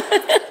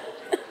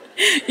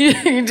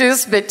 You do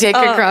spit take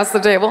across the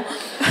table.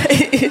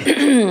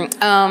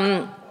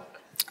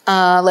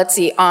 Let's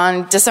see,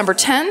 on December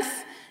 10th,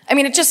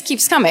 it just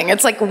keeps coming.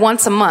 It's like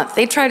once a month.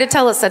 They try to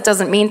tell us that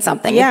doesn't mean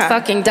something. Yeah. It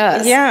fucking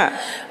does. Yeah.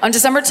 On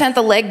December 10th,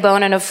 a leg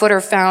bone and a foot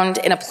are found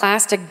in a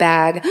plastic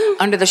bag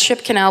under the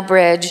Ship Canal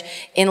Bridge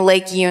in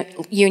Lake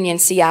Union,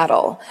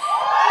 Seattle.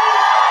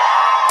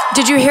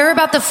 Did you hear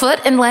about the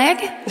foot and leg?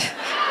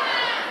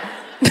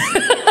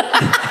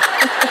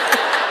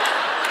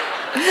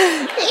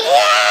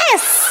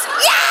 Yes!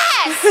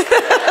 Yes!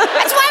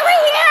 That's why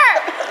we're here!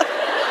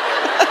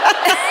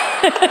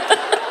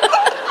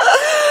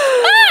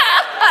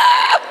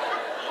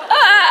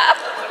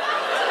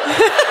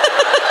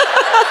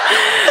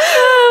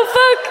 Oh,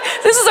 fuck.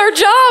 This is our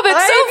job.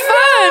 It's so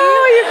fun.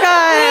 You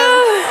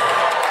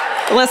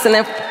guys. Listen,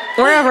 if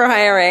we're ever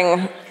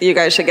hiring, you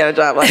guys should get a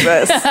job like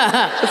this.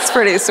 It's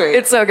pretty sweet.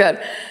 It's so good.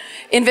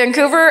 In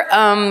Vancouver,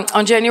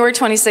 on January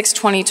 26,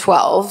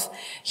 2012,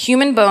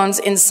 human bones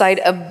inside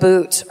a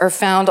boot are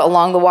found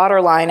along the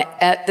waterline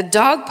at the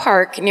dog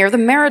park near the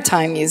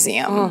Maritime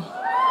Museum.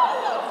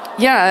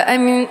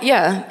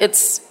 Yeah,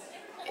 it's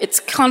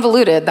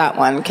convoluted, that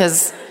one,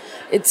 because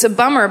it's a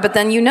bummer, but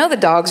then the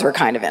dogs were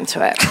kind of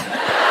into it.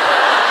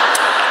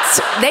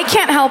 So they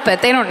can't help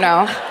it. They don't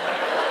know.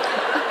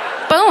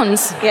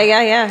 Bones.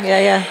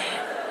 Yeah.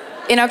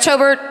 In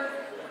October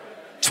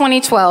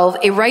 2012,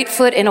 a right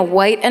foot in a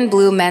white and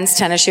blue men's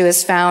tennis shoe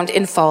is found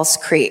in False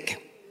Creek.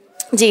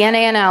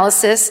 DNA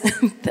analysis,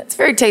 that's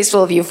very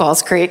tasteful of you,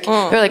 False Creek.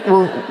 They're like,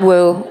 woo.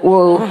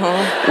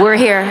 We're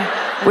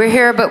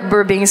here, but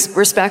we're being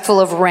respectful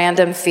of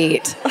random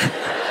feet.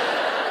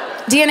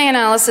 DNA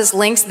analysis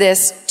links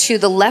this to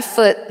the left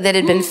foot that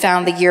had been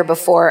found the year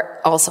before,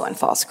 also in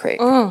False Creek.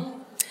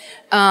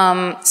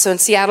 So in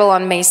Seattle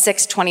on May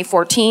 6,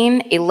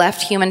 2014, a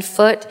left human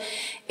foot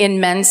in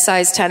men's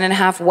size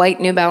 10.5 white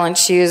New Balance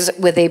shoes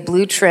with a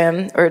blue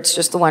trim, or it's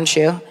just the one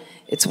shoe,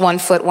 it's one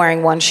foot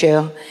wearing one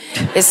shoe,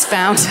 is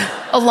found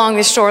along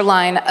the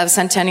shoreline of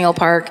Centennial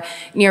Park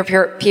near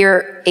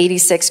Pier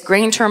 86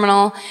 grain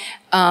terminal.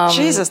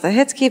 Jesus, the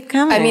hits keep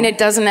coming. It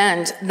doesn't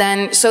end.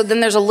 Then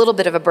there's a little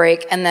bit of a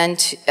break, and then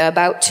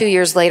about 2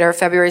 years later,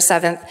 February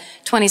 7th,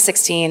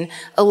 2016,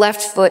 a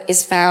left foot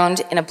is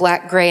found in a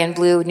black, gray, and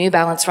blue New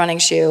Balance running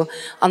shoe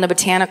on the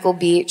Botanical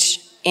Beach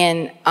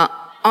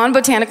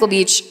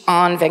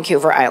on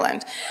Vancouver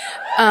Island.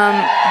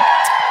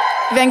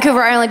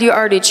 Vancouver Island, you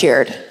already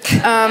cheered.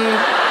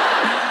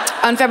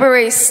 On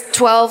February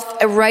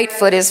 12th, a right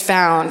foot is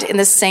found in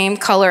the same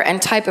color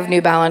and type of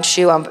New Balance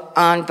shoe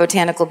on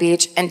Botanical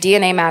Beach, and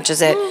DNA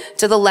matches it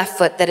to the left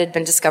foot that had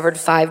been discovered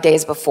 5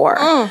 days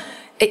before.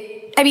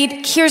 I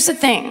mean, here's the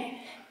thing.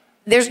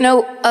 There's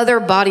no other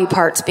body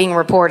parts being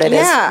reported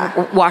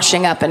as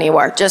washing up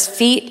anywhere. Just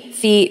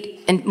feet,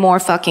 and more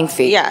fucking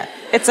feet. Yeah.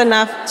 It's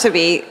enough to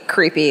be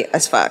creepy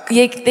as fuck.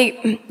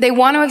 They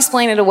want to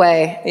explain it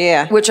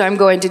away, which I'm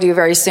going to do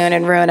very soon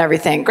and ruin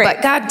everything. Great.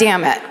 But God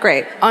damn it.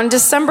 Great. On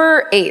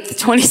December 8th,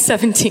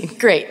 2017,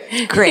 great.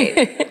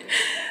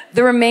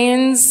 The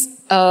remains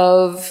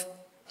of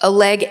a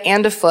leg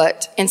and a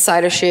foot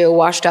inside a shoe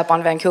washed up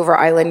on Vancouver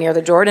Island near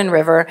the Jordan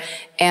River,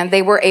 and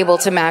they were able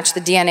to match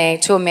the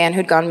DNA to a man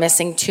who'd gone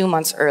missing 2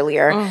 months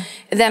earlier.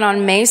 Then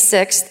on May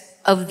 6th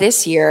of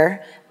this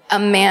year, a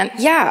man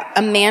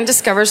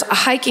discovers a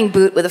hiking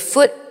boot with a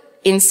foot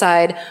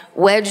inside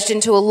wedged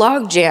into a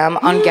log jam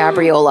on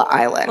Gabriola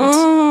Island.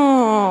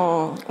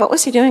 What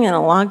was he doing in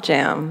a log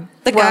jam?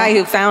 The guy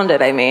who found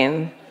it, I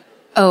mean.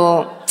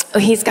 Oh,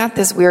 he's got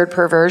this weird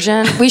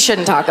perversion. We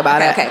shouldn't talk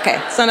about it. Okay.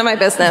 It's none of my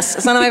business.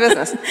 It's none of my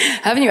business.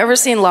 Haven't you ever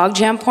seen log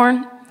jam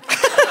porn?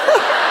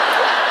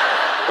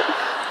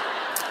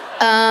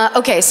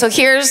 Okay, so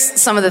here's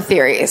some of the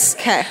theories.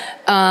 Okay.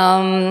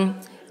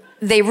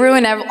 They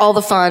ruin all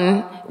the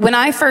fun. When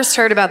I first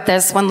heard about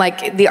this, when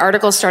like the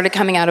articles started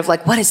coming out of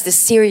like, what is this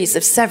series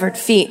of severed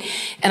feet?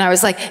 And I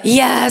was like,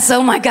 yes,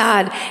 oh my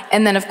God.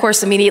 And then of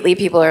course immediately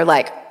people are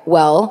like,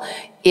 well,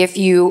 if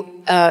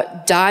you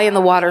die in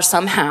the water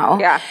somehow,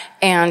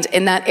 and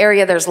in that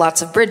area there's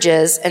lots of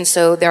bridges, and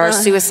so there are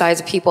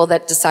suicides of people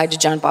that decide to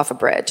jump off a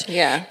bridge.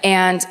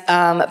 And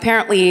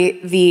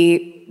apparently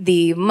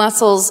the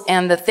muscles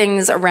and the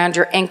things around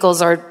your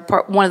ankles are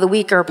one of the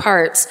weaker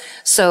parts.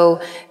 So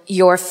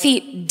your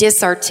feet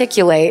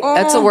disarticulate.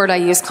 That's a word I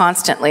use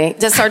constantly.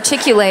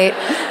 Disarticulate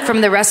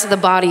from the rest of the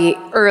body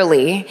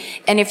early.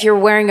 And if you're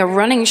wearing a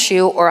running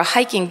shoe or a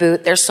hiking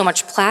boot, there's so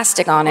much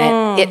plastic on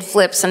it, it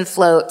flips and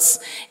floats.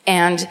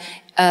 And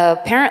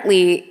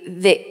apparently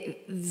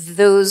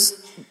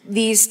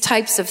these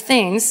types of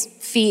things,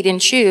 feet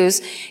and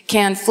shoes,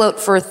 can float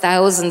for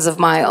thousands of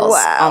miles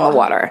on the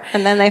water.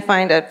 And then they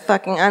find a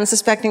fucking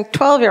unsuspecting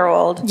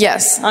 12-year-old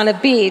on a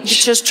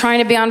beach just trying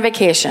to be on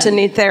vacation to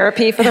need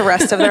therapy for the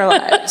rest of their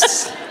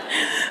lives.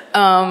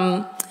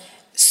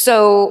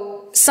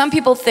 So some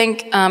people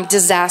think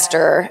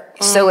disaster.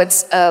 So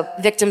it's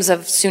victims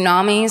of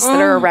tsunamis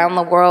that are around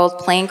the world,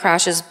 plane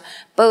crashes,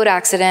 boat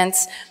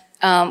accidents.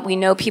 We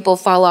know people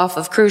fall off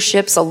of cruise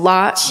ships a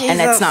lot,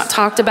 and it's not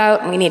talked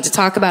about, and we need to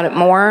talk about it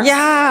more.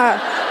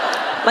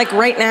 Like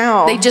right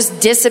now. They just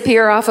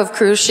disappear off of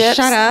cruise ships.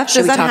 Shut up.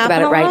 Should we talk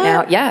about it right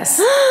now?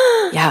 Yes.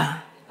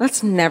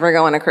 Let's never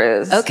go on a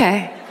cruise.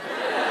 Okay.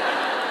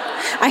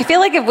 I feel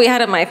like if we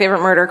had a My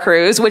Favorite Murder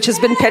cruise, which has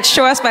been pitched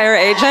to us by our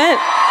agent,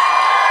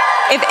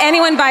 if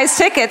anyone buys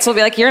tickets, we'll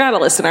be like, you're not a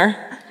listener.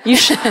 You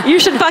should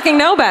fucking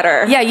know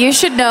better. Yeah, you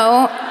should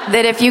know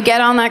that if you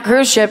get on that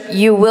cruise ship,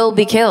 you will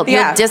be killed.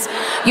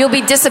 You'll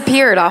be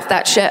disappeared off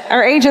that ship.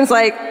 Our agent's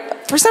like,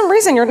 for some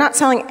reason, you're not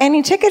selling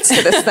any tickets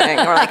to this thing.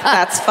 We're like,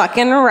 that's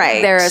fucking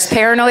right. They're as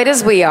paranoid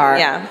as we are.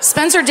 Yeah.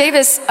 Spencer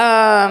Davis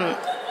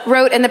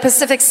wrote in the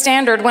Pacific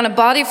Standard, when a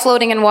body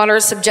floating in water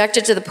is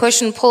subjected to the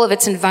push and pull of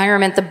its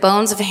environment, the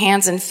bones of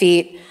hands and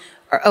feet,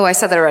 I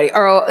said that already.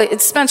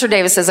 It's Spencer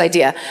Davis's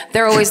idea.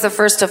 They're always the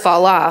first to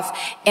fall off.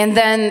 And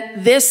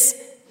then this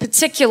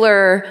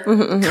particular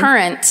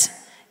current,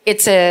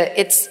 it's a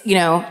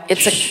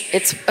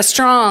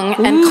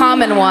strong and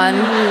common one.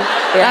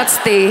 That's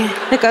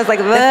it goes like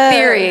the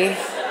theory.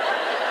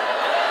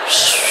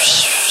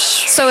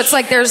 So it's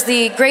like there's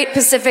the Great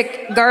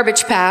Pacific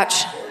Garbage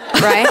Patch,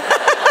 right?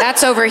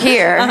 That's over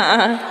here.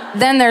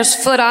 Then there's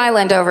Foot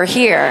Island over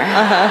here.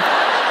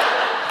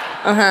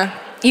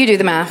 You do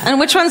the math. And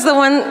which one's the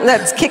one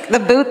that's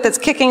the boot that's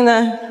kicking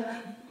the?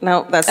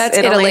 No, that's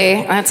Italy.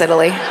 That's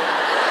Italy.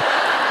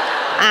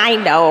 I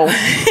know.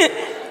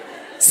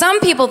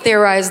 Some people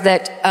theorize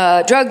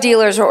that drug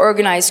dealers or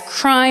organized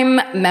crime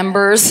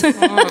members,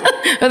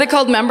 are they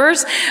called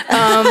members? Do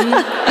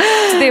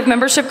they have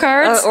membership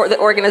cards? Or the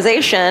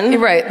organization.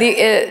 Right.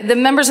 The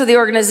members of the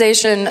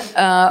organization,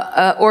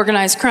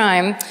 organized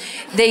crime,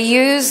 they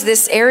use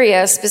this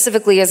area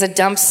specifically as a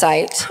dump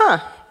site.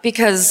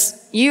 Because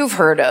you've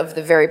heard of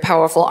the very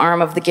powerful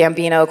arm of the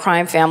Gambino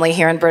crime family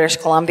here in British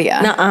Columbia.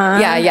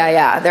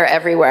 Yeah. They're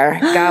everywhere.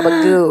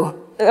 Gabagoo.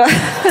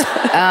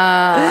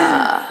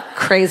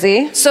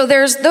 Crazy. So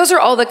those are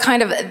all the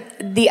kind of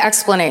the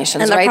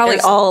explanations, and they're right? probably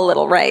all a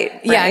little right.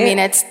 Yeah, I mean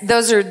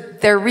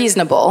they're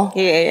reasonable.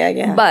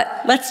 Yeah.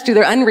 But let's do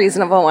their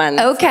unreasonable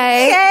ones.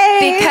 Okay.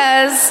 Yay!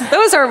 Because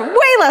those are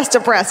way less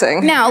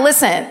depressing. Now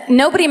listen,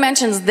 nobody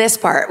mentions this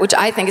part, which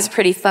I think is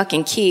pretty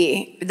fucking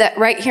key. That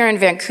right here in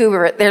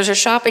Vancouver, there's a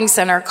shopping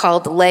center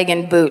called Leg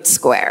and Boot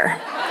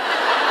Square.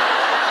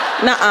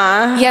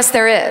 Nuh-uh. Yes,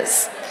 there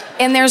is.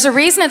 And there's a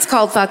reason it's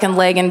called fucking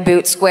Leg and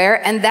Boot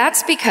Square, and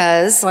that's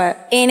because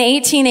in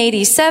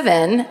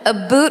 1887,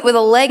 a boot with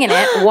a leg in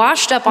it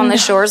washed up on the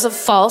shores of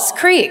False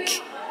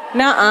Creek.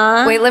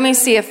 Nuh-uh. Wait, let me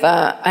see if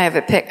I have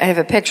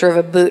a picture of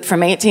a boot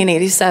from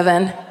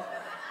 1887.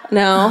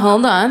 No.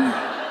 Hold on.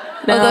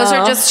 No, those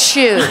are just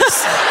shoes.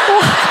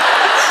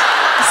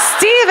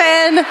 Steven!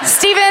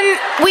 Steven,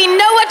 we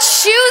know what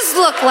shoes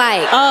look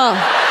like. Oh.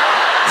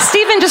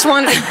 Steven just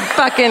wanted to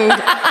fucking,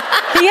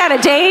 he had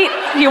a date.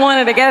 He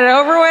wanted to get it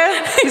over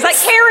with. He's like,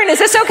 Karen, is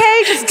this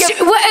okay? Just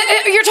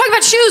You're talking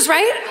about shoes,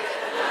 right?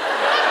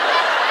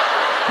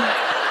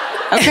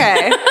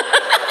 Okay.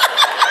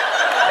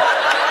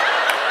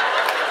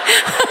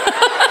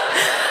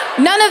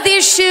 None of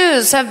these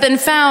shoes have been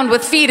found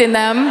with feet in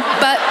them,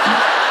 but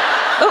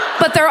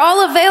they're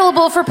all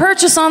available for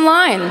purchase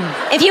online.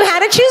 If you had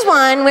to choose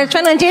one, which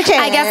one would you choose?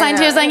 I guess I'd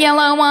choose a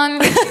yellow one.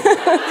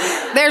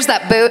 There's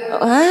that boot.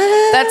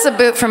 What? That's a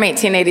boot from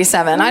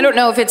 1887. I don't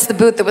know if it's the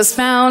boot that was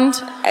found.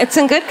 It's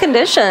in good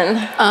condition.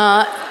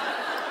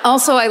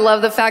 Also, I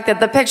love the fact that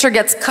the picture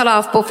gets cut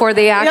off before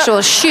the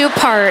actual shoe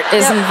part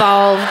is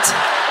involved.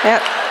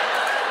 Yep.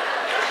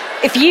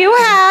 If you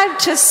had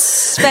to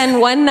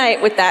spend one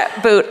night with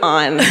that boot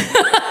on,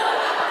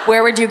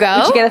 where would you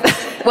go? Would you get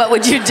what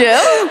would you do?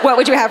 What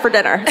would you have for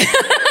dinner?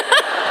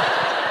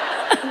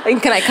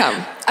 And can I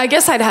come? I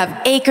guess I'd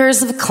have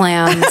acres of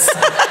clams.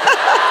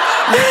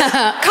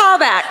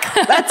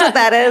 Callback. That's what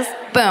that is.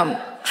 Boom.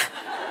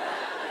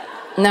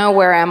 Now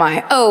where am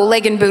I? Oh,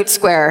 Leg and Boot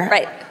Square.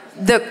 Right.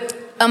 The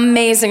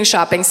amazing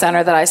shopping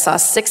center that I saw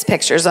 6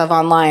 pictures of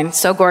online.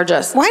 So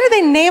gorgeous. Why do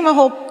they name a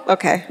whole...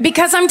 Okay.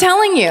 Because I'm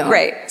telling you.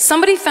 Right.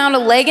 Somebody found a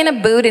leg and a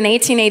boot in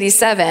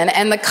 1887,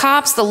 and the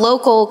cops, the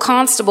local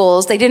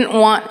constables, they didn't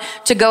want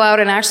to go out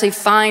and actually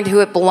find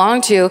who it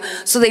belonged to,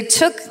 so they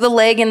took the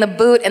leg and the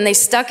boot and they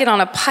stuck it on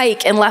a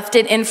pike and left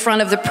it in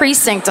front of the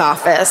precinct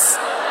office.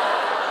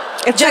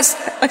 It's just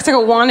like a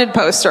wanted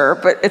poster,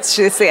 but it's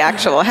the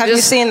actual. Have you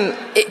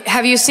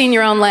seen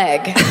your own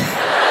leg?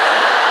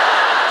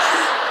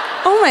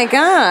 Oh my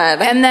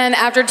God. And then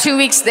after 2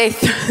 weeks, they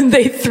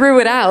threw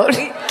it out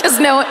because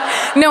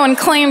no one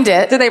claimed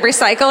it. Did they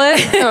recycle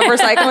it in a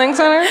recycling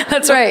center?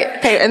 That's right.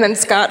 Okay, and then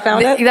Scott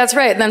found it? That's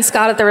right. And then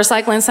Scott at the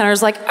recycling center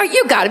is like, oh,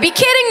 you gotta be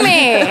kidding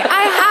me.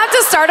 I have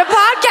to start a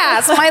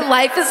podcast. My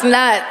life is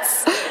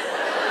nuts.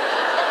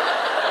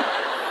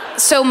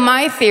 So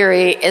my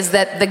theory is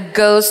that the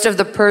ghost of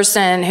the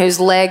person whose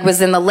leg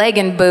was in the leg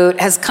and boot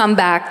has come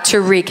back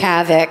to wreak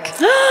havoc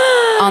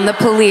on the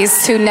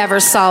police who never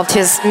solved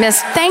his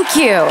Thank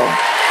you.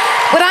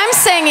 What I'm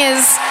saying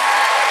is,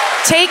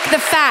 take the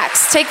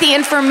facts, take the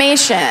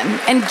information,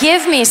 and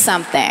give me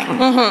something.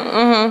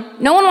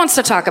 No one wants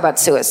to talk about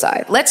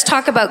suicide. Let's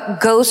talk about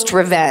ghost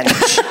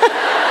revenge.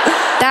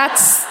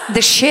 That's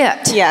the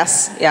shit.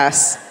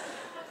 Yes.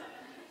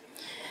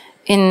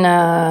 In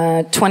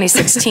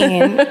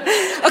 2016.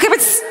 Okay,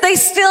 but they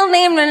still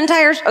named an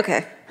entire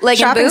Leg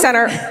shopping and boot?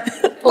 center.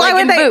 Why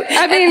would they? Boot.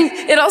 I mean,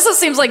 it also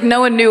seems like no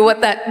one knew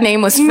what that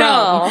name was from.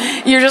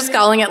 No. You're just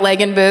calling it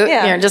leg and boot.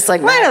 Yeah. You're just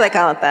like, why do they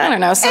call it that? I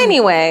don't know. Some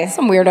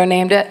weirdo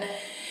named it.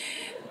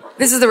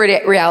 This is the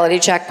reality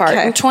check part.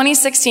 Okay. In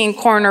 2016,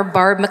 coroner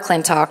Barb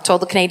McClintock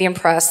told the Canadian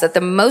Press that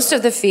the most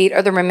of the feet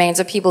are the remains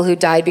of people who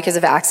died because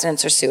of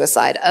accidents or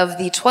suicide. Of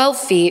the 12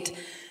 feet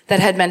that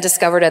had been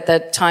discovered at the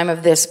time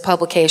of this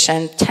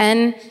publication,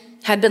 10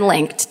 had been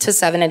linked to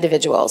 7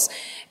 individuals.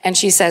 And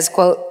she says,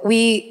 quote,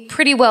 "We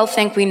pretty well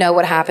think we know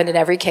what happened in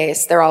every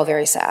case. They're all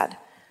very sad.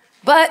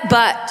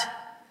 But,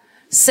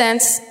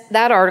 since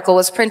that article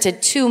was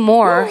printed, 2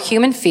 more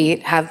human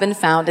feet have been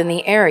found in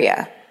the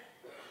area.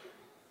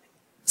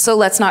 So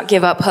let's not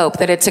give up hope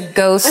that it's a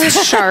ghost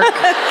shark.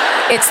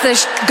 It's the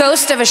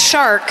ghost of a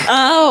shark.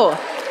 Oh.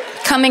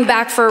 Coming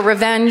back for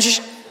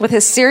revenge." With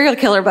his serial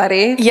killer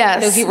buddy.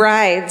 Yes. Who he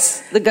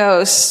rides the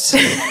ghost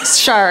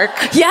shark.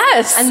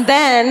 Yes. And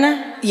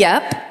then.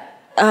 Yep.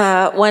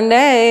 One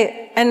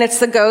day, and it's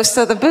the ghost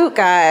of the boot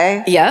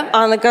guy. Yep.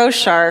 On the ghost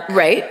shark.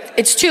 Right.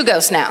 It's 2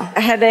 ghosts now.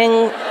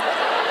 Heading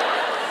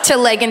to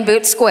Leg and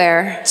Boot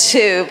Square.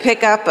 To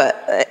pick up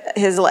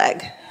his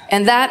leg.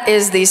 And that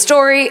is the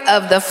story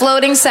of the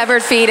floating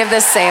severed feet of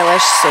the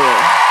Salish Sea.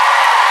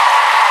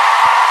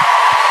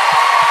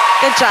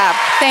 Good job.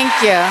 Thank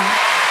you.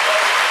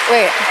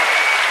 Wait.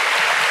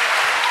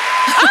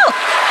 Oh!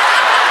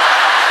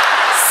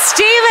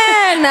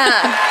 Steven!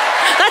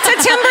 That's a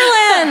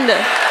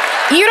Timberland!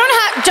 You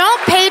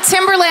don't pay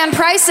Timberland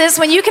prices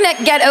when you can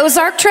get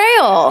Ozark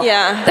Trail.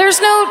 Yeah. There's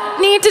no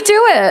need to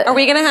do it. Are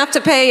we gonna have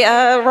to pay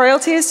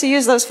royalties to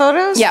use those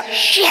photos? Yeah.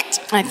 Shit!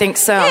 I think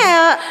so.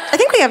 Yeah, I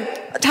think we have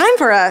time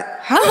for a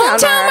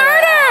hometown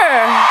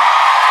murder!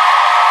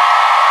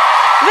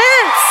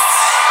 Vince!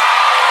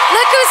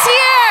 Look who's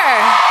here!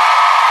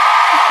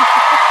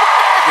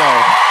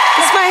 Yo.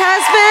 This is my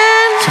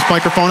husband. Is this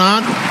microphone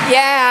on?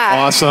 Yeah.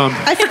 Awesome.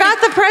 I forgot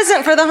the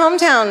present for the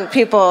hometown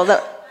people.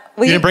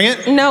 You didn't bring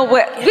it? No.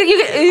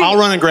 I'll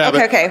run and grab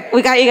it. Okay.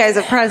 We got you guys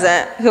a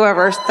present,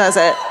 whoever does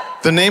it.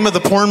 The name of the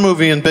porn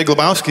movie in Big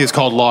Lebowski is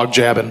called Log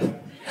Jabbin'.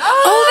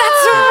 Oh,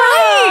 that's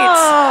right!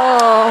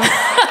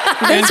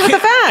 Oh. Thanks for the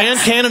facts. And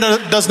Canada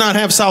does not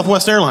have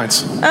Southwest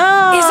Airlines.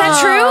 Oh. Is that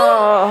true?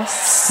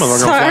 Well, they're going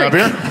to fly up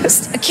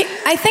here.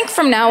 I think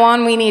from now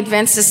on we need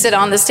Vince to sit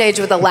on the stage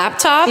with a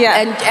laptop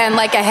and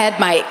like a head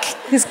mic.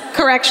 His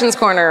corrections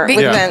corner with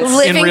Vince.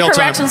 Living in real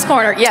corrections time.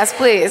 corner. Yes,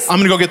 please. I'm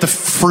going to go get the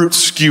fruit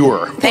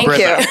skewer. Thank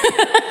you.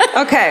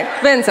 Okay,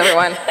 Vince,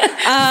 everyone.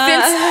 Vince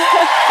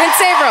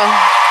Averill.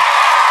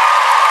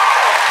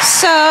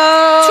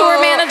 So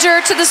Tour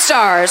manager to the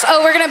stars.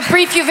 Oh, we're going to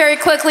brief you very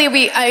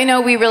quickly. I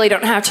know we really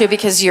don't have to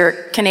because you're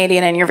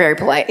Canadian and you're very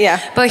polite. Yeah.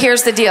 But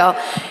here's the deal,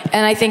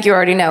 and I think you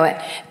already know it.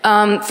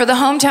 For the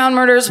hometown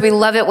murders, we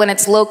love it when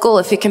it's local.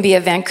 If it can be a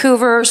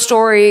Vancouver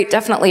story,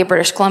 definitely a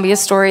British Columbia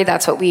story,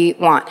 that's what we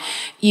want.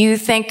 You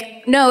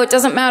think, no, it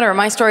doesn't matter.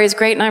 My story is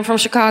great and I'm from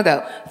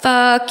Chicago.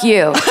 Fuck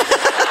you.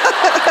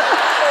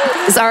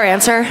 Is our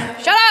answer.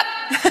 Shut up.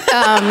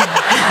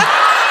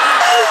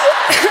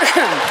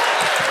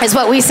 Is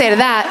what we say to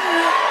that.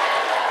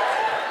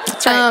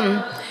 That's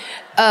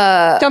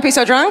right. Don't be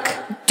so drunk.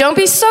 Don't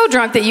be so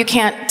drunk that you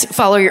can't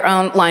follow your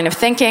own line of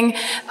thinking.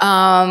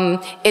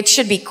 It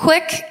should be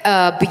quick,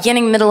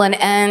 beginning, middle, and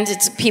end.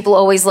 People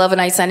always love a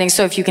nice ending,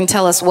 so if you can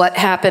tell us what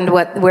happened,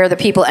 where the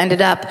people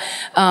ended up,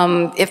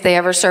 if they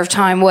ever served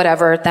time,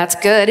 whatever, that's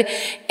good.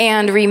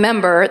 And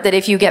remember that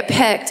if you get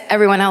picked,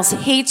 everyone else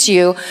hates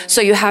you,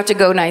 so you have to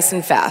go nice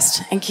and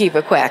fast and keep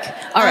it quick.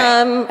 All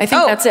right, I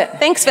think that's it.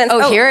 Thanks, Vince.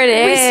 Oh, here it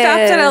is. We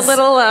stopped at a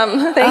little,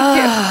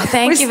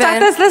 Thank you, We stopped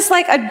Vince. at this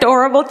like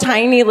adorable,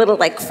 tiny little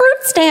like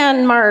fruit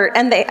stand mart,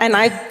 and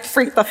I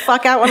freaked the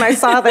fuck out when I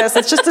saw this.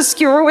 It's just a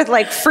skewer with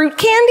like fruit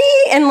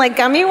candy and like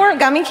gummy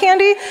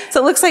candy, so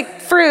it looks like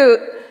fruit,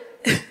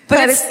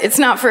 but it's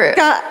not fruit.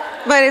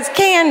 But it's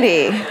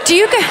candy. Do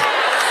you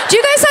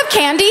guys have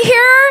candy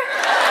here?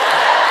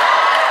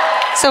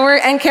 So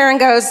and Karen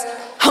goes,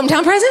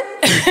 hometown present?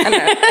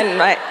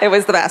 It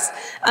was the best.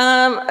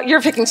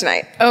 You're picking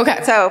tonight.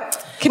 Okay. So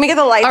can we get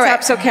the lights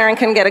up so Karen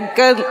can get a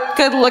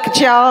good look at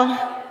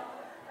y'all?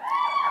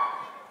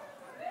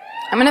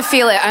 I'm gonna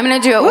feel it. I'm gonna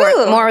do it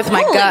more with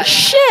my gut.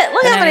 Shit!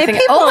 Look how many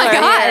people Oh my are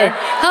God! here.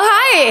 Oh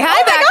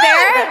hi back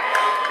there.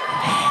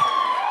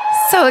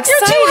 So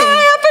exciting. You're too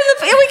high up in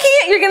the. We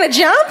can't. You're gonna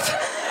jump.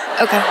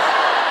 Okay.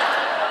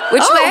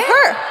 Which way?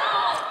 Her.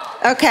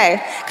 Okay.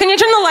 Can you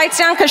turn the lights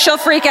down? Because she'll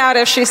freak out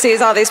if she sees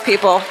all these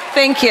people.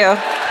 Thank you.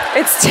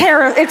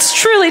 It's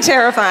truly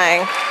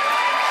terrifying.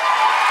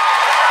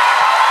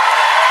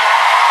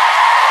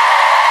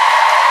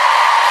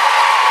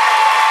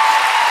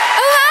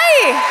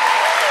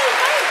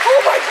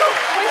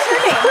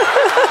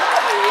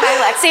 Hi,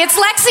 Lexi. It's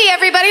Lexi,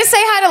 everybody. Say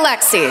hi to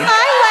Lexi.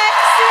 Hi,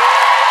 Lexi.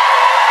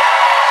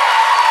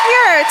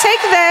 Here,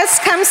 take this.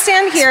 Come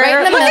stand here. Right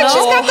in the Look middle.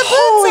 She's got the boots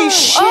Holy on.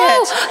 shit.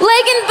 Oh,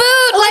 leg and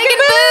boot.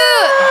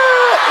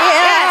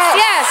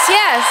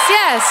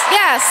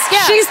 Yes.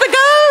 She's the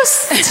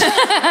ghost.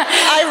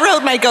 I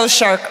rode my ghost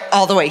shark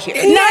all the way here.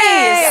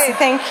 Nice.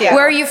 Thank you.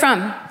 Where are you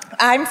from?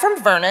 I'm from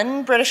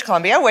Vernon, British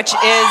Columbia, which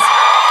is,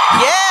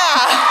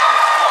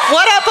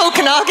 what up,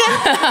 Okanagan?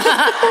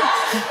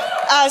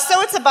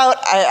 So it's about,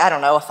 I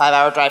don't know, a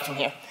 5-hour drive from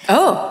here.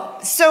 Oh.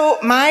 So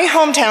my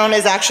hometown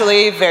is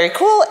actually very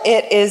cool.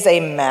 It is a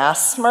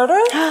mass murder.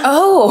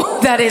 Oh,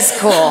 that is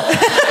cool.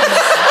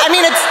 I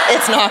mean,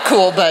 it's not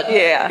cool, but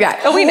Yeah.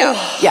 Oh, we know.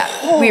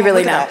 Yeah, we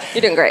really know.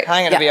 You're doing great.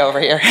 I'm going to be over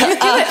here.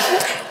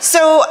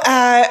 So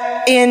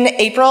in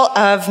April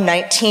of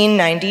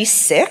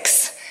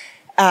 1996,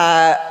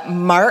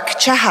 Mark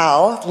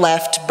Chahal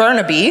left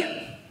Burnaby.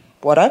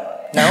 What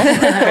up? No?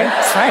 Okay,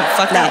 it's fine.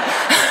 Fuck that.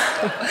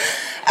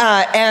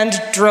 And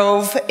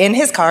drove in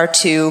his car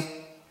to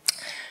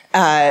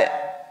the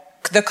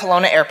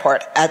Kelowna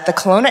airport. At the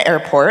Kelowna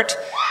airport...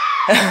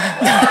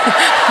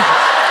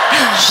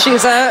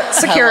 She's a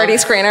security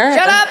screener.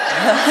 Shut up.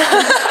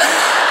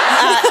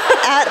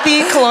 At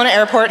the Kelowna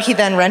airport, he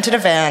then rented a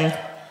van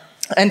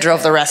and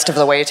drove the rest of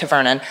the way to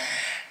Vernon.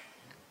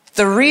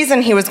 The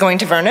reason he was going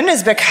to Vernon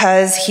is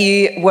because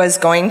he was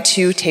going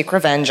to take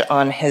revenge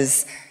on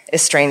his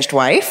estranged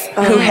wife,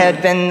 who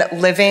had been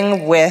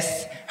living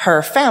with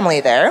her family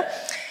there,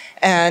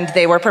 and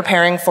they were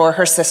preparing for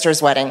her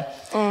sister's wedding.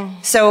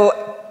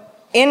 So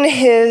in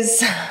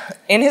his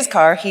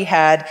car, he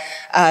had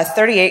a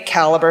 .38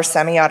 caliber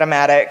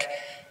semi-automatic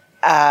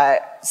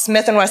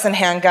Smith & Wesson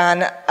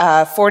handgun,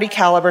 40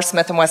 caliber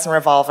Smith & Wesson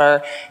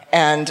revolver,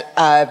 and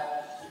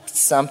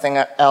something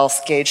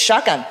else gauge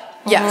shotgun.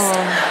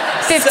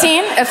 Yes.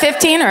 15? A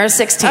 15 or a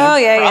 16? Oh,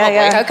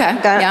 yeah. Okay.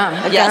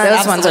 Yeah. Yes,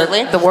 those absolutely.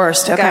 ones are the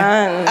worst. Okay.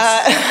 Guns.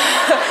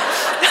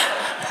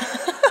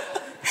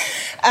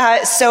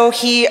 So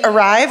he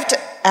arrived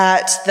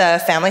at the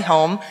family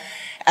home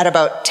at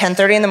about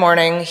 10:30 in the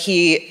morning.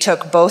 He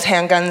took both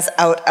handguns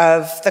out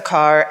of the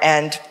car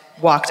and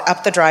walked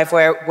up the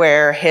driveway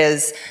where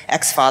his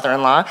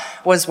ex-father-in-law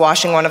was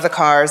washing one of the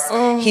cars.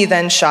 He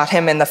then shot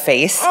him in the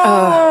face.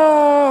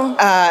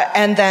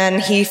 And then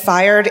he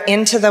fired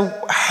into the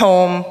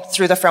home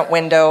through the front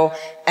window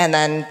and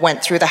then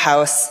went through the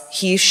house.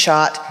 He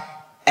shot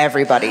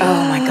everybody.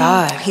 Oh my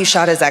God. He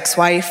shot his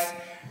ex-wife,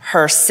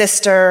 her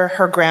sister,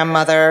 her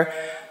grandmother.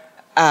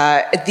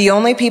 The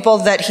only people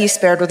that he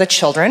spared were the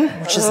children,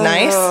 which is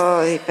nice.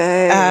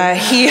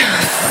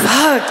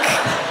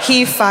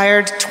 He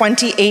fired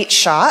 28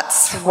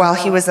 shots while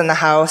he was in the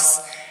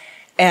house,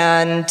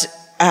 and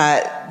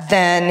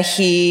then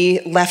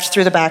he left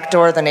through the back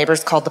door. The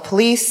neighbors called the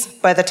police.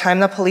 By the time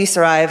the police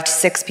arrived,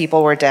 6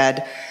 people were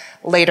dead.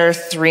 Later,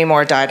 3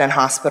 more died in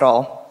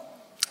hospital.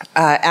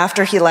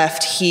 After he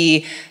left,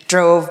 he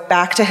drove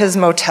back to his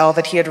motel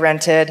that he had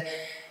rented,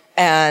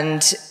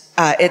 and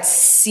it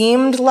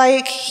seemed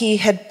like he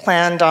had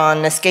planned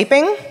on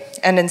escaping,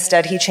 and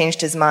instead he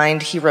changed his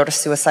mind. He wrote a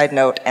suicide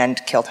note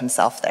and killed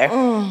himself there.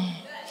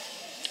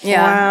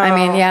 Yeah, wow. I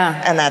mean,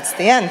 yeah. And that's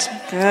the end.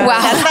 Good.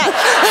 Wow.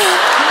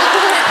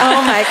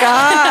 Oh my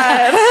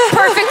God.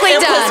 Perfectly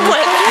done.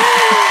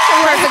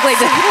 Perfectly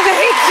done.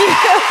 Thank you.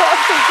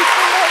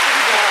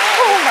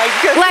 Oh my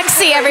goodness.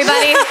 Lexi,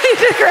 everybody.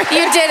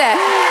 You did it.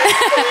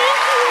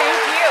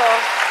 Thank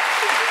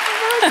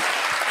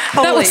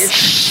you. That was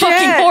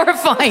fucking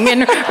horrifying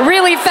and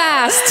really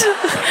fast.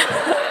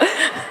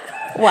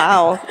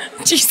 Wow.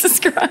 Jesus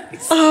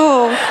Christ.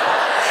 Oh.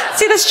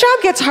 See, this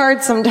job gets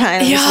hard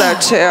sometimes, though,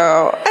 too.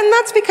 And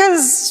that's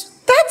because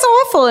that's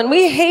awful, and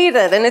we hate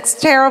it, and it's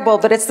terrible,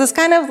 but it's this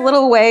kind of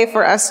little way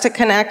for us to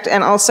connect,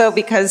 and also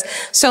because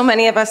so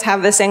many of us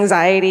have this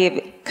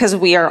anxiety because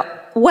we are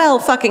well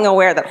fucking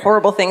aware that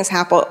horrible things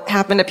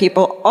happen to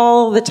people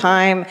all the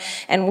time,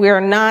 and we're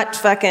not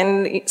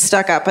fucking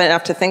stuck up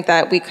enough to think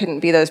that we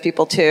couldn't be those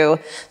people too.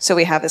 So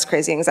we have this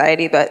crazy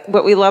anxiety. But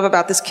what we love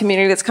about this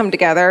community that's come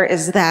together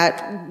is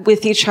that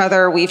with each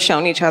other, we've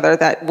shown each other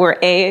that we're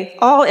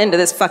all into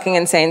this fucking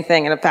insane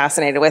thing and are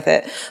fascinated with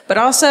it, but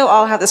also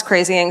all have this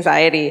crazy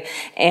anxiety.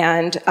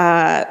 And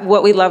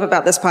what we love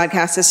about this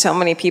podcast is so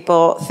many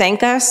people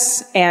thank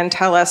us and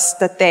tell us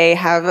that they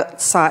have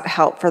sought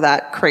help for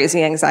that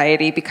crazy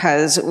anxiety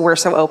because we're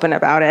so open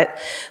about it,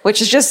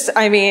 which is just,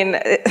 I mean,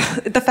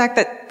 the fact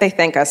that they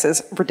thank us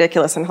is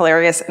ridiculous and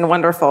hilarious and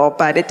wonderful,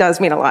 but it does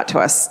mean a lot to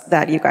us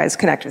that you guys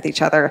connect with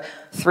each other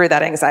through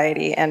that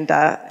anxiety and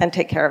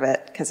take care of it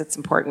because it's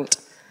important.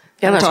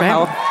 Yeah, that's right.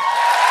 Health.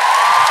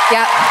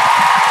 Yeah.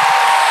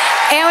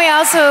 And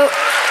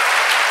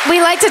we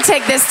like to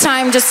take this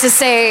time just to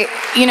say,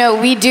 you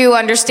know, we do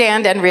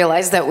understand and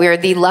realize that we're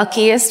the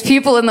luckiest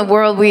people in the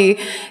world. We,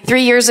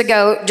 3 years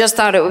ago, just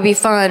thought it would be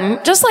fun,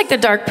 just like the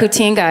Dark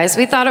Poutine guys,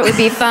 we thought it would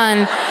be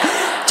fun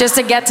just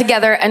to get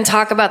together and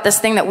talk about this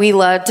thing that we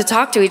love to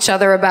talk to each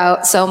other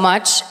about so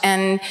much.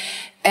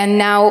 And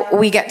now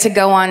we get to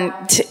go on,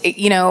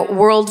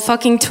 world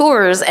fucking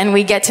tours, and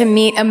we get to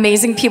meet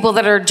amazing people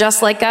that are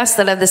just like us,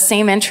 that have the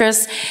same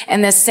interests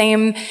and the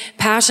same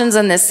passions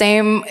and the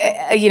same,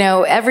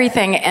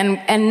 everything.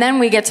 And then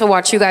we get to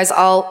watch you guys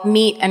all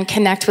meet and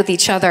connect with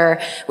each other,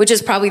 which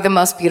is probably the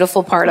most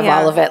beautiful part of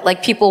all of it.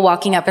 Like people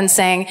walking up and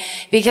saying,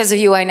 because of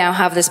you, I now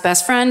have this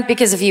best friend.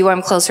 Because of you,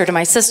 I'm closer to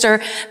my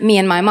sister. Me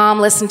and my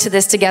mom listen to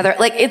this together.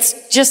 Like it's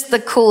just the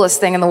coolest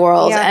thing in the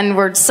world. Yeah. And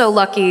we're so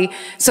lucky.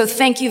 So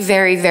thank you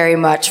very, very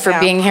much for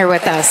being here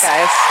with us.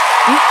 Guys.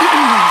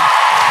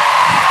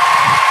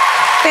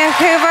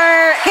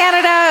 Vancouver,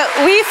 Canada,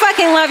 we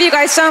fucking love you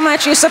guys so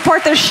much. You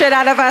support the shit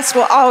out of us.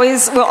 We'll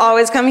always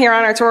come here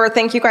on our tour.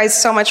 Thank you guys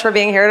so much for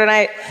being here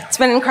tonight. It's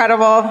been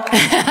incredible.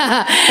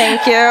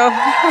 Thank you.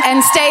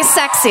 And stay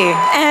sexy.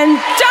 And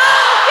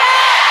don't get...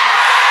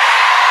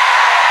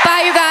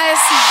 Bye, you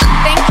guys.